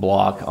small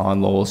block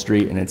on Lowell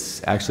Street, and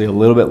it's actually a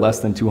little bit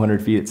less than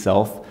 200 feet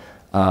itself.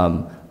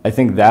 I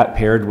think that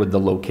paired with the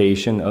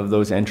location of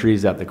those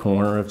entries at the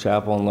corner of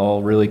Chapel and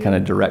Lowell really kind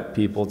of direct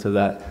people to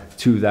that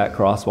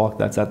crosswalk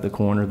that's at the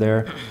corner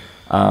there.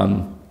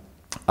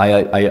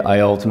 I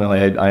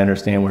ultimately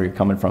understand where you're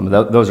coming from.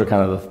 Those are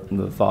kind of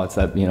the thoughts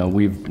that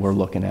we're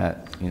looking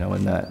at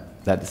in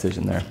that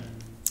decision there.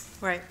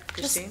 Right,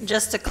 Christine?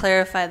 Just to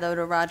clarify though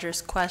to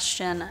Roger's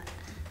question,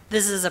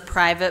 this is a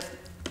private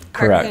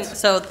parking, Correct.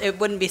 so it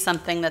wouldn't be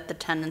something that the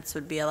tenants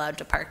would be allowed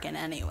to park in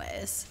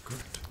anyways.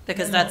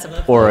 Because that's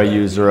a, Or a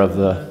user of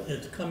the,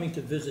 It's coming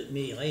to visit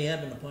me. I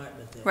have an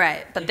apartment there.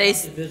 right, but They they,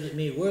 come to visit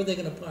me. Where are they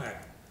gonna park?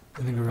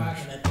 They're gonna park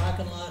in that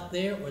parking lot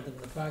there, or they're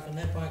gonna park in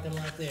that parking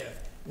lot there.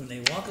 When they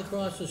walk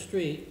across the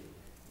street,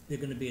 they're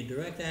gonna be a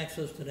direct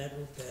access to that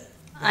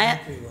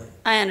entryway.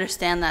 I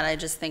understand that, I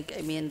just think,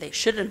 they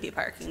shouldn't be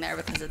parking there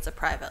because it's a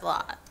private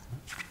lot.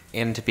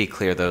 And to be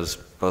clear,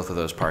 both of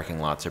those parking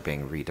lots are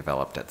being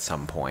redeveloped at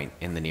some point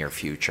in the near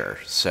future.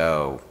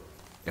 So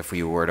if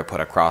we were to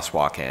put a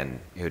crosswalk in,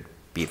 it would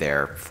be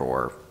there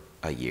for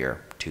a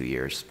year, 2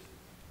 years,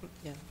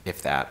 Yeah.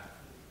 if that.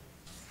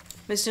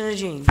 Mr.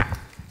 Najin?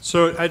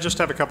 So I just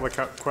have a couple of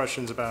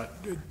questions about,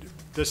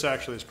 this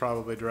actually is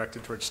probably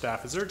directed towards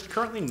staff. Is there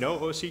currently no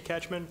OC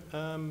catchment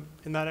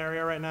in that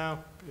area right now?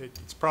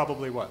 It's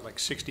probably what, like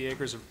 60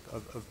 acres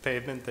of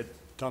pavement that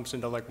dumps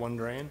into like one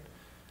drain?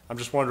 I'm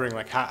just wondering,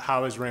 like,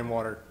 how is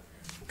rainwater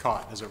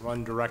caught? Does it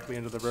run directly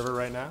into the river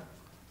right now?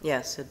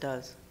 Yes, it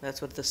does.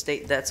 That's what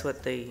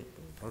the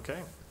Okay.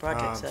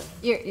 project said.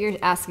 You're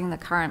asking the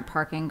current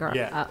parking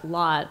Yeah.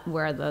 lot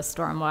where the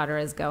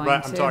stormwater is going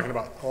Right, to? I'm talking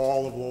about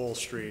all of Lowell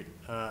Street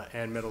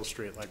and Middle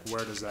Street. Like,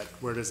 where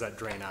does that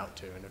drain out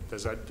to? And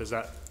does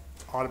that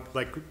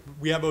like,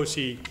 we have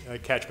OC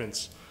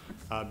catchments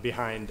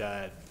behind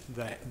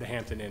the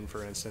Hampton Inn,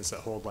 for instance, that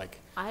hold like.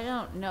 I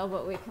don't know,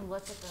 but we can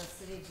look at the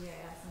city GIS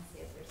and see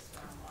if there's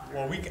stormwater.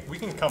 Well, we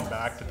can come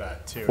back to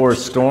that too. for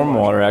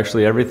stormwater,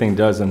 actually everything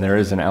does, and there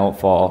is an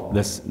outfall.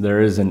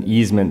 There is an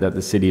easement that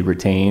the city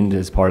retained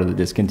as part of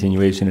the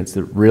discontinuation. It's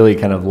the really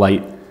kind of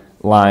light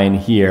line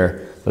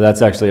here, but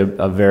that's actually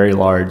a very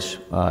large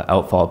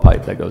outfall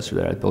pipe that goes through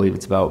there. I believe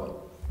it's about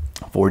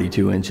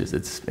 42 inches.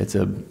 It's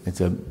a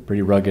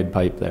pretty rugged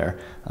pipe there.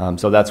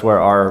 So that's where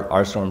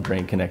our storm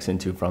drain connects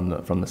into from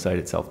the site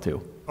itself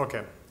too.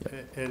 Okay.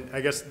 And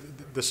I guess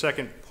the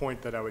second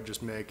point that I would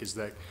just make is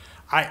that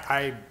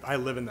I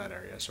live in that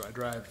area, so I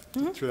drive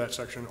through that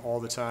section all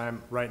the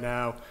time. Right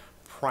now,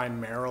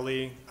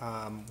 primarily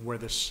where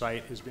this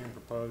site is being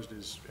proposed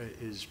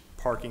is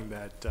parking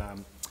that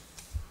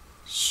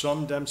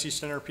some Dempsey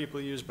Center people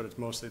use, but it's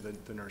mostly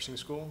the nursing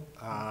school.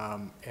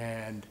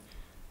 And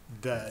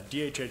the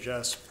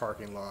DHHS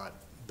parking lot,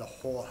 the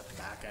whole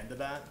back end of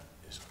that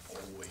is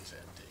always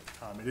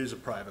empty.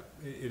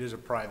 It is a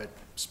private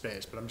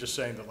space, but I'm just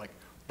saying that, like,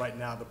 right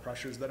now the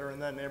pressures that are in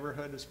that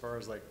neighborhood, as far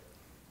as like,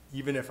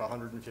 even if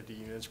 150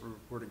 units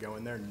were to go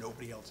in there,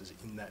 nobody else is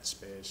in that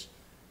space.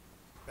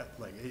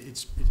 Like,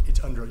 it's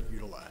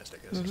underutilized, I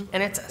guess. is what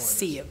And my it's a point is.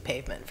 sea of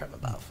pavement from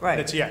above. Right.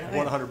 It's, yeah,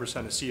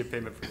 100% a sea of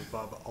pavement from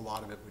above, a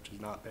lot of it which is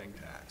not paying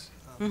tax.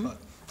 But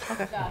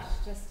Josh,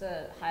 just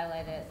to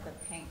highlight it, the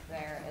pink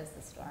there is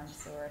the storm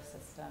sewer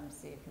system,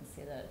 so you can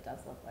see that it does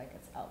look like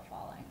it's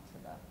outfalling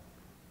to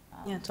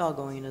the. Yeah, it's all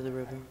going into the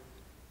river.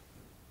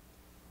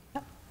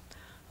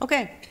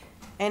 Okay.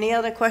 Any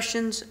other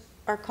questions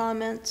or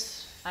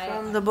comments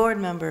from the board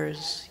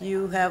members?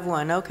 You have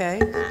one,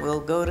 okay.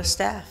 We'll go to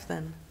staff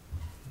then.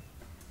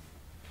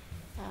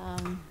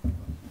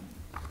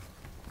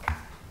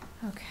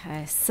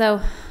 Okay,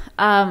 so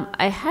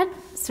I had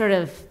sort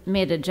of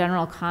made a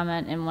general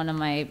comment in one of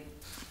my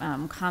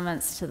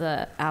comments to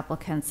the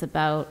applicants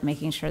about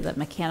making sure that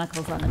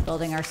mechanicals on the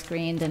building are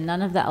screened, and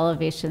none of the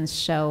elevations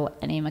show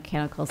any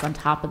mechanicals on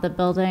top of the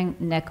building.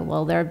 Nick,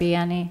 will there be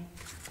any?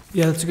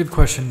 Yeah, that's a good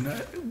question.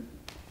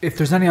 If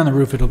there's any on the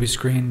roof, it'll be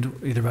screened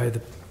either by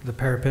the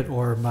parapet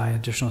or by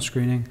additional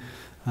screening.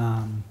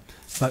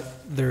 But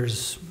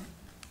there's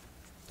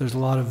a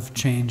lot of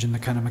change in the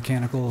kind of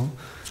mechanical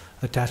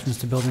attachments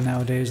to building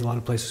nowadays. A lot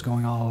of places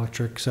going all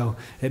electric, so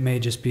it may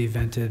just be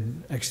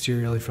vented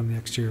exteriorly from the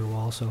exterior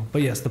wall. So,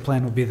 but yes, the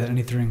plan will be that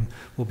anything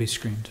will be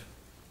screened.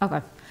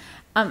 Okay.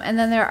 And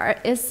then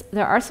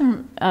there are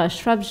some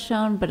shrubs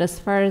shown, but as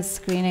far as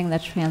screening the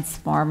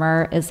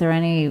transformer, is there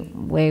any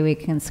way we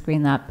can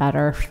screen that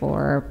better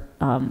for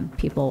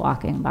people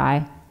walking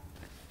by?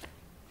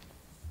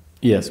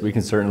 Yes, we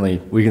can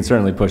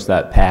certainly push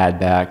that pad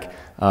back,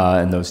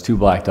 and those two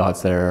black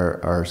dots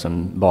there are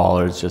some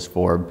bollards just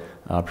for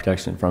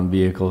protection from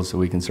vehicles. So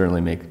we can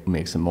certainly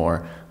make some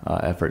more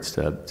efforts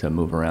to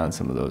move around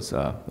some of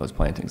those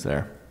plantings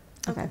there.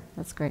 Okay,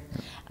 that's great.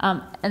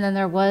 And then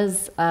there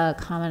was a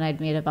comment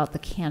I'd made about the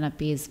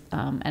canopies,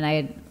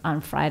 and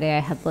on Friday I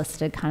had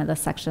listed kind of the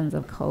sections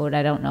of code.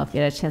 I don't know if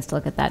you had a chance to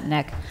look at that,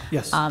 Nick.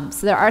 Yes.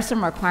 So there are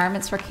some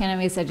requirements for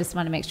canopies. I just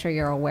want to make sure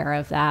you're aware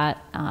of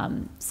that.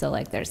 So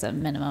like there's a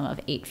minimum of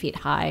 8 feet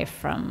high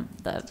from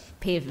the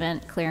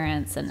pavement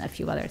clearance and a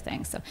few other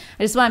things. So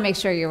I just want to make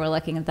sure you were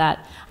looking at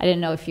that. I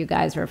didn't know if you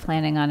guys were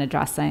planning on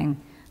addressing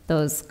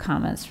those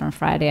comments from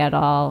Friday at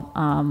all.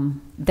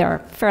 They're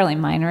fairly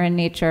minor in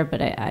nature, but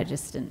I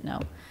just didn't know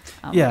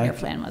what your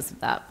plan was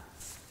with that.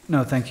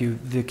 No, thank you.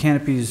 The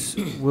canopies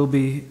will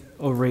be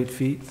over 8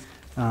 feet,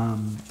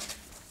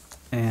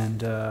 and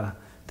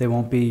they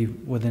won't be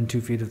within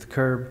 2 feet of the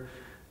curb.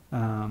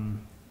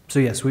 So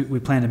yes, we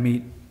plan to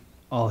meet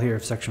all here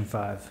of Section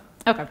 5.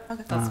 Okay,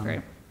 that's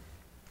great.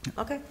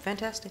 Okay,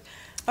 fantastic.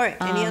 All right,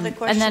 any other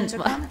questions or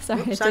comments?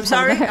 Sorry, Oops, I'm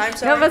sorry.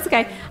 No, that's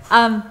okay.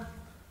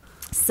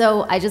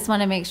 So I just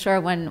want to make sure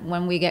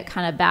when we get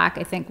kind of back,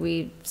 I think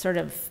we sort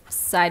of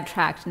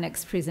sidetracked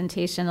Nick's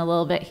presentation a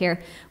little bit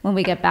here. When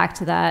we get back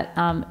to that,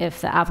 if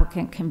the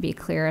applicant can be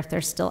clear if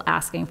they're still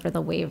asking for the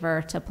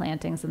waiver to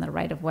plantings in the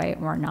right-of-way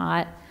or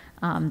not,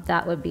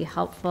 that would be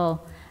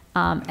helpful.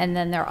 And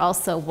then there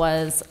also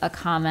was a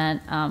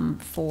comment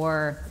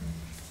for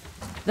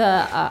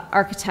the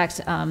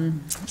architect,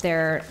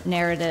 their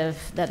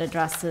narrative that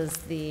addresses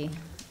the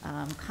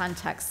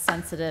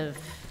context-sensitive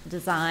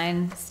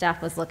design.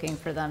 Staff was looking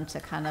for them to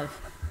kind of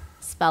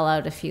spell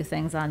out a few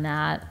things on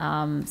that.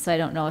 So I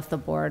don't know if the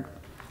board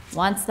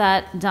wants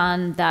that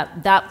done.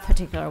 That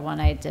particular one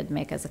I did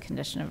make as a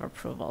condition of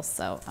approval,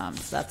 so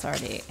that's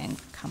already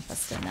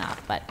encompassed in that.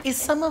 But is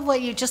some of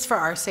what you, just for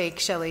our sake,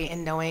 Shelley,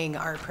 in knowing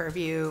our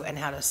purview and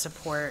how to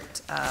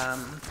support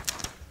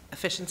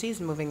efficiencies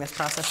and moving this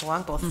process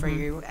along, both for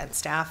you and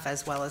staff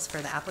as well as for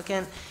the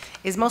applicant,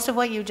 is most of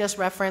what you just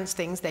referenced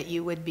things that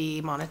you would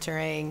be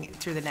monitoring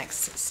through the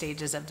next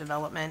stages of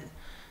development,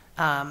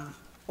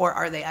 or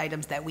are they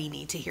items that we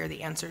need to hear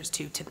the answers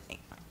to tonight?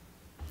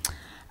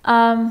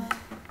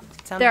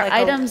 There are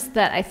items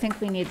that I think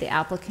we need the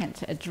applicant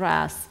to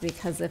address,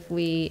 because if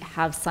we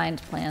have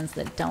signed plans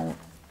that don't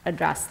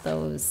address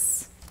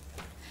those,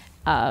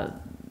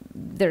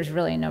 there's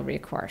really no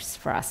recourse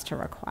for us to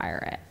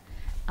require it.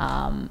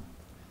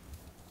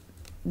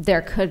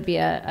 There could be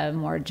a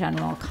more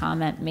general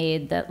comment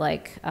made that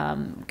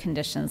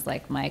conditions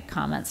like my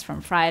comments from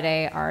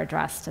Friday are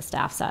addressed to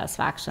staff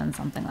satisfaction,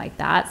 something like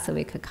that, so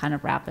we could kind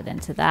of wrap it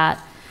into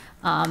that.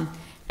 And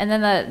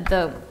then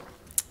the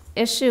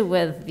issue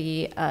with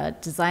the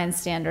design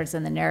standards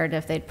and the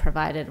narrative they'd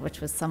provided, which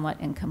was somewhat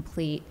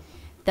incomplete,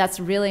 that's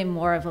really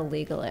more of a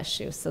legal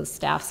issue. So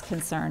staff's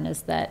concern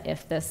is that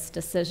if this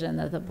decision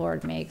that the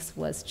board makes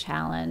was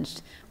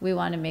challenged, we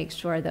want to make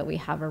sure that we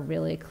have a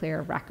really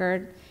clear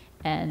record,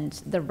 and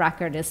the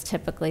record is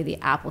typically the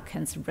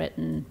applicant's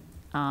written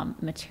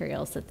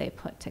materials that they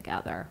put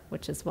together,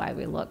 which is why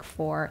we look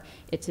for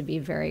it to be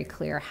very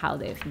clear how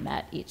they've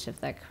met each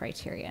of the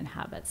criteria and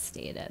have it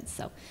stated.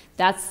 So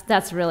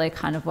that's really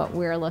kind of what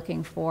we're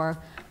looking for.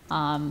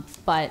 Yeah.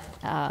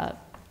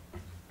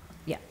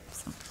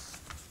 So.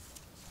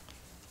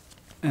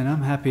 And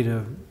I'm happy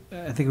to,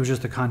 I think it was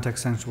just a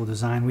context-sensible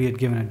design. We had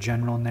given a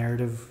general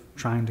narrative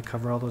trying to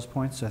cover all those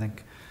points. So I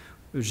think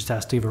we was just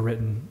asked to give a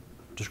written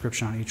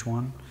description on each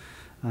one,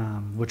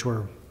 which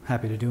we're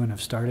happy to do and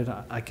have started.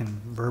 I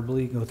can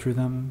verbally go through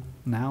them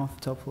now if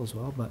it's helpful as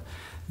well, but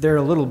they're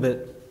a little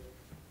bit,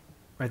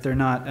 right, they're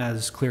not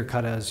as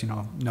clear-cut as,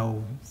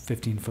 no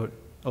 15-foot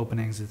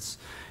openings. It's,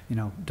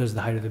 does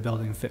the height of the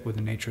building fit with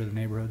the nature of the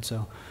neighborhood?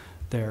 So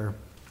they're,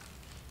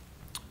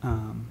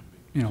 a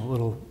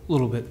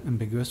little bit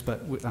ambiguous,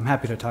 but I'm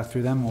happy to talk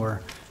through them,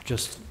 or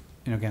just,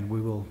 again, we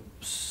will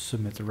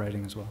submit the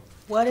writing as well.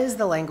 What is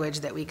the language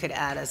that we could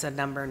add as a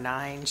number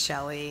 9,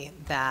 Shelley,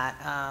 that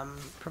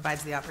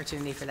provides the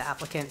opportunity for the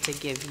applicant to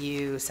give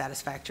you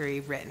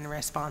satisfactory written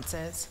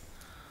responses?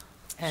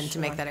 And to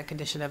make that a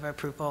condition of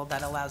approval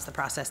that allows the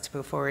process to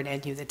move forward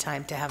and you the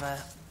time to have a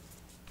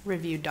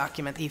reviewed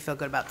document that you feel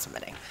good about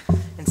submitting,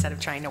 instead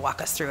of trying to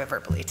walk us through it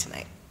verbally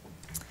tonight.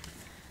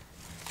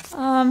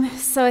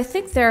 So I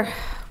think there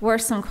were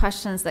some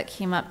questions that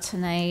came up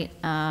tonight.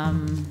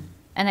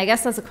 And I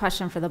guess that's a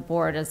question for the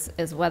board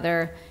is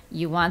whether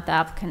you want the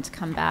applicant to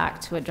come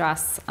back to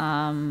address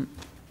some,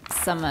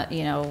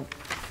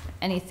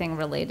 anything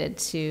related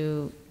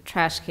to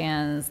trash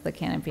cans, the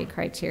canopy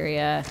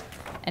criteria,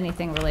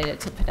 anything related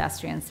to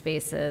pedestrian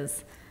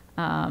spaces,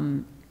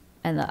 and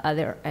the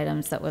other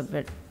items that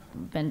we've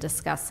been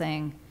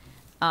discussing.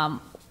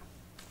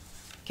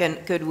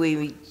 Could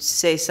we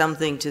say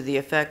something to the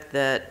effect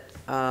that,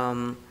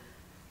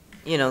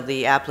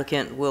 the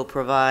applicant will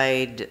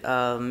provide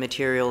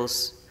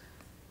materials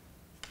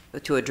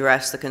to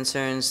address the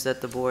concerns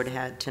that the board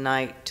had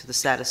tonight to the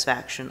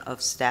satisfaction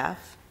of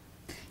staff?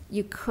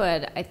 You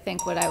could. I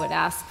think what I would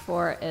ask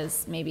for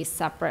is maybe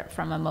separate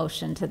from a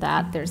motion to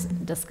that. There's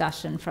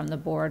discussion from the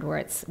board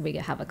where we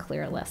have a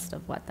clear list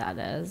of what that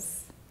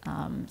is,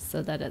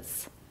 so that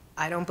it's.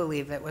 I don't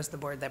believe it was the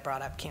board that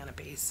brought up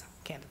canopies,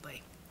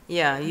 candidly.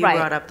 Yeah, you Right.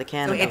 brought up the So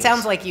canopies. it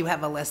sounds like you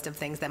have a list of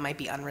things that might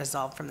be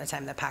unresolved from the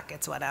time the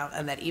packets went out,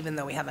 and that even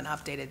though we have an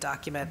updated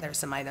document, there's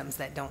some items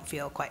that don't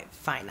feel quite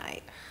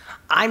finite.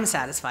 I'm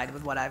satisfied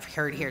with what I've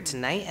heard here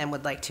tonight and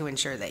would like to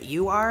ensure that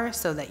you are,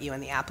 so that you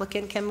and the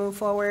applicant can move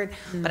forward,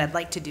 but I'd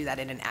like to do that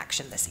in an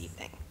action this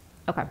evening.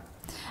 Okay.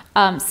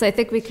 So I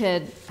think we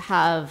could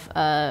have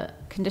a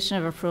condition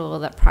of approval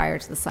that prior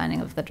to the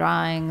signing of the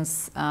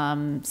drawings,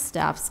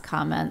 staff's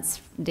comments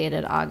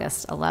dated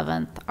August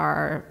 11th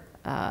are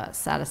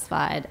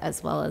satisfied,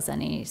 as well as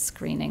any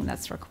screening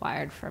that's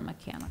required for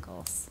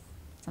mechanicals,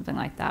 something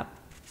like that.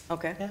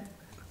 Okay.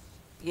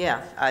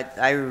 Yeah,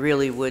 I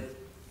really would,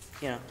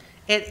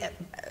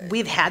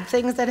 We've had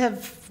things that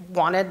have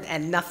wanted,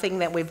 and nothing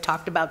that we've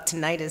talked about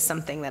tonight is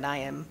something that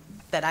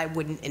I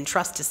wouldn't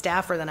entrust to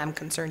staff or that I'm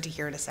concerned to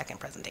hear in a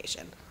second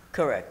presentation.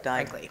 correct.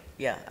 Frankly.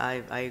 Yeah,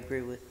 I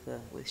agree with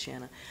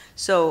Shanna.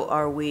 So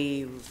are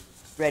we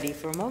ready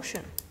for a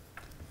motion?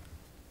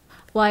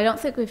 Well, I don't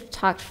think we've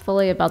talked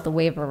fully about the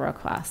waiver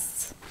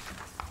requests.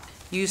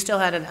 You still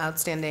had an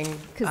outstanding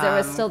 'Cause there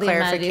was still the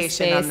amenity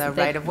clarification on space the that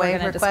they right-of-way were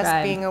gonna request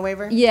describe. being a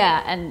waiver?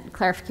 Yeah, and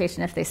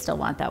clarification if they still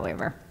want that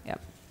waiver.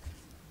 Yep.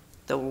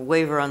 The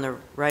waiver on the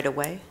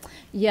right-of-way?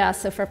 Yeah,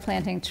 so for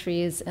planting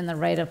trees in the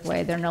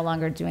right-of-way, they're no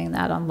longer doing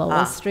that on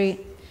Lowell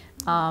Street.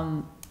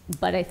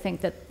 But I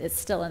think that it's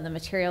still in the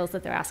materials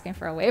that they're asking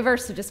for a waiver,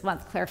 so just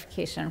want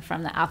clarification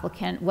from the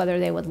applicant, whether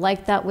they would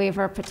like that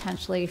waiver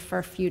potentially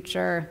for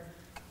future,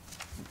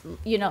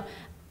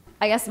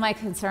 I guess my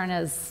concern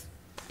is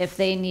if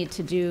they need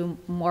to do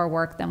more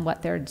work than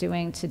what they're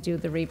doing to do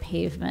the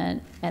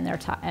repavement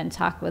and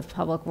talk with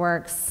Public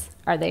Works,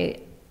 are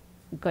they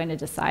going to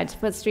decide to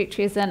put street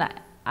trees in?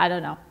 I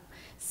don't know.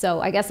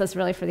 So I guess that's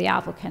really for the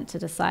applicant to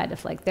decide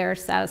if they're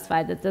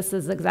satisfied that this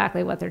is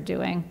exactly what they're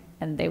doing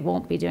and they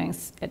won't be doing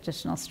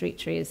additional street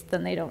trees,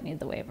 then they don't need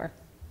the waiver.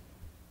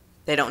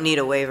 They don't need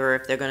a waiver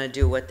if they're going to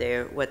do what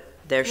they're showing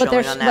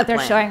on that plan. What they're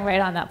showing right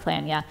on that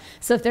plan, yeah.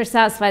 So if they're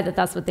satisfied that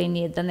that's what they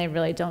need, then they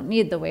really don't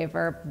need the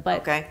waiver.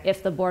 But Okay.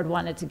 if the board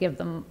wanted to give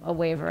them a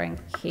waiver in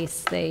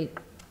case they,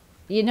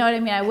 you know what I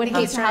mean? I would hate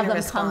he's to have trying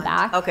them to come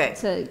respond. back Okay.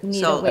 to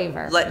need So a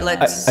waiver. let- you know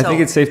let's- what I mean? I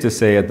think it's safe to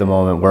say at the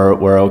moment,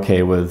 we're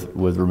okay with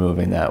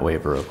removing that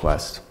waiver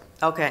request.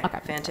 Okay, Okay.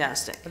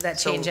 fantastic. Would that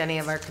So- change any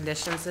of our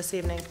conditions this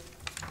evening?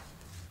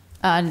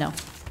 No.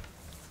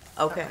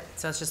 Okay,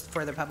 So it's just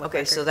for the public okay,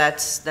 record? so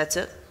that's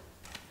it?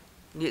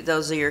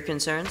 Those are your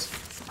concerns,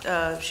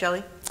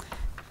 Shelley?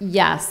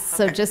 Yes,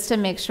 so Okay. just to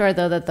make sure,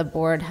 though, that the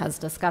board has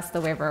discussed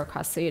the waiver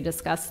request, so you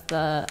discussed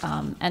the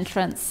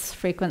entrance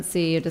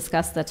frequency, you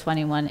discussed the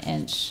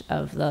 21-inch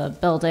of the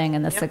building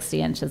and the Yep.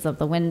 60 inches of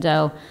the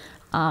window,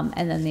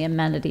 and then the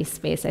amenity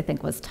space, I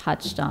think, was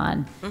touched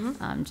on.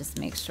 Just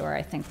make sure,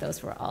 I think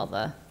those were all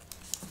the,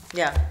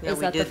 Yeah, is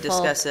we that the did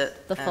full, discuss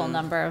it. the full and-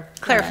 number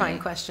of? Clarifying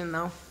amenity? question,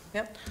 though.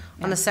 Yep.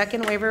 On the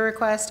second waiver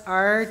request,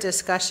 our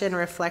discussion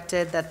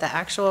reflected that the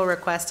actual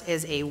request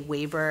is a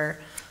waiver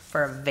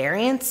for a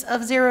variance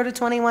of 0 to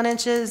 21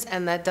 inches,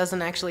 and that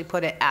doesn't actually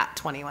put it at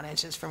 21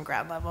 inches from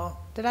ground level.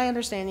 Did I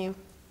understand you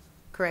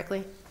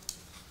correctly?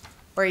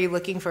 Or are you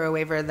looking for a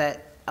waiver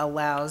that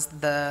allows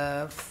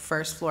the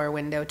first floor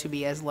window to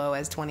be as low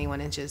as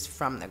 21 inches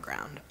from the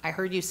ground? I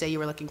heard you say you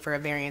were looking for a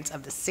variance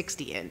of the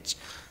 60-inch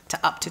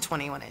to up to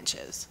 21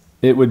 inches.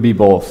 It would be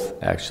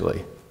both,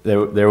 actually.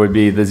 There would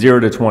be, the 0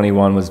 to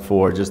 21 was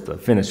for just the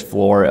finished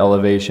floor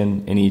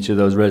elevation in each of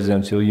those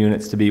residential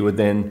units to be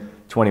within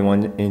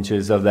 21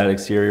 inches of that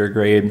exterior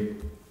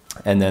grade.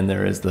 And then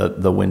there is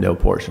the window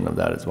portion of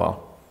that as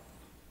well.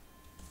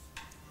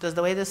 Does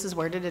the way this is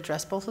worded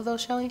address both of those,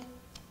 Shelley?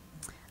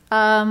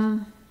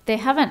 They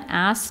haven't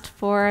asked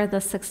for the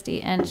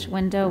 60-inch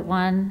window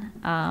one,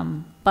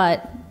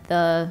 but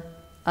the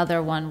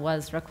other one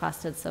was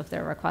requested, so if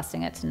they're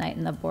requesting it tonight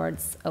and the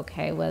board's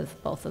okay with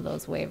both of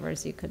those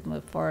waivers, you could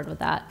move forward with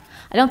that.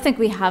 I don't think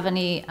we have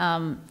any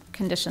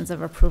conditions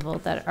of approval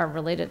that are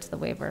related to the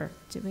waiver,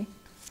 do we?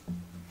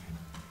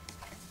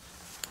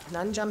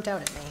 None jumped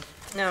out at me.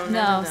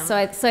 No, so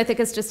I think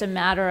it's just a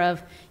matter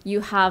of,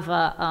 you have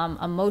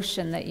a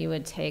motion that you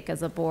would take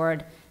as a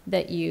board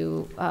that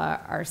you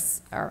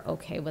are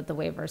okay with the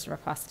waivers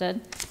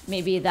requested.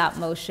 Maybe that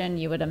motion,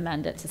 you would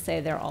amend it to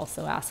say they're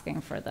also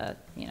asking for the,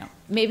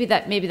 maybe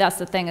that's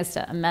the thing, is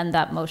to amend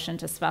that motion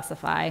to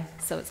specify,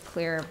 so it's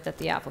clear that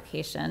the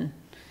application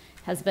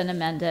has been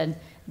amended,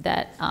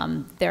 that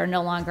they're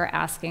no longer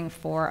asking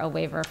for a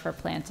waiver for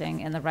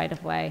planting in the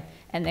right-of-way,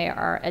 and they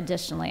are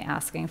additionally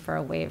asking for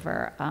a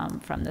waiver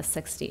from the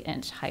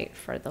 60-inch height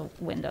for the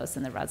windows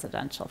in the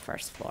residential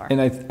first floor. And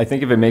I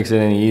think if it makes it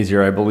any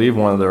easier, I believe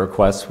one of the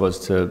requests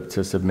was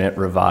to submit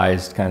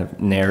revised kind of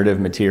narrative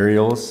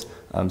materials,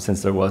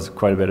 since there was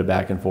quite a bit of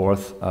back and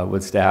forth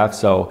with staff.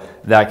 So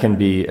that can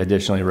be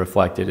additionally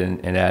reflected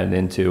and added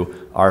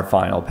into our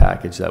final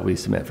package that we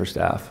submit for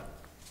staff.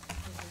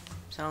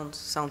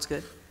 Sounds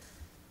good.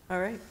 All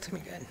right. It's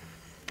gonna be good.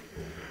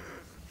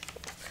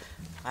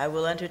 I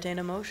will entertain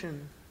a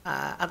motion.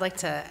 I'd like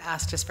to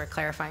ask, just for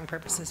clarifying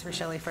purposes for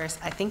Shelley first,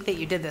 I think that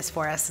you did this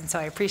for us, and so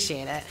I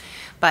appreciate it.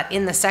 But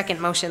in the second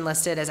motion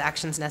listed as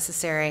actions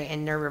necessary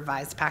in your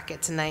revised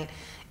packet tonight,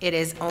 it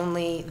is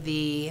only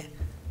the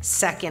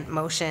second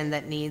motion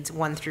that needs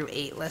 1 through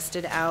 8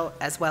 listed out,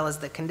 as well as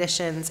the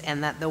conditions,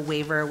 and that the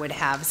waiver would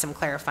have some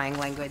clarifying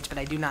language, but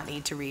I do not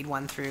need to read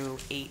 1 through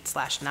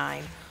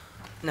 8/9.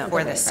 No.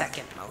 For the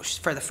second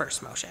motion, for the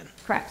first motion.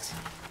 Correct.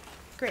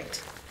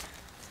 Great.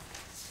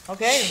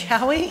 Okay.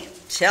 Shall we?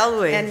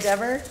 Shall we?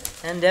 Endeavor?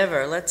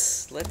 Endeavor.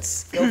 Let's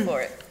go for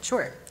it.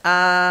 Sure.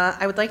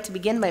 I would like to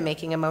begin by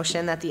making a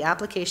motion that the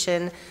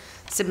application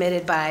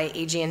submitted by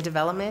Aegean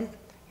Development,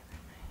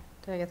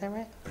 did I get that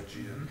right?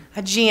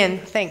 Aegean,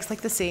 thanks,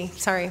 like the sea,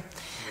 sorry.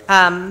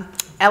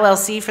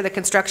 LLC for the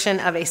construction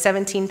of a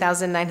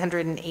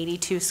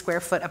 17,982 square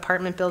foot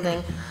apartment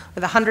building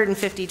with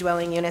 150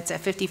 dwelling units at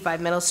 55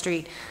 Middle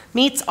Street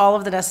meets all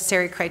of the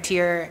necessary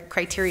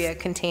criteria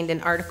contained in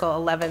Article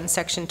 11,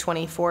 Section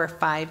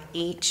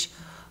 24(5)H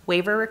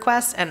waiver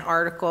request and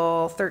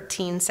Article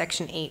 13,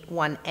 Section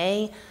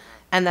 8(1)A,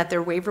 and that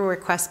their waiver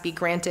request be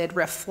granted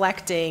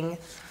reflecting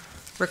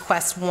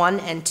request 1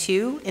 and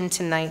 2 in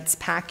tonight's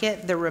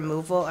packet, the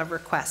removal of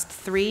request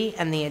 3,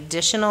 and the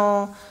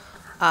additional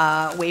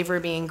waiver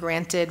being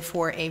granted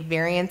for a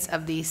variance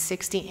of the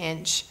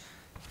 60-inch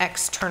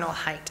external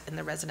height in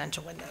the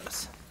residential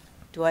windows.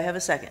 Do I have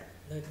a second?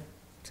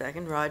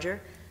 Second, Roger.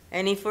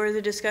 Any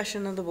further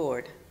discussion of the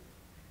board?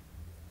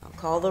 I'll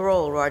call the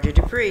roll. Roger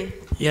Dupree.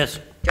 Yes.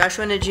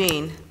 Joshua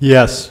Najin.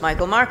 Yes.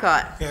 Michael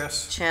Marcotte.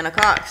 Yes. Shanna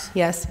Cox.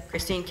 Yes.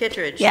 Christine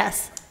Kittredge.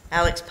 Yes.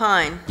 Alex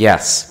Pine.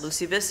 Yes.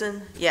 Lucy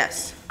Bisson.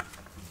 Yes.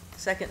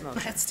 Second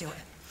motion. Let's do it.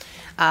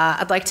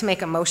 I'd like to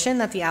make a motion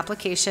that the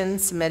application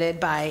submitted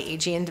by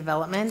Aegean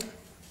Development,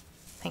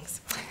 thanks,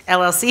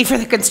 LLC for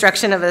the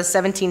construction of a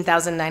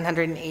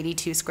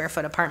 17,982 square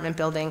foot apartment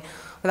building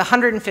with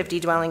 150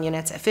 dwelling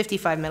units at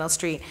 55 Middle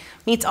Street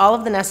meets all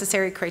of the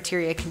necessary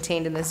criteria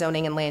contained in the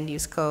zoning and land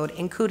use code,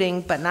 including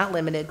but not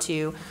limited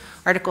to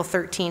Article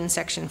 13,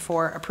 Section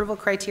 4 approval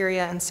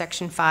criteria and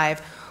Section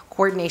 5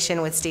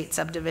 coordination with state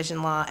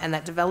subdivision law, and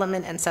that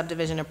development and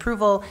subdivision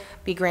approval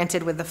be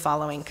granted with the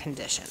following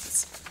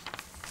conditions.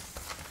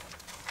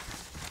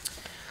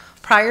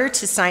 Prior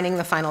to signing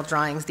the final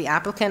drawings, the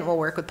applicant will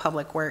work with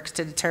Public Works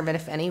to determine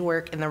if any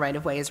work in the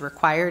right-of-way is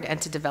required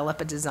and to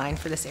develop a design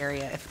for this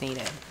area if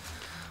needed.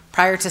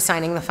 Prior to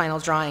signing the final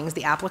drawings,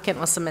 the applicant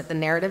will submit the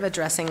narrative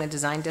addressing the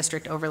Design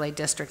District Overlay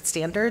District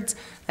standards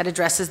that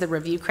addresses the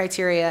review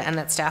criteria, and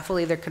that staff will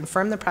either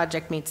confirm the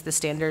project meets the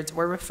standards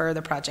or refer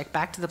the project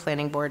back to the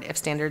planning board if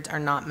standards are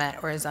not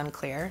met or is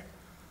unclear.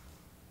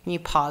 Can you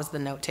pause the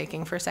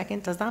note-taking for a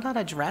second? Does that not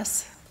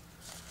address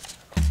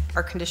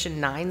our condition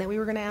 9 that we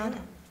were going to add?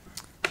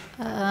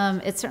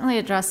 It certainly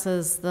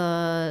addresses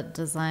the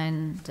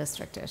design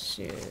district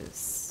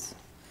issues.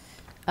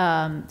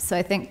 So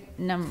I think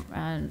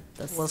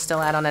We'll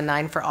still add on a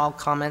 9 for all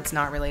comments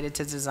not related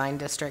to design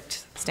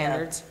district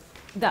standards.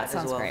 that As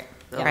sounds well. great.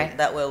 So Right.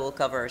 that way we'll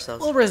cover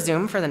ourselves. We'll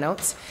resume for the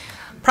notes.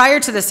 Prior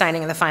to the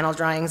signing of the final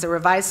drawings, a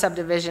revised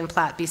subdivision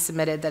plat be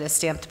submitted that is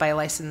stamped by a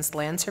licensed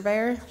land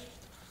surveyor.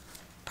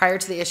 Prior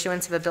to the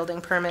issuance of a building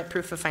permit,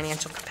 proof of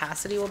financial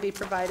capacity will be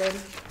provided.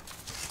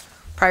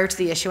 Prior to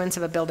the issuance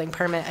of a building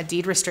permit, a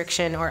deed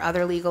restriction or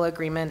other legal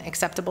agreement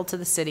acceptable to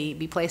the city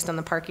be placed on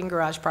the parking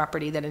garage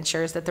property that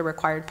ensures that the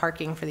required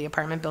parking for the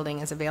apartment building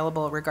is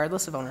available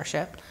regardless of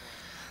ownership.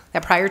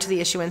 That prior to the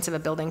issuance of a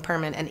building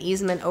permit, an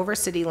easement over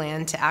city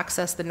land to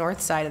access the north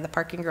side of the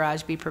parking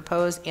garage be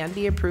proposed and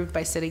be approved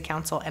by city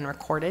council and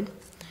recorded.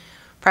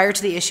 Prior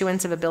to the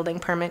issuance of a building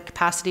permit,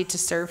 capacity to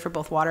serve for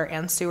both water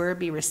and sewer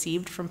be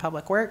received from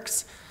Public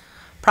Works.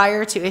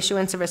 Prior to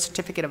issuance of a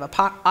certificate of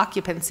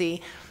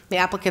occupancy, the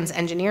applicant's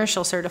engineer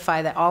shall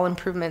certify that all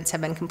improvements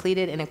have been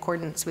completed in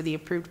accordance with the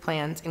approved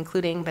plans,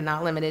 including but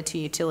not limited to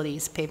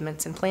utilities,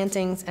 pavements and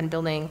plantings, and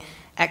building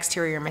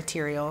exterior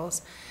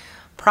materials.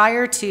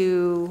 Prior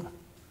to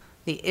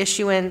the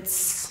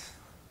issuance,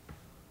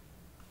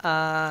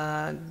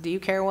 do you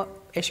care what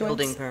issuance?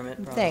 Building permit,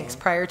 probably. Thanks.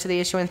 Prior to the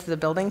issuance of the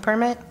building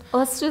permit?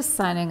 Let's do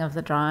signing of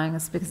the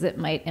drawings because it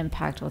might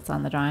impact what's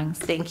on the drawings.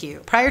 Thank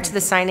you. Prior to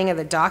the signing of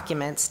the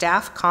document,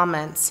 staff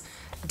comments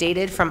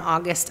dated from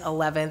August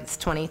 11th,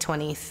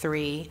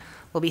 2023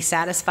 will be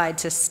satisfied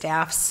to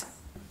staff's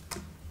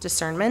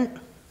discernment.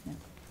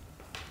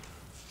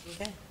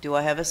 Okay. Do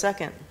I have a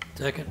second?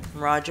 Second.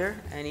 Roger,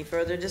 any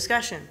further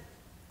discussion?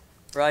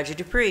 Roger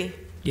Dupree,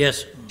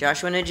 Yes.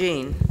 Joshua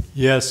Najin,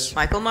 Yes.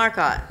 Michael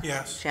Marcotte.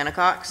 Yes. Shanna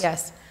Cox.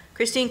 Yes.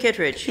 Christine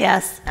Kittredge.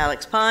 Yes.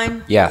 Alex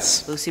Pine.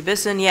 Yes. Lucy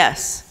Bisson,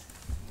 yes.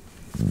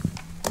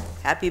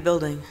 Happy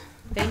building.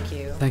 Thank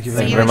you. Thank you See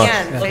very you much.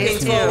 again. Yeah. Looking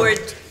Phase two.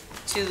 forward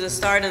to the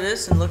start of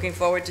this and looking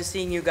forward to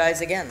seeing you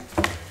guys again.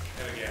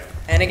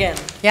 And again.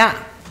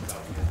 Yeah.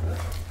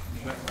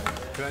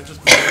 Can I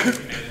just,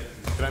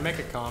 can I make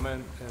a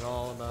comment at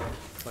all about,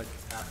 like,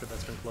 after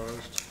that's been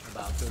closed,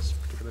 about this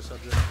particular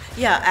subject?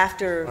 Yeah,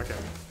 after, Okay.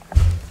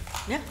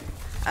 yeah.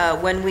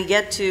 When we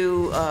get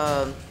to,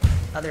 Other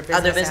Other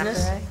business business?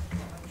 after, right?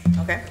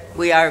 okay,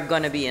 we are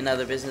going to be in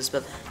other business,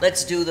 but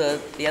let's do the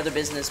other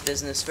business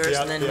first,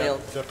 and then we'll,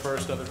 The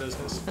first other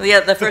business? yeah,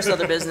 the first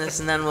other business,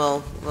 and then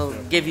we'll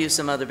give you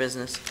some other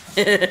business.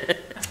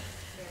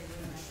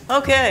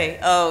 Okay,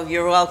 oh,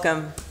 you're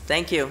welcome.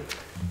 Thank you.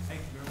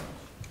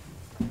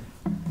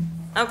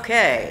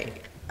 Okay,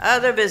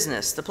 other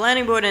business. The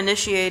planning board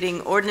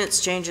initiating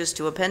ordinance changes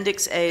to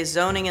Appendix A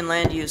zoning and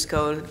land use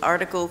code,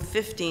 Article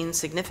 15,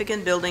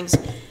 significant buildings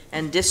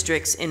and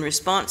districts in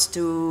response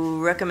to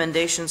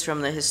recommendations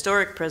from the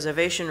Historic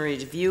Preservation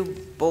Review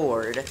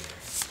Board.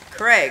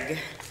 Craig,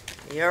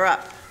 you're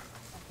up.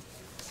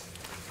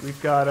 We've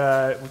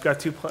got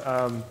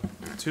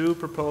two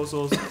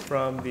proposals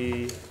from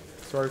the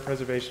Historic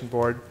Preservation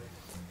Board.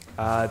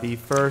 The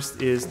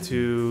first is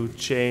to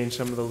change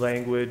some of the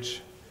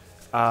language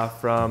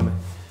from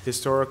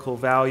historical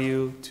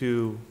value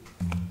to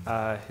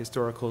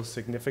historical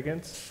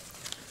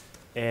significance,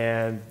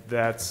 and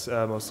that's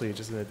mostly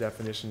just in the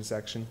definition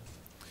section.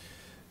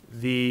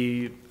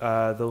 The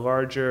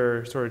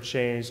larger sort of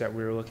change that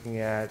we were looking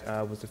at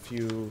was a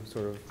few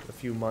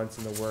months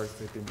in the works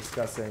they've been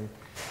discussing.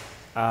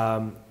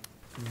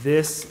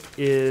 This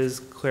is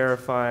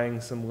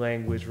clarifying some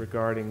language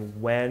regarding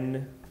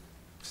when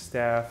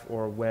staff,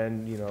 or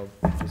when,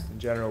 just in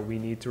general, we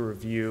need to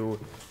review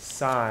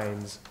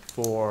signs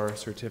for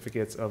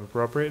certificates of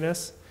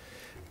appropriateness.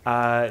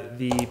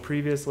 The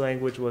previous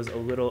language was a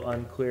little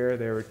unclear.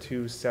 There were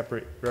two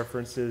separate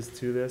references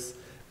to this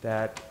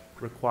that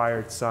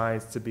required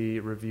signs to be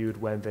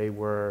reviewed when they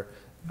were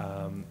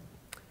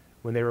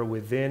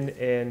within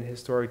an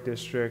historic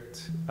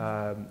district,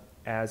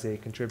 as a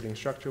contributing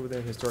structure within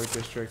a historic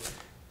district,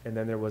 and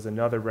then there was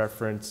another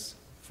reference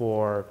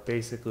for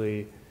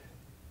basically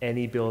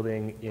any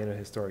building in a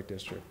historic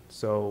district.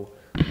 So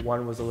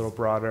one was a little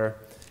broader,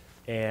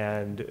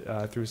 and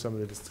through some of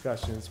the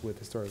discussions with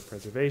historic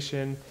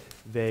preservation,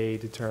 they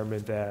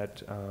determined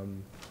that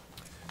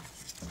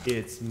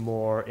it's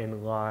more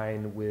in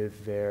line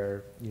with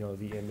their,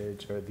 the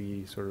image or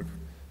the sort of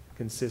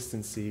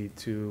consistency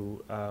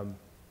to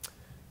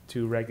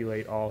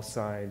regulate all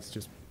signs,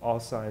 just all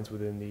signs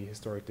within the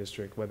historic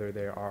district, whether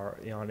they are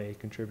on a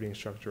contributing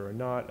structure or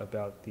not,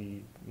 about the,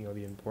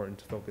 the important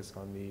focus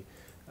on the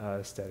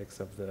aesthetics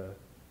of the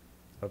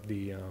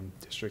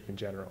district in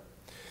general.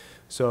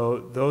 So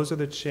those are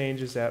the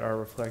changes that are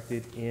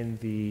reflected in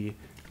the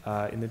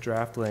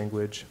draft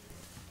language.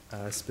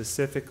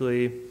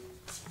 Specifically,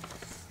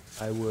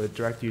 I would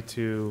direct you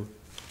to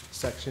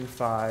Section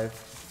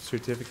 5,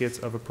 Certificates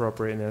of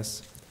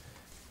Appropriateness.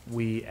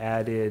 We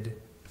added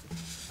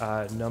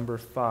number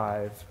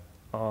 5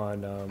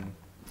 on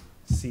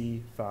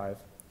C5,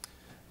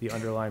 the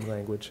underlined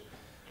language.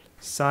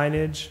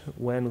 Signage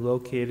when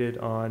located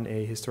on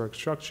a historic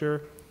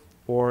structure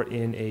or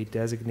in a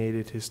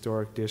designated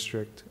historic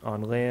district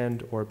on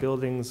land or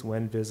buildings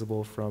when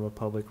visible from a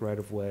public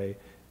right-of-way,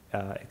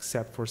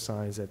 except for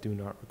signs that do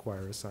not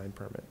require a sign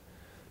permit.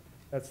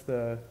 That's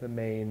the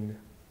main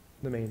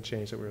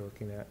change that we're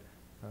looking at,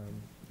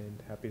 and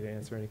happy to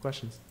answer any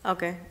questions.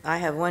 Okay, I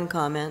have one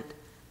comment.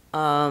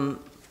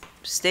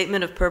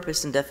 Statement of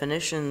purpose and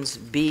definitions,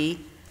 B,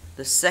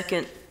 the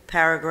second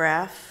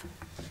paragraph,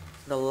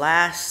 the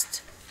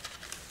last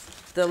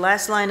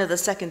line of the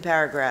second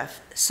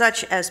paragraph,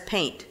 such as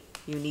paint,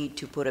 you need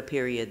to put a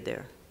period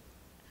there.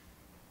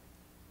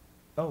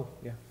 Oh,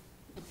 yeah,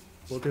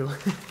 will do.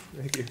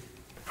 Thank you.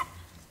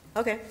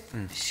 Okay,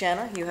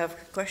 Shanna, you have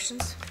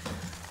questions?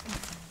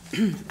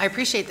 I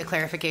appreciate the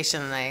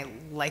clarification, and I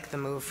like the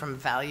move from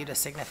value to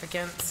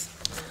significance.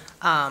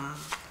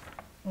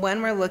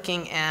 When we're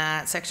looking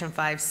at Section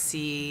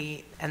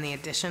 5C and the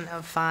addition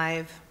of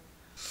 5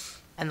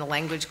 and the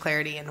language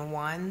clarity in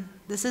 1,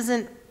 this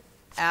isn't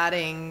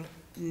adding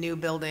new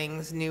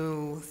buildings,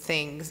 new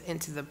things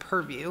into the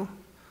purview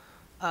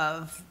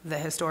of the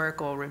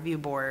historical review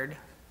board.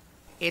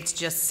 It's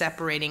just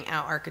separating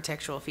out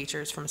architectural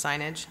features from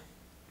signage.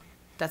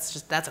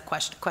 That's a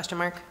question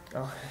mark.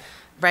 Oh.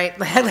 Right?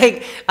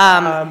 They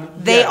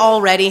yes.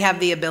 already have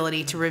the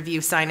ability to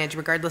review signage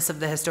regardless of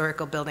the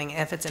historical building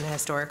if it's in a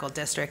historical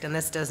district, and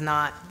this does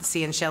not.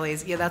 See in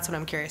Shelley's, yeah, that's what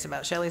I'm curious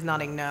about. Shelley's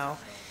nodding no.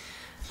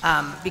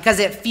 Because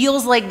it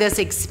feels like this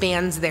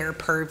expands their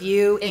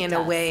purview in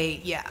a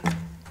way, yeah.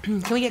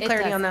 Can we get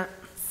clarity on that?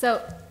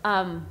 So,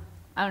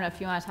 I don't know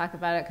if you want to talk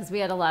about it, because we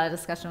had a lot of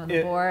discussion with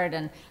the board,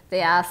 and they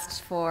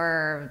asked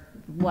for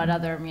what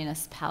other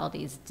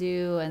municipalities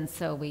do, and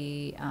so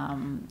we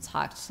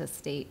talked to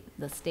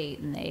the state,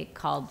 and they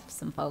called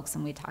some folks,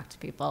 and we talked to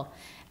people.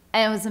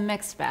 And it was a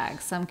mixed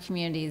bag. Some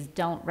communities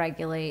don't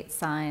regulate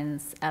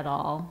signs at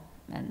all,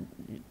 and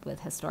with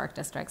historic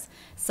districts.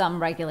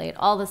 Some regulate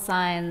all the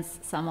signs,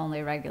 some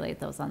only regulate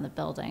those on the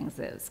buildings.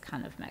 It was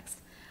kind of mixed.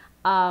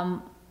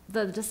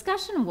 The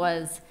discussion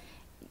was,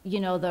 you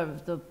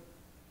know,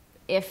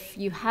 if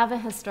you have a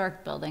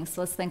historic building,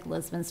 so let's think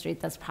Lisbon Street,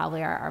 that's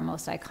probably our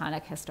most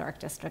iconic historic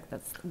district.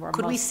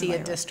 Could we see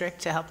a district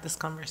to help this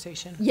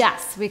conversation?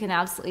 Yes, we can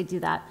absolutely do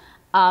that.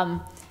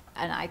 And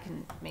I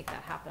can make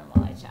that happen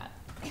while I chat.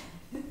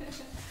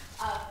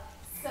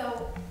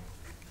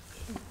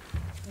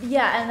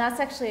 Yeah, and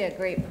that's actually a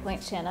great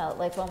point, Shanna.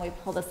 Like when we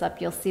pull this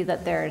up, you'll see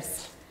that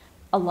there's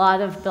a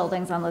lot of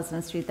buildings on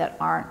Lisbon Street that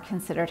aren't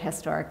considered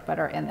historic but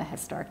are in the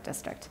historic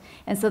district.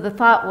 And so the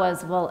thought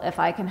was, well, if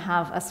I can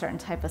have a certain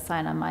type of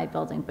sign on my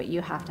building, but you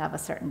have to have a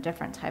certain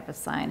different type of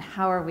sign,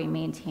 how are we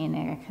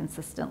maintaining a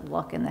consistent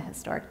look in the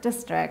historic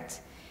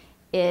district?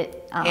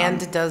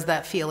 And does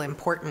that feel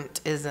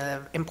important is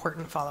an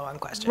important follow-on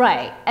question.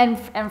 Right, and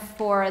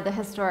for the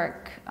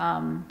Historic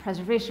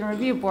Preservation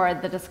Review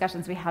Board, the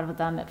discussions we had with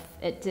them,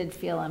 it did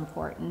feel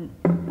important.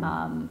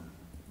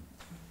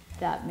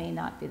 That may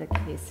not be the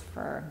case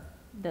for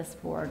this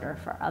board or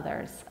for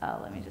others.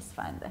 Let me just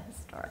find the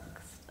historic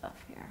stuff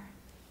here.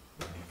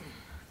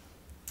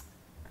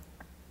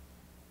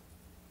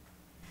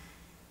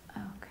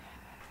 Okay.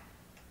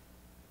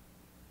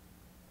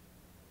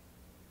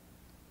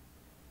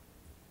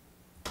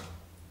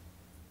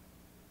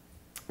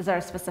 Is there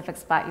a specific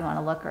spot you want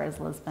to look, or is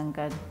Lisbon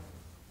good?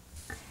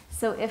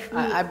 So if we...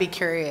 I'd be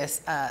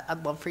curious,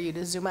 I'd love for you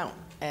to zoom out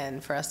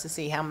and for us to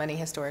see how many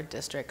historic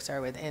districts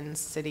are within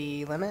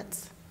city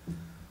limits.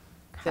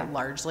 Is it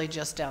largely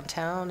just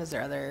downtown? Is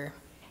there other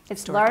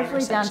It's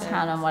largely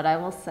downtown, and what I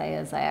will say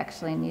is I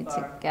actually need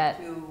to get...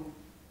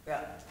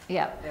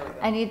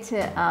 I need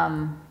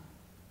to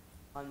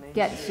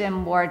get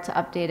Jim Ward to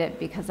update it,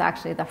 because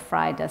actually the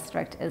Fry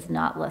district is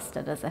not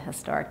listed as a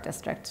historic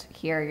district.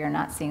 Here you're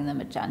not seeing the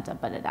magenta,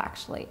 but it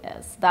actually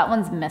is. That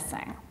one's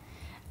missing.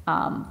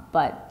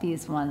 But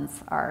these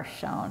ones are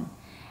shown.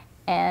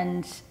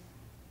 And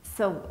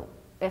so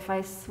if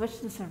I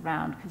switch this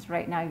around, because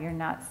right now you're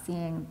not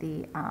seeing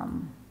the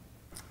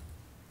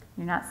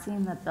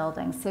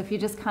buildings. So if you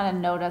just kind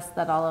of notice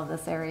that all of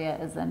this area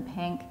is in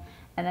pink,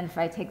 and then if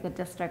I take the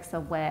districts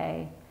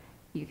away,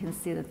 you can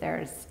see that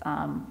there's,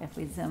 if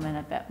we zoom in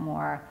a bit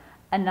more,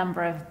 a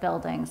number of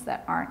buildings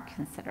that aren't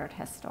considered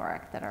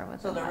historic that are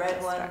within that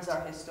district. So the red ones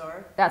are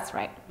historic? That's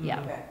right,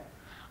 yeah. Okay.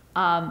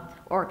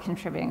 Or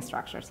contributing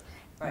structures,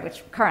 Right.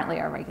 which currently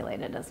are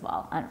regulated as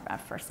well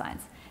for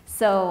signs.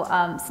 So,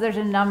 so there's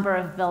a number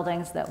of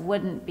buildings that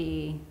wouldn't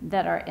be,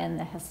 that are in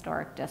the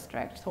historic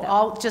district.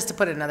 So just to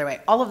put it another way,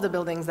 all of the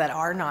buildings that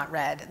are not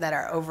red, that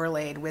are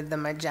overlaid with the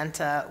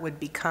magenta would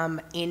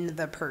become in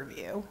the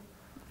purview.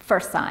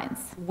 For signs.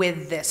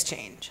 With this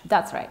change.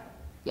 That's right,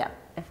 yeah,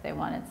 if they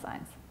wanted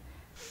signs.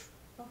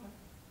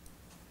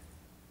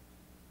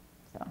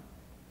 So.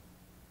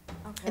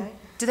 Okay.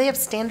 Do they have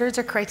standards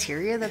or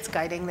criteria that's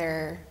guiding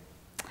their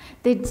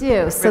They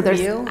do. So there's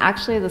review?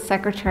 actually the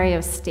Secretary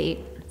of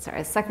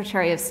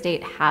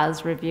State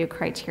has review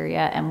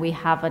criteria, and we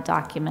have a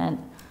document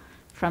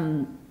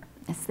from,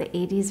 it's the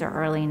 80s or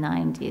early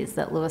 90s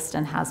that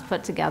Lewiston has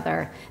put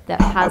together that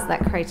has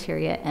that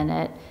criteria in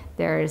it.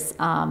 There's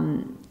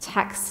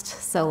text,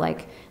 so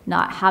like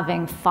not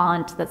having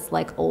font that's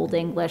like Old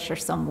English or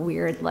some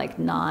weird like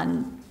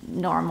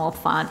non-normal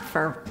font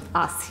for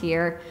us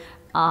here.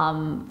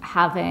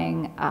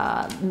 Having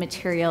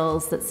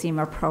materials that seem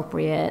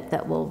appropriate,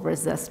 that will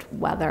resist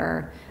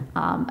weather,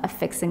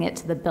 affixing it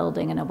to the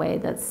building in a way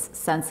that's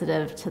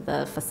sensitive to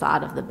the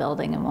facade of the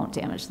building and won't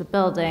damage the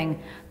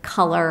building,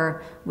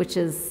 color, which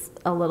is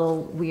a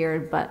little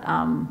weird, but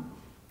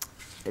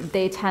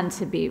they tend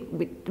to be,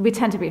 we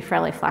tend to be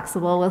fairly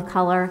flexible with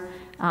color,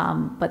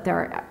 but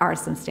there are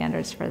some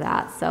standards for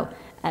that. So.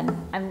 And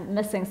I'm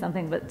missing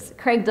something, but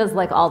Craig does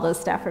like all those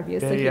staff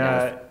reviews. So he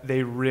knows.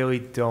 They really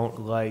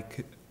don't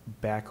like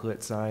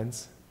backlit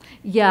signs.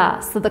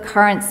 Yeah, so the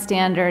current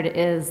standard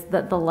is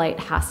that the light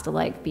has to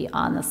like be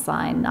on the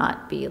sign,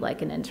 not be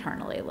like an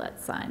internally lit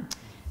sign.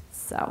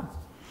 So,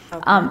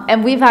 okay.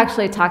 And we've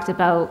actually talked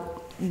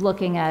about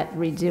looking at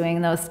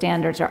redoing those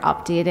standards or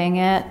updating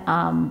it.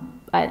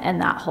 in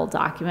that whole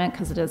document,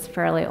 because it is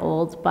fairly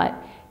old, but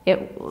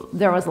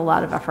there was a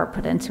lot of effort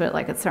put into it.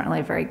 Like, it's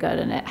certainly very good,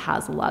 and it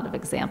has a lot of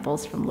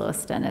examples from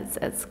Lewiston.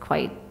 It's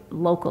quite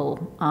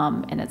local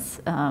in its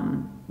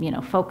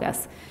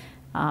focus.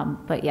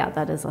 But yeah,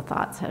 that is a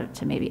thought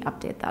to maybe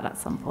update that at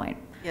some point.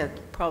 Yeah,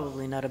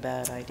 probably not a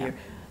bad idea.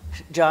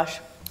 Josh?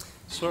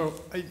 So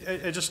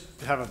I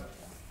just have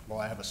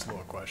I have a slew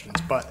of questions,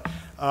 but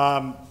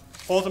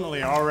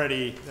ultimately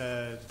already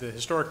the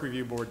Historic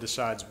Review Board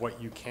decides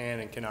what you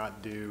can and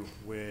cannot do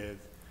with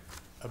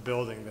a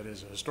building that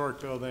is a historic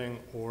building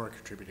or a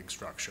contributing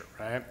structure,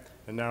 right?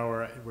 And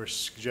now we're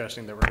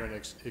suggesting that we're going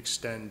to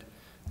extend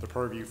the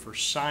purview for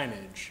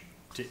signage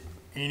to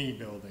any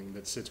building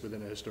that sits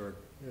within a historic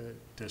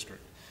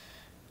district.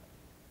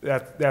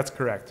 That's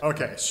correct.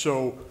 Okay,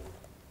 so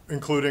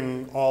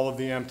including all of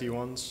the empty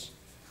ones?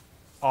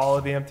 All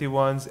of the empty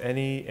ones,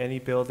 any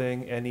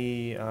building,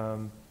 any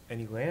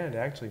land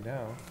actually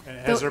now. And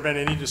has there been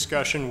any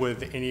discussion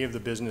with any of the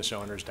business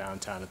owners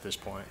downtown at this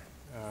point?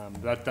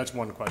 That's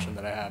one question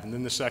that I have. And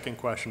then the second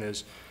question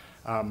is,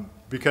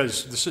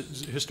 because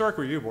the Historic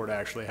Review Board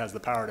actually has the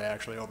power to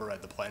actually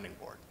override the planning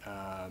board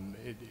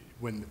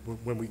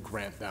when we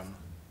grant them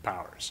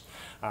powers.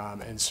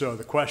 And so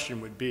the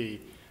question would be,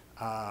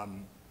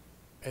 and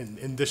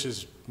this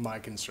is my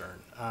concern.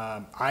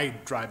 I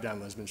drive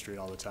down Lisbon Street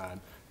all the time.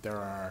 There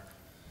are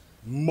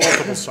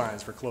multiple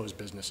signs for closed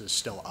businesses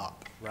still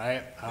up,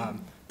 right?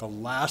 The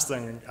last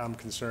thing I'm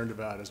concerned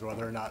about is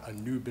whether or not a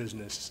new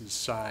business's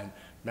sign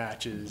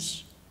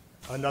matches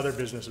another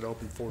business that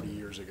opened 40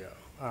 years ago.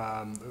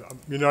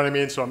 You know what I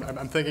mean? So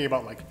I'm thinking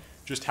about like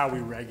just how we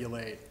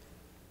regulate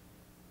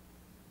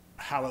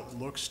how it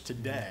looks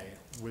today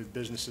with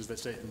businesses that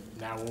say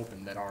now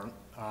open that aren't,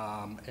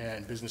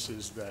 and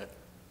businesses that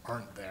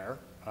aren't there.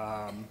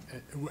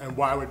 And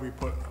why would we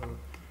put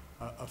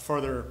a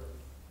further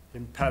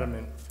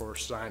impediment for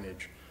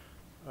signage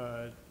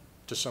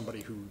to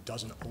somebody who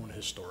doesn't own a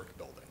historic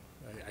building?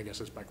 I guess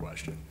that's my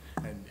question.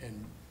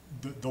 And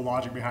the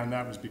logic behind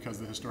that was because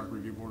the Historic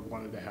Review Board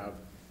wanted to have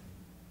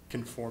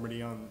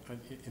conformity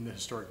in the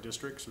historic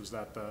districts. Was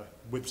that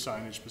with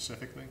signage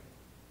specifically?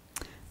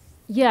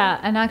 Yeah,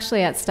 and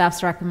actually at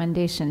staff's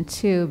recommendation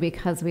too,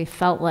 because we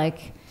felt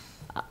like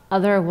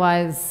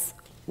otherwise,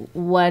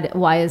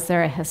 why is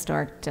there a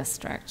historic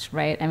district,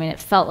 right? I mean, it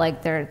felt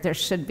like there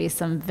should be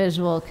some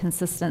visual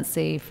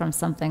consistency from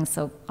something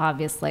so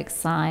obvious like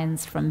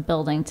signs from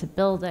building to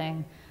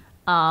building,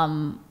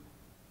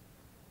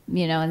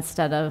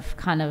 instead of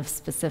kind of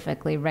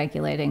specifically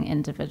regulating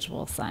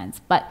individual signs.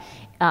 But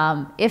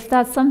if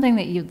that's something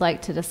that you'd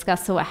like to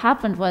discuss, so what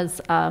happened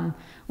was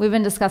we've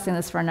been discussing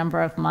this for a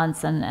number of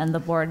months, and the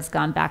board's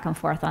gone back and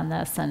forth on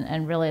this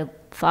and really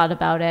thought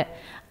about it.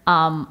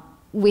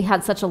 We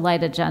had such a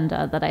light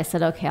agenda that I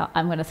said, okay,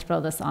 I'm going to throw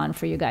this on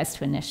for you guys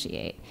to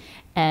initiate.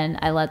 And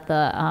I let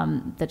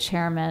the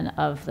chairman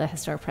of the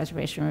Historic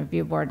Preservation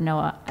Review Board know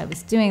I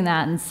was doing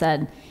that, and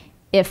said,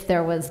 if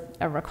there was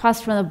a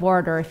request from the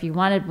board or if you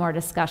wanted more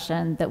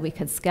discussion, that we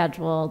could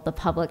schedule the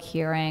public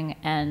hearing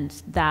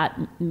and that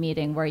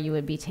meeting where you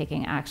would be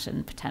taking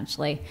action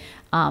potentially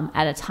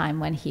at a time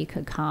when he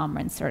could come,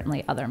 and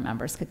certainly other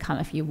members could come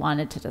if you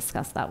wanted to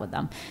discuss that with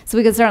them. So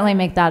we could certainly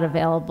make that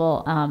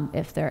available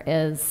if there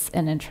is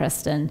an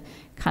interest in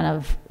kind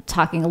of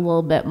talking a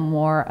little bit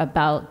more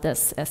about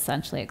this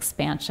essentially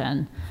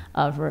expansion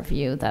of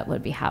review that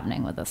would be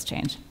happening with this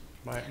change.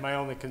 My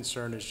only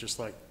concern is just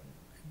like,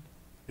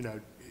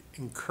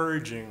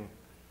 encouraging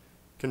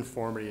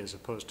conformity as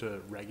opposed to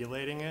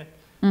regulating it,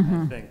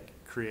 I think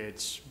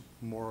creates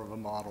more of a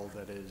model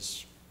that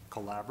is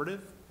collaborative,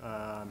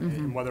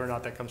 and whether or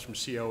not that comes from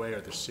COA or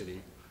the city.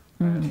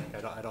 I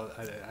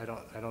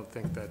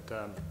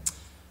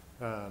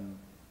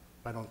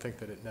don't think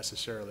that it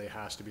necessarily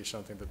has to be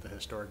something that the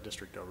historic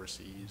district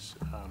oversees,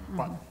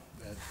 but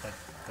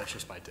that's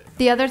just my take.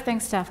 The other thing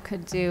staff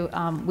could do,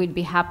 we'd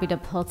be happy to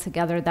pull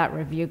together that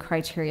review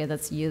criteria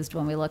that's used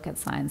when we look at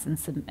signs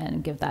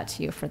and give that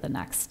to you for the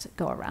next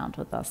go around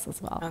with us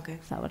as well. Okay.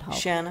 If that would help.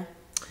 Shanna?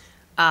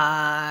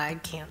 I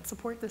can't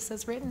support this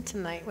as written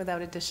tonight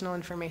without additional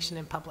information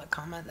and public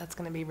comment. That's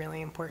going to be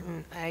really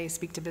important. I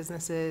speak to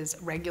businesses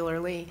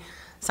regularly.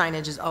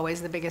 Signage is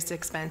always the biggest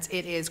expense.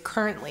 It is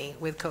currently,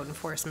 with code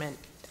enforcement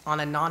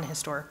on a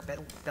non-historic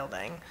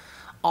building,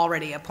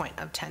 already a point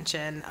of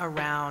tension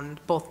around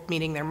both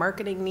meeting their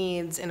marketing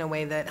needs in a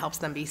way that helps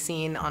them be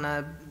seen on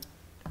a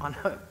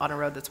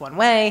road that's one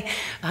way,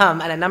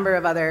 and a number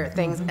of other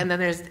things. And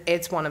then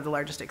it's one of the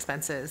largest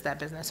expenses that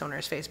business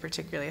owners face,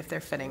 particularly if they're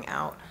fitting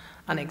out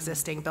an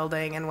existing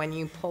building. And when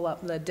you pull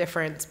up the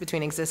difference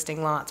between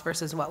existing lots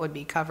versus what would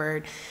be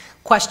covered,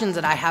 questions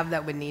that I have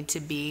that would need to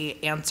be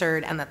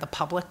answered and that the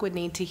public would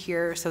need to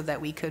hear so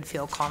that we could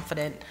feel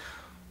confident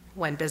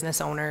when business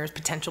owners,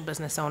 potential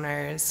business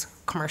owners,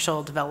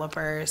 commercial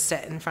developers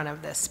sit in front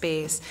of this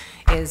space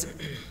is,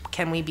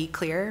 can we be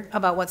clear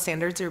about what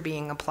standards are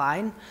being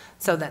applied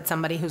so that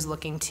somebody who's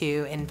looking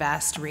to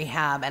invest,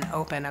 rehab, and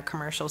open a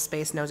commercial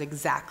space knows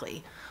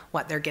exactly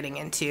what they're getting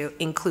into,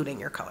 including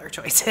your color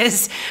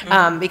choices,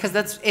 because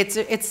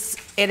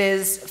it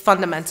is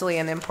fundamentally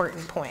an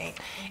important point.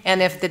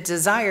 And if the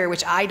desire,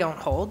 which I don't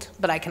hold,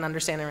 but I can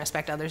understand and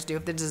respect others do,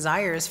 if the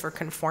desire is for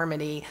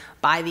conformity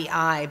by the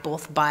eye,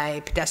 both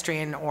by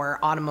pedestrian or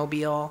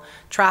automobile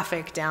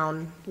traffic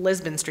down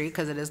Lisbon Street,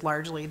 because it is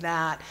largely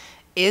that,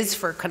 is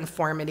for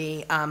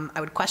conformity, I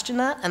would question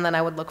that, and then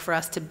I would look for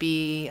us to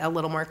be a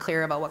little more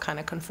clear about what kind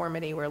of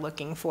conformity we're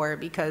looking for,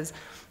 because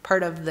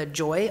part of the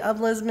joy of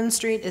Lisbon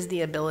Street is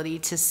the ability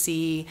to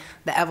see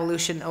the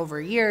evolution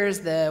over years,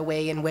 the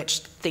way in which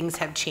things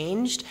have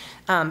changed,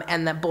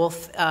 and that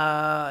both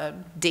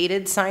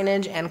dated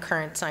signage and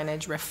current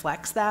signage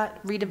reflects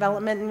that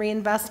redevelopment and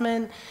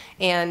reinvestment,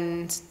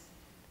 and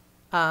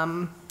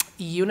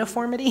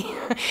uniformity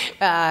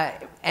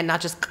and not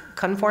just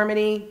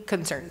conformity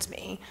concerns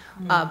me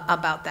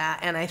about that.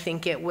 And I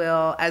think it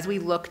will, as we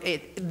look,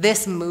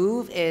 this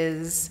move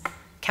is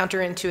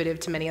counterintuitive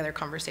to many other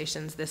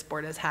conversations this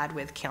board has had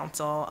with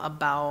council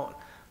about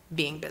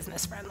being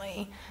business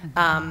friendly.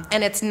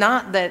 And it's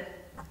not that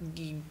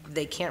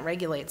they can't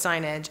regulate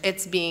signage,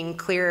 it's being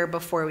clear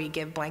before we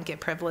give blanket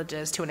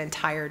privileges to an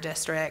entire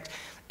district.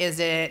 Is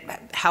it,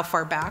 how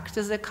far back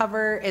does it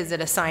cover? Is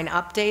it a sign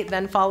update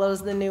then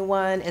follows the new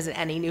one? Is it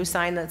any new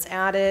sign that's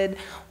added?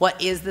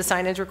 What is the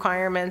signage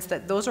requirements?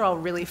 Those are all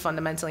really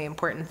fundamentally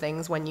important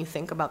things when you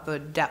think about the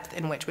depth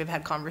in which we've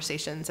had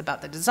conversations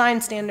about the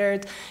design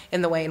standards,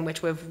 in the way in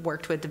which we've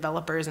worked with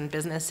developers and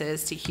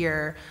businesses to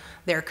hear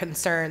their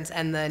concerns,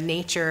 and the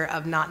nature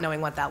of not knowing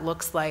what that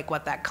looks like,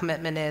 what that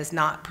commitment is,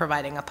 not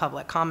providing a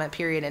public comment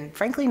period, and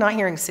frankly not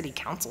hearing city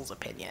council's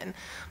opinion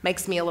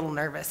makes me a little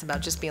nervous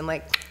about just being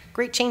like,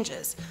 great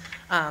changes.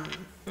 And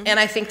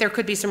I think there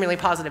could be some really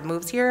positive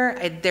moves here.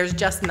 There's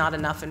just not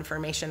enough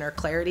information or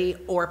clarity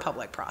or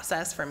public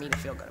process for me to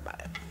feel good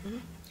about it.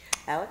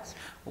 Alex?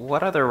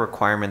 What other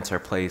requirements are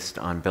placed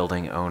on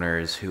building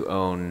owners who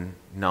own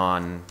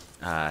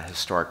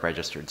non-historic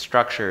registered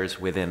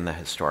structures within the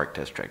historic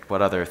district?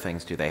 What other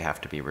things do they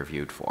have to be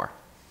reviewed for?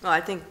 Well,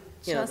 I think,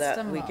 Just that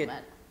a we could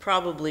moment.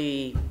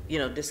 probably,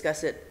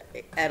 discuss it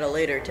at a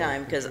later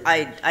time, because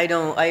I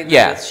agree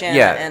Yeah, with Shannon.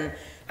 yeah.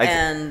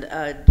 And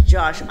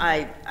Josh,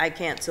 I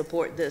can't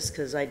support this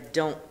because I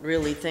don't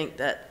really think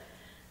that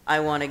I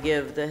want to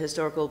give the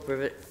Historical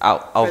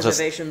I'll just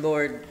Preservation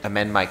Board.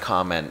 amend my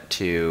comment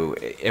to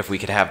if we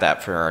could have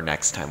that for our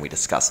next time we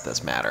discuss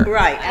this matter.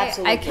 Right, I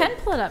absolutely. can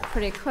pull it up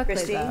pretty quickly,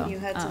 though. Christine, you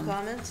had some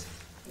comments?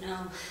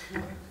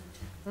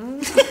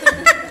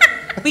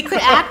 We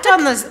could act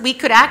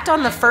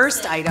on the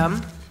first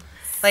item.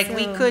 Like,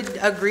 we could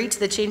agree to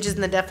the changes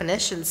in the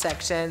definition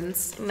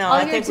sections. No, All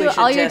I you're think we should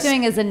all you're just,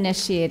 doing is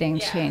initiating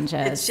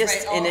changes. it's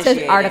just to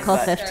initiating. Article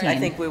but 15. I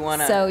think we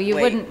want to So you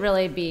wait. wouldn't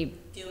really be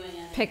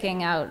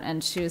picking out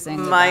and choosing.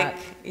 Mike,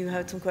 that. you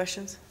had some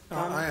questions?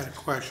 I had a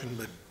question,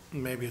 but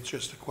maybe it's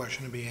just a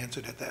question to be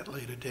answered at that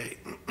later date.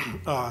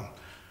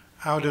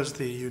 How does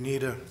the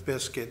Unita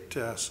Biscuit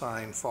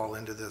sign fall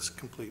into this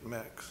complete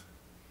mix?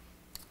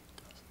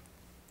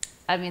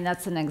 I mean,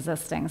 that's an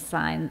existing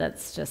sign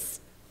that's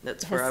just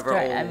That's forever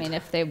historic. old. I mean,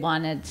 if they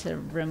wanted to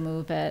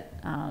remove it,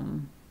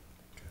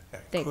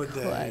 they could.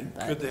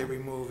 but- Could they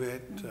remove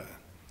it?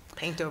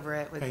 Paint over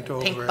it with Paint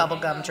pink over it.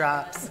 bubblegum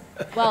drops.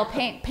 Well,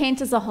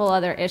 paint is a whole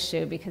other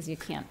issue because you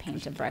can't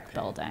paint a brick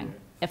building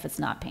if it's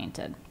not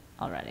painted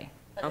already.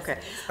 Okay.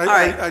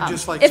 I'd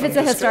just like If some it's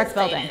a historic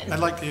building. I'd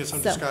like to hear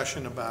some So-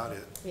 discussion about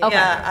it. Okay.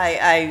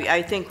 Yeah,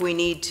 I think we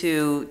need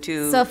to.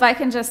 So if I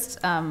can just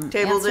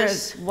Table answer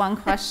this. one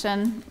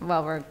question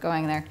while we're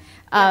going there.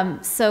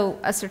 So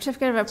a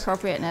certificate of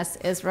appropriateness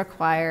is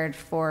required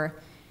for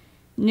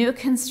new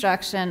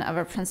construction of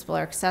a principal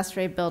or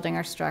accessory building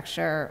or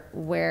structure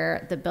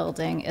where the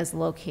building is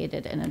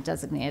located in a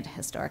designated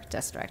historic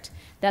district.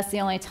 That's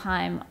the only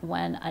time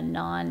when a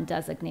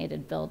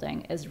non-designated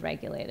building is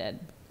regulated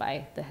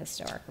by the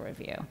historic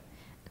review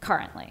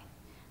currently.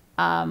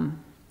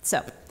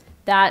 So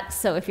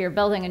if you're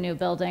building a new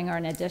building or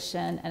an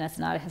addition and it's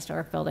not a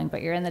historic building,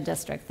 but you're in the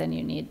district, then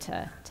you need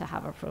to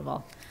have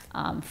approval.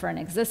 For an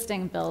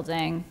existing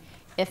building,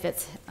 if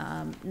it's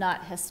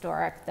not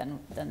historic, then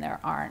there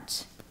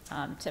aren't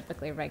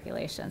typically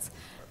regulations.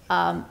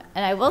 And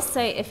I will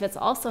say, if it's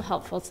also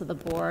helpful to the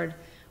board,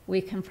 we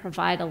can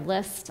provide a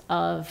list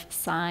of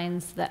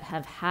signs that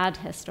have had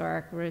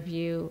historic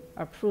review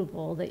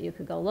approval that you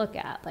could go look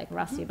at. Like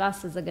Rusty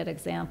Bus is a good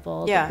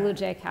example. Yeah. The Blue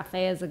Jay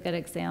Cafe is a good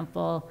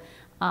example.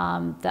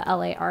 The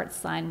LA Arts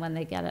sign, when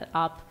they get it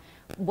up,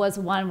 was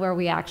one where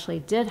we actually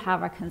did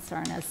have a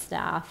concern as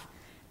staff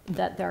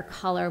that their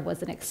color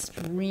was an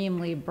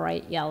extremely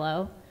bright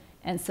yellow.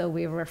 And so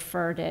we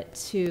referred it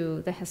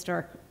to the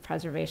Historic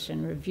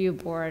Preservation Review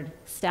Board.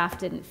 Staff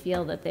didn't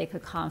feel that they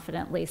could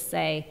confidently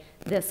say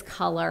this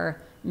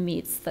color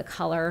meets the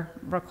color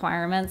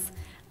requirements.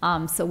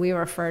 So we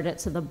referred it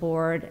to the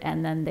board,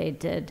 and then they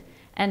did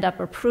end up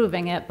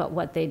approving it, but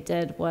what they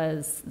did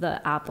was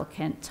the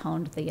applicant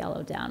toned the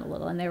yellow down a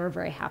little, and they were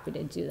very happy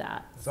to do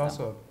that. There's so.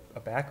 also a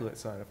backlit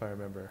sign, if I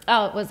remember.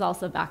 Oh, it was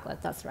also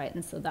backlit, that's right,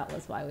 and so that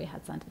was why we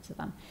had sent it to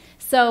them.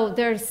 So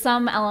there's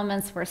some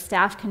elements where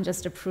staff can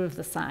just approve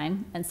the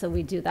sign, and so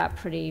we do that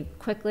pretty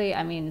quickly.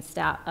 I mean,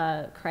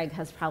 Craig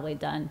has probably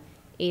done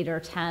 8 or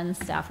 10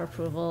 staff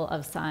approval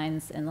of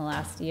signs in the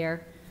last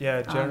year.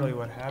 Yeah, generally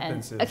what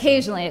happens and is...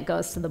 occasionally it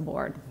goes to the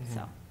board,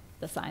 so,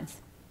 the signs,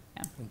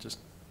 yeah. And just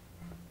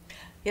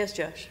Yes,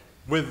 Josh?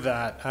 with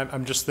that,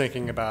 I'm just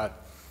thinking about,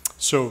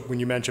 so when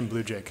you mentioned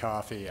Blue Jay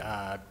Coffee,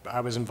 I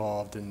was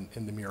involved in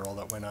the mural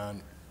that went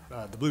on,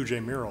 the Blue Jay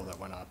mural that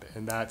went up,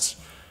 and that's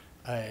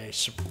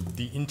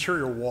the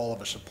interior wall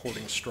of a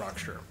supporting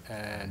structure.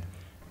 And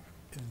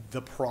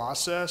the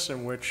process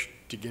in which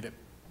to get it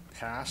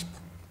past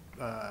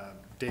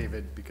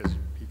David, because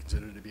he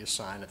considered it to be a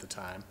sign at the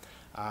time,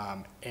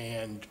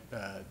 and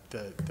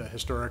the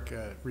Historic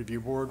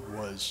Review Board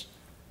was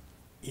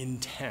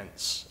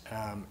intense,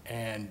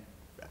 and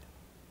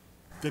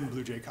then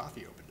Blue Jay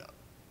Coffee opened up.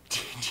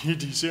 Do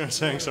you see what I'm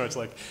saying? So it's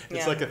like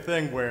a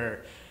thing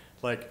where,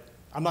 like,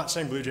 I'm not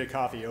saying Blue Jay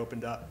Coffee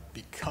opened up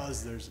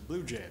because there's a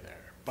Blue Jay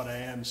there, but I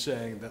am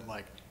saying that,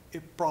 like,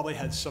 it probably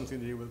had something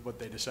to do with what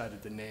they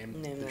decided to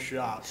name the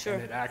shop, Sure.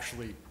 and it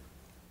actually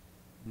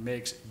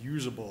makes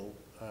usable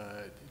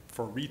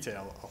for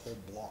retail a whole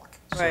block.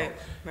 Right,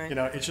 So, right. you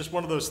know, it's just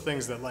one of those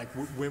things that, like,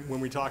 when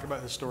we talk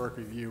about historic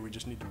review, we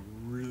just need to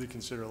really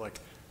consider, like,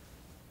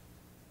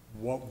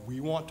 what we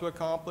want to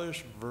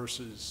accomplish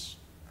versus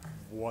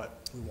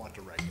what we want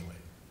to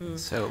regulate.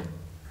 So,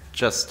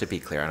 just to be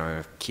clear, I'm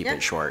going to keep Yeah.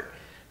 it short.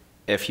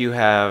 If you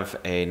have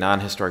a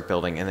non-historic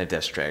building in a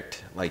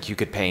district, like you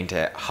could paint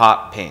it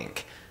hot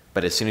pink,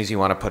 but as soon as you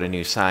want to put a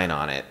new sign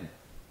on it,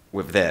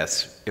 with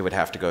this, it would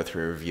have to go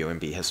through a review and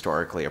be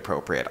historically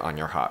appropriate on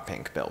your hot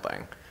pink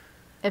building.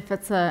 If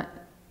it's a,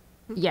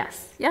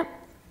 yes, yep.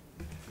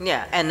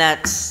 Yeah, and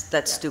that's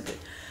stupid.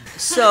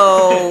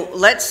 So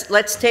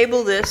let's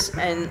table this,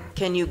 and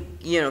can you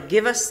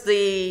give us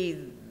the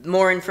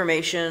more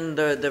information,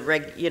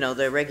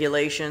 the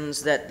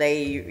regulations that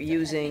they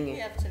using? We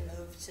have to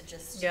move to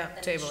just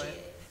table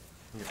it.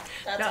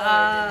 That's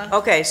all we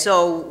Okay,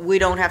 so we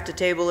don't have to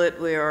table it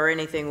or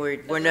anything.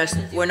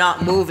 We're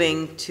not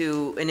moving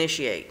to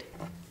initiate.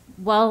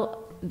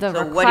 Well, the So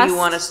request. what do you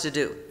want us to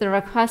do? The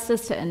request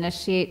is to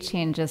initiate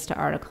changes to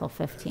Article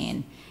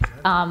 15.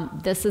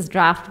 This is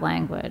draft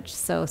language,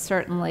 so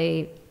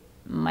certainly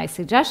my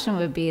suggestion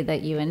would be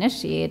that you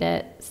initiate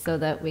it so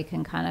that we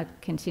can kind of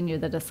continue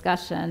the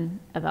discussion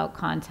about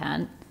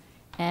content.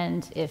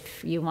 And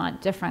if you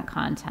want different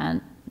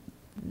content,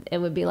 it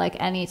would be like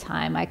any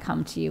time I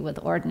come to you with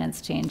ordinance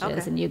changes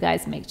Okay. and you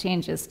guys make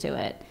changes to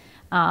it.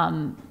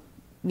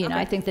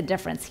 I think the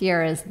difference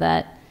here is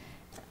that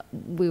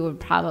we would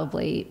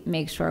probably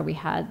make sure we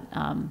had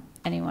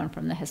anyone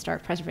from the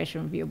Historic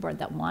Preservation Review Board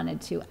that wanted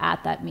to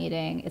at that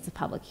meeting. It's a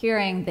public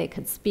hearing, they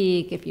could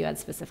speak. If you had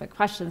specific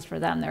questions for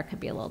them, there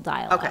could be a little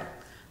dialogue. Okay.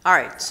 All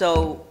right,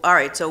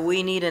 so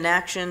we need an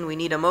action, we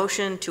need a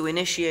motion to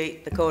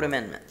initiate the code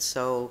amendments.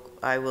 So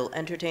I will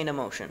entertain a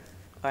motion,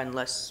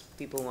 unless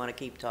people want to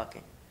keep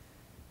talking.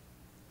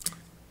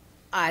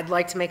 I'd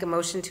like to make a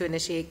motion to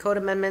initiate code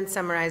amendments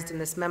summarized in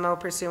this memo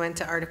pursuant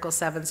to Article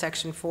 7,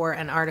 Section 4,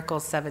 and Article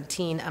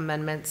 17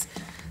 amendments,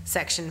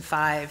 Section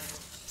 5.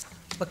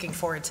 Looking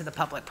forward to the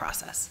public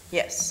process.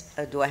 Yes.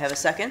 Do I have a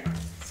second?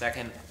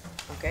 Second.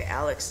 Okay,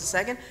 Alex, a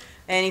second.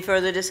 Any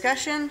further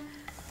discussion?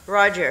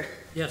 Roger?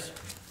 Yes.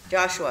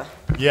 Joshua?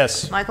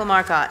 Yes. Michael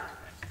Marcotte?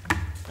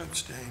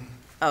 Abstain.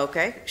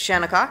 Okay.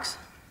 Shanna Cox?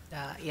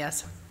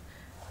 Yes.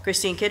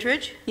 Christine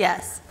Kittredge?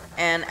 Yes.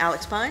 And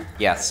Alex Pine?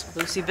 Yes.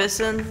 Lucy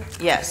Bisson?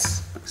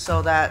 Yes.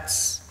 So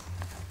that's,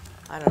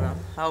 I don't know,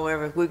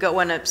 however, we've got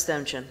one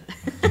abstention.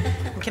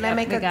 Can I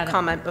make we a got it.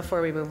 comment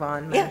before we move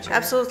on? Yeah, Madam Chair?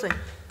 absolutely.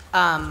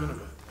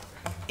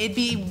 It'd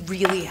be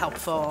really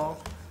helpful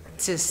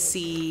to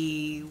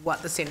see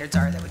what the standards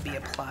are that would be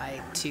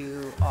applied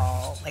to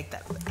all, like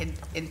that,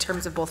 in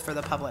terms of both for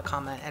the public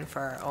comment and for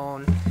our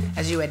own,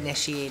 as you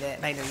initiate it.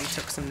 And I know you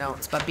took some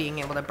notes, but being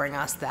able to bring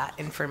us that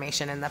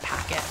information in the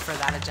packet for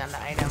that agenda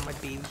item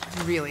would be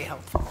really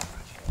helpful.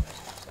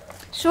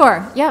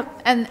 Sure,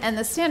 yep, and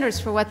the standards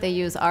for what they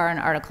use are in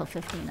Article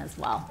 15 as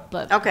well,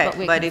 but. Okay,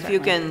 we but if you certainly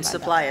can provide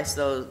supply that.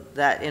 us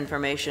that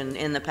information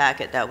in the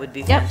packet, that would be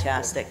Yep.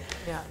 fantastic.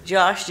 Yeah.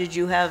 Josh, did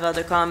you have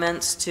other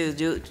comments to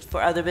do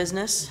for other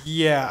business?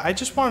 Yeah, I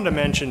just wanted to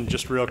mention,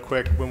 just real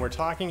quick, when we're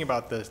talking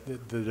about the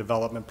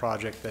development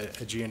project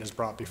that Aegean has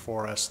brought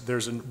before us,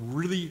 there's a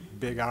really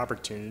big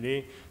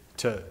opportunity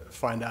to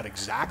find out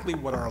exactly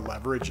what our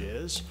leverage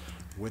is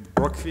with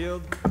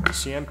Brookfield, the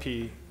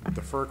CMP,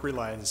 the FERC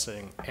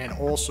relicensing, and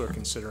also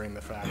considering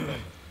the fact that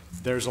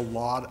there's a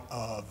lot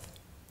of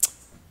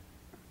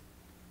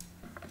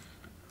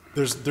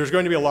there's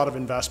going to be a lot of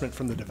investment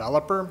from the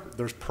developer.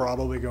 There's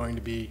probably going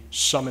to be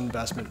some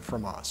investment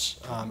from us,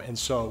 and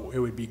so it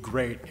would be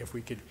great if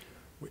we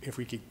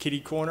could kitty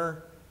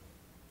corner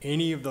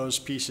any of those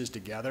pieces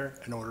together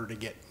in order to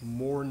get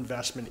more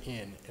investment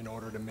in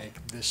order to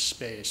make this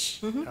space,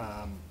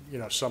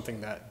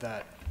 something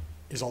that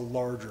is a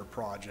larger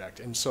project.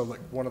 And so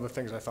like one of the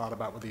things I thought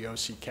about with the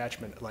OC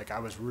catchment, like I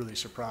was really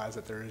surprised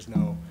that there is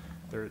no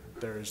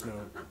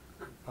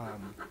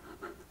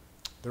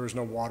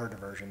water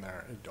diversion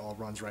there. It all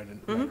runs right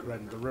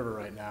into the river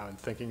right now. And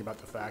thinking about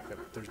the fact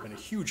that there's been a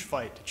huge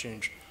fight to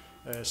change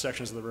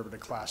sections of the river to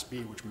Class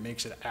B, which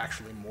makes it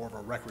actually more of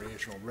a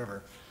recreational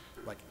river,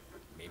 like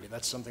maybe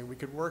that's something we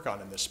could work on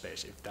in this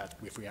space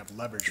if we have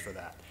leverage for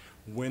that.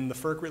 When the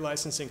FERC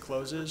relicensing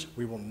closes,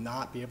 we will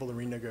not be able to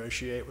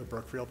renegotiate with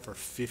Brookfield for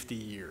 50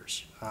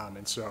 years.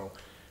 And so,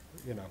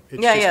 you know,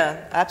 it's just,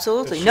 Yeah,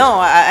 absolutely. No,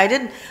 I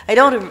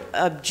don't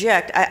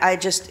object.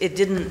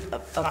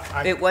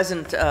 It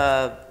wasn't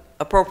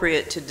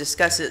appropriate to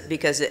discuss it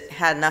because it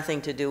had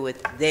nothing to do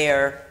with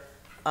their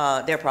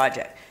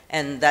project.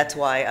 And that's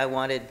why I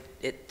wanted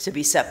it to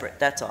be separate,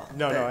 that's all.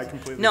 No, I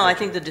completely No, I get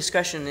think the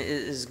discussion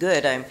is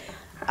good.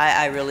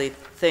 I really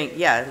think,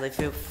 yeah,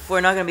 if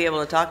we're not going to be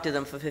able to talk to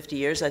them for 50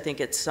 years, I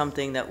think it's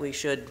something that we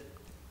should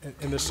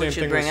And the same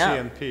thing with bring up.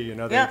 CMP, you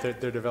know, Yeah.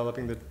 they're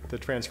developing the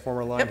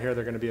transformer line here.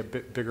 They're going to be a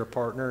bit bigger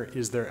partner.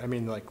 Is there, I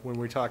mean, like when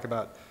we talk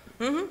about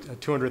a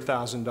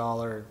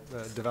 $200,000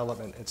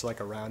 development, it's like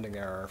a rounding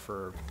error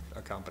for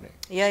a company.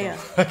 Yeah,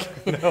 So,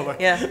 you know, like-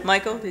 yeah.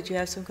 Michael, did you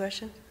have some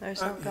question or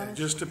some Yeah, comments?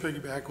 just to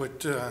piggyback what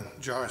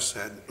Josh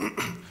said,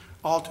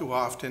 all too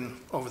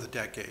often over the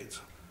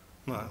decades,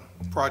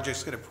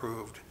 projects get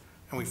approved,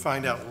 and we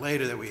find out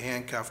later that we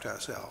handcuffed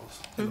ourselves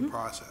in the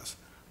process.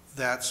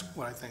 That's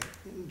what I think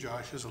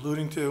Josh is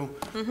alluding to.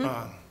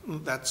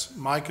 That's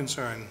my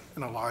concern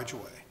in a large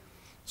way.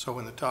 So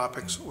when the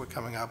topics were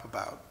coming up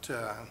about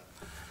the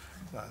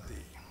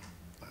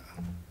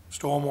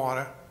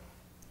stormwater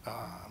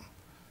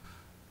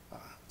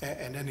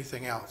and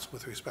anything else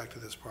with respect to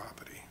this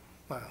property,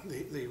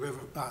 the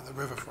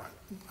riverfront.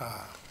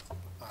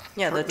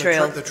 Yeah, the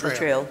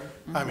trail.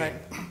 I mean,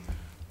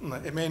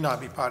 it may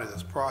not be part of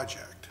this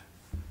project,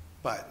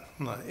 but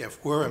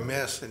if we're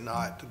amiss in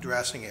not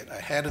addressing it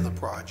ahead of the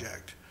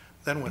project,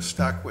 then we're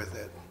stuck with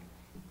it.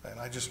 And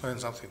I just learned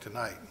something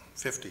tonight,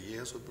 50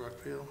 years with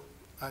Brookfield.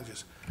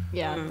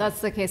 Yeah, that's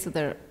the case with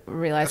the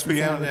That's relicensing.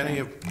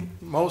 beyond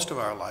most of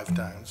our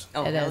lifetimes.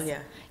 Oh, It hell is. yeah.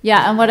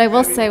 Yeah, and what I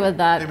will say with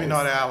that Maybe is-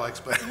 not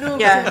Alex, but.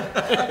 Yeah.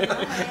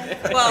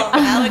 Well,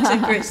 Alex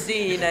and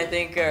Christine, I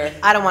think, are.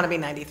 I don't want to be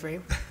 93.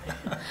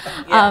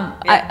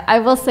 I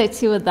will say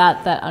too with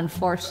that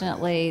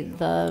unfortunately,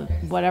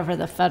 whatever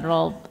the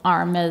federal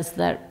arm is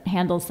that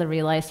handles the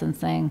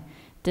relicensing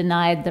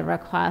denied the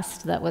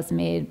request that was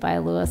made by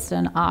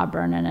Lewiston,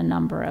 Auburn, and a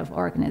number of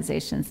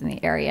organizations in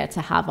the area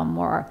to have a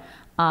more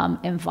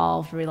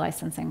involved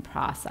relicensing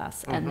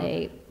process. And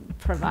they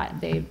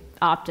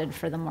opted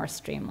for the more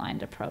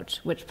streamlined approach,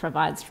 which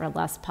provides for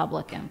less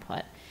public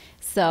input.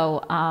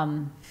 So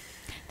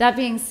that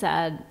being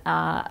said,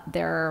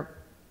 there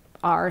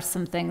are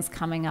some things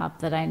coming up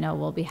that I know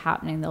will be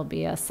happening. There'll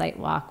be a site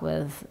walk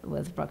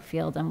with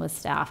Brookfield and with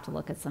staff to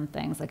look at some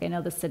things. Like I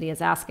know the city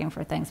is asking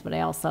for things, but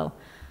I also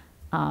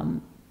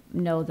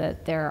know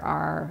that there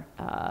are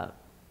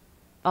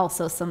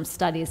also some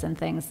studies and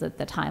things that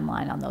the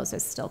timeline on those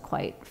is still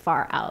quite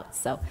far out.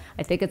 So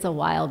I think it's a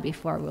while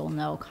before we'll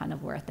know kind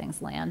of where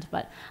things land.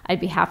 But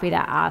I'd be happy to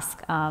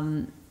ask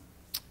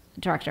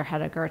Director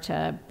Hediger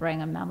to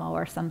bring a memo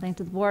or something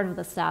to the board with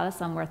a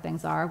status on where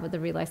things are with the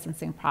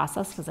relicensing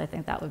process, because I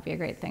think that would be a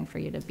great thing for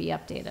you to be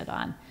updated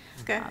on.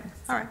 Okay,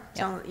 all right.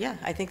 yeah. So, yeah,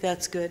 I think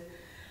that's good.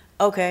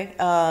 Okay,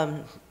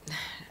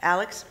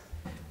 Alex?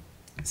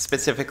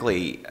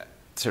 Specifically,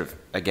 sort of,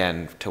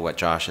 again, to what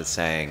Josh is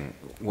saying,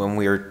 when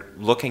we're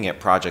looking at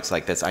projects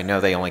like this, I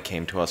know they only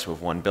came to us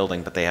with one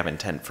building, but they have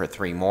intent for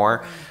 3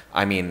 more.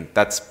 I mean,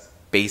 that's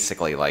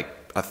basically like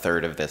a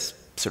third of this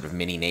sort of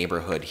mini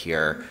neighborhood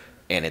here,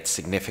 and it's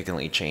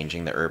significantly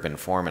changing the urban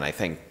form. And I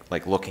think,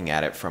 like, looking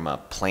at it from a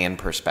plan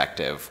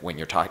perspective, when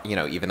you're talking, you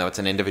know, even though it's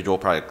an individual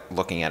project,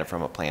 looking at it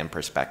from a plan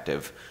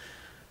perspective,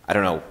 I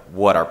don't know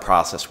what our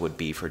process would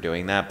be for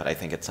doing that, but I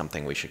think it's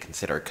something we should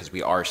consider, because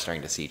we are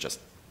starting to see just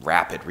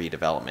rapid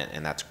redevelopment,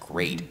 and that's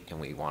great, and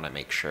we want to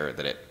make sure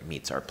that it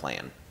meets our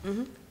plan.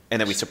 And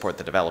that we support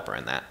the developer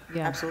in that.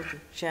 Yeah. Absolutely.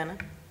 Shannon?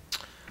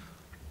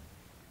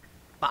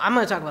 Well, I'm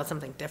going to talk about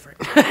something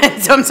different,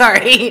 so I'm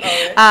sorry.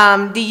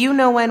 Do you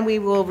know when we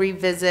will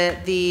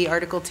revisit the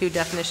Article 2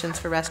 definitions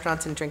for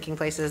restaurants and drinking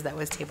places that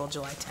was tabled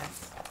July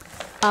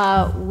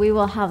 10th? We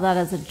will have that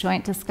as a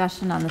joint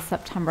discussion on the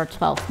September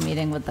 12th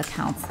meeting with the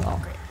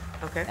council.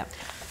 Okay. Yep.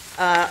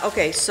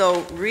 Okay,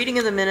 so reading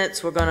of the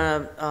minutes, we're going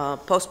to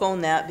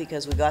postpone that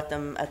because we got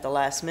them at the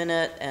last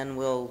minute, and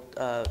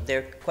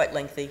they're quite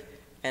lengthy,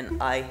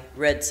 and I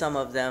read some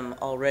of them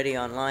already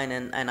online,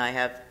 and I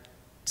have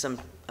some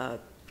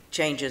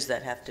changes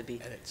that have to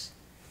be.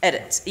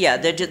 Edits, yeah,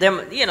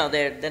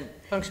 they're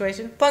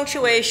Punctuation?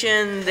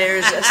 punctuation,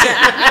 there's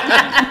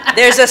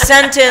a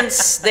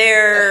sentence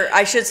there,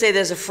 I should say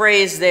there's a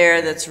phrase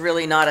there that's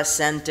really not a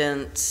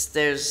sentence,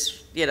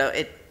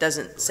 it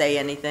doesn't say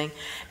anything,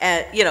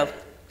 and,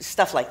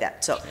 stuff like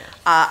that. So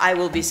I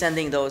will be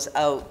sending those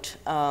out,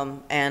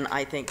 and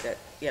I think that,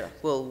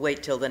 we'll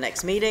wait till the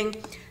next meeting.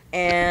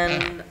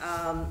 And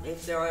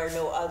if there are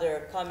no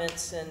other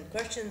comments and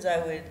questions, I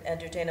would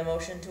entertain a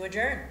motion to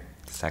adjourn.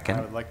 I Second.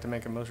 would like to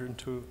make a motion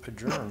to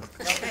adjourn.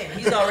 Okay,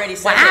 he's already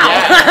said Wow.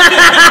 that.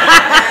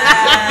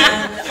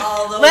 And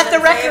all those Let the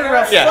in record favor?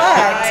 reflect.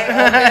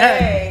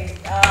 Aye,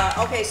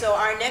 okay. Okay, so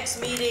our next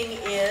meeting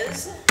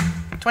is?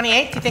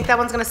 28th, do you think that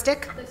one's gonna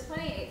stick? The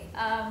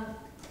 28th,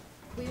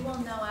 we will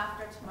know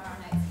after tomorrow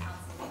night's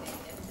council meeting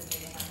if the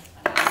meeting on the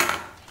 28th is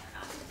happening or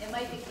not. It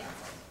might be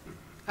canceled.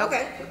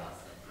 Okay.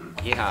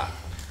 Yeah.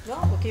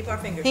 Well, we'll keep our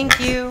fingers. Thank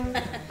you.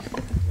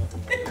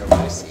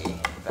 Lucy,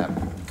 that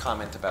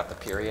comment about the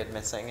period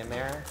missing in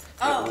there,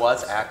 Oh. it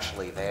was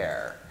actually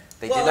there.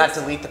 They Well, did not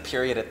it's- delete the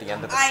period at the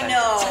end of the I sentence.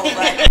 know,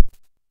 but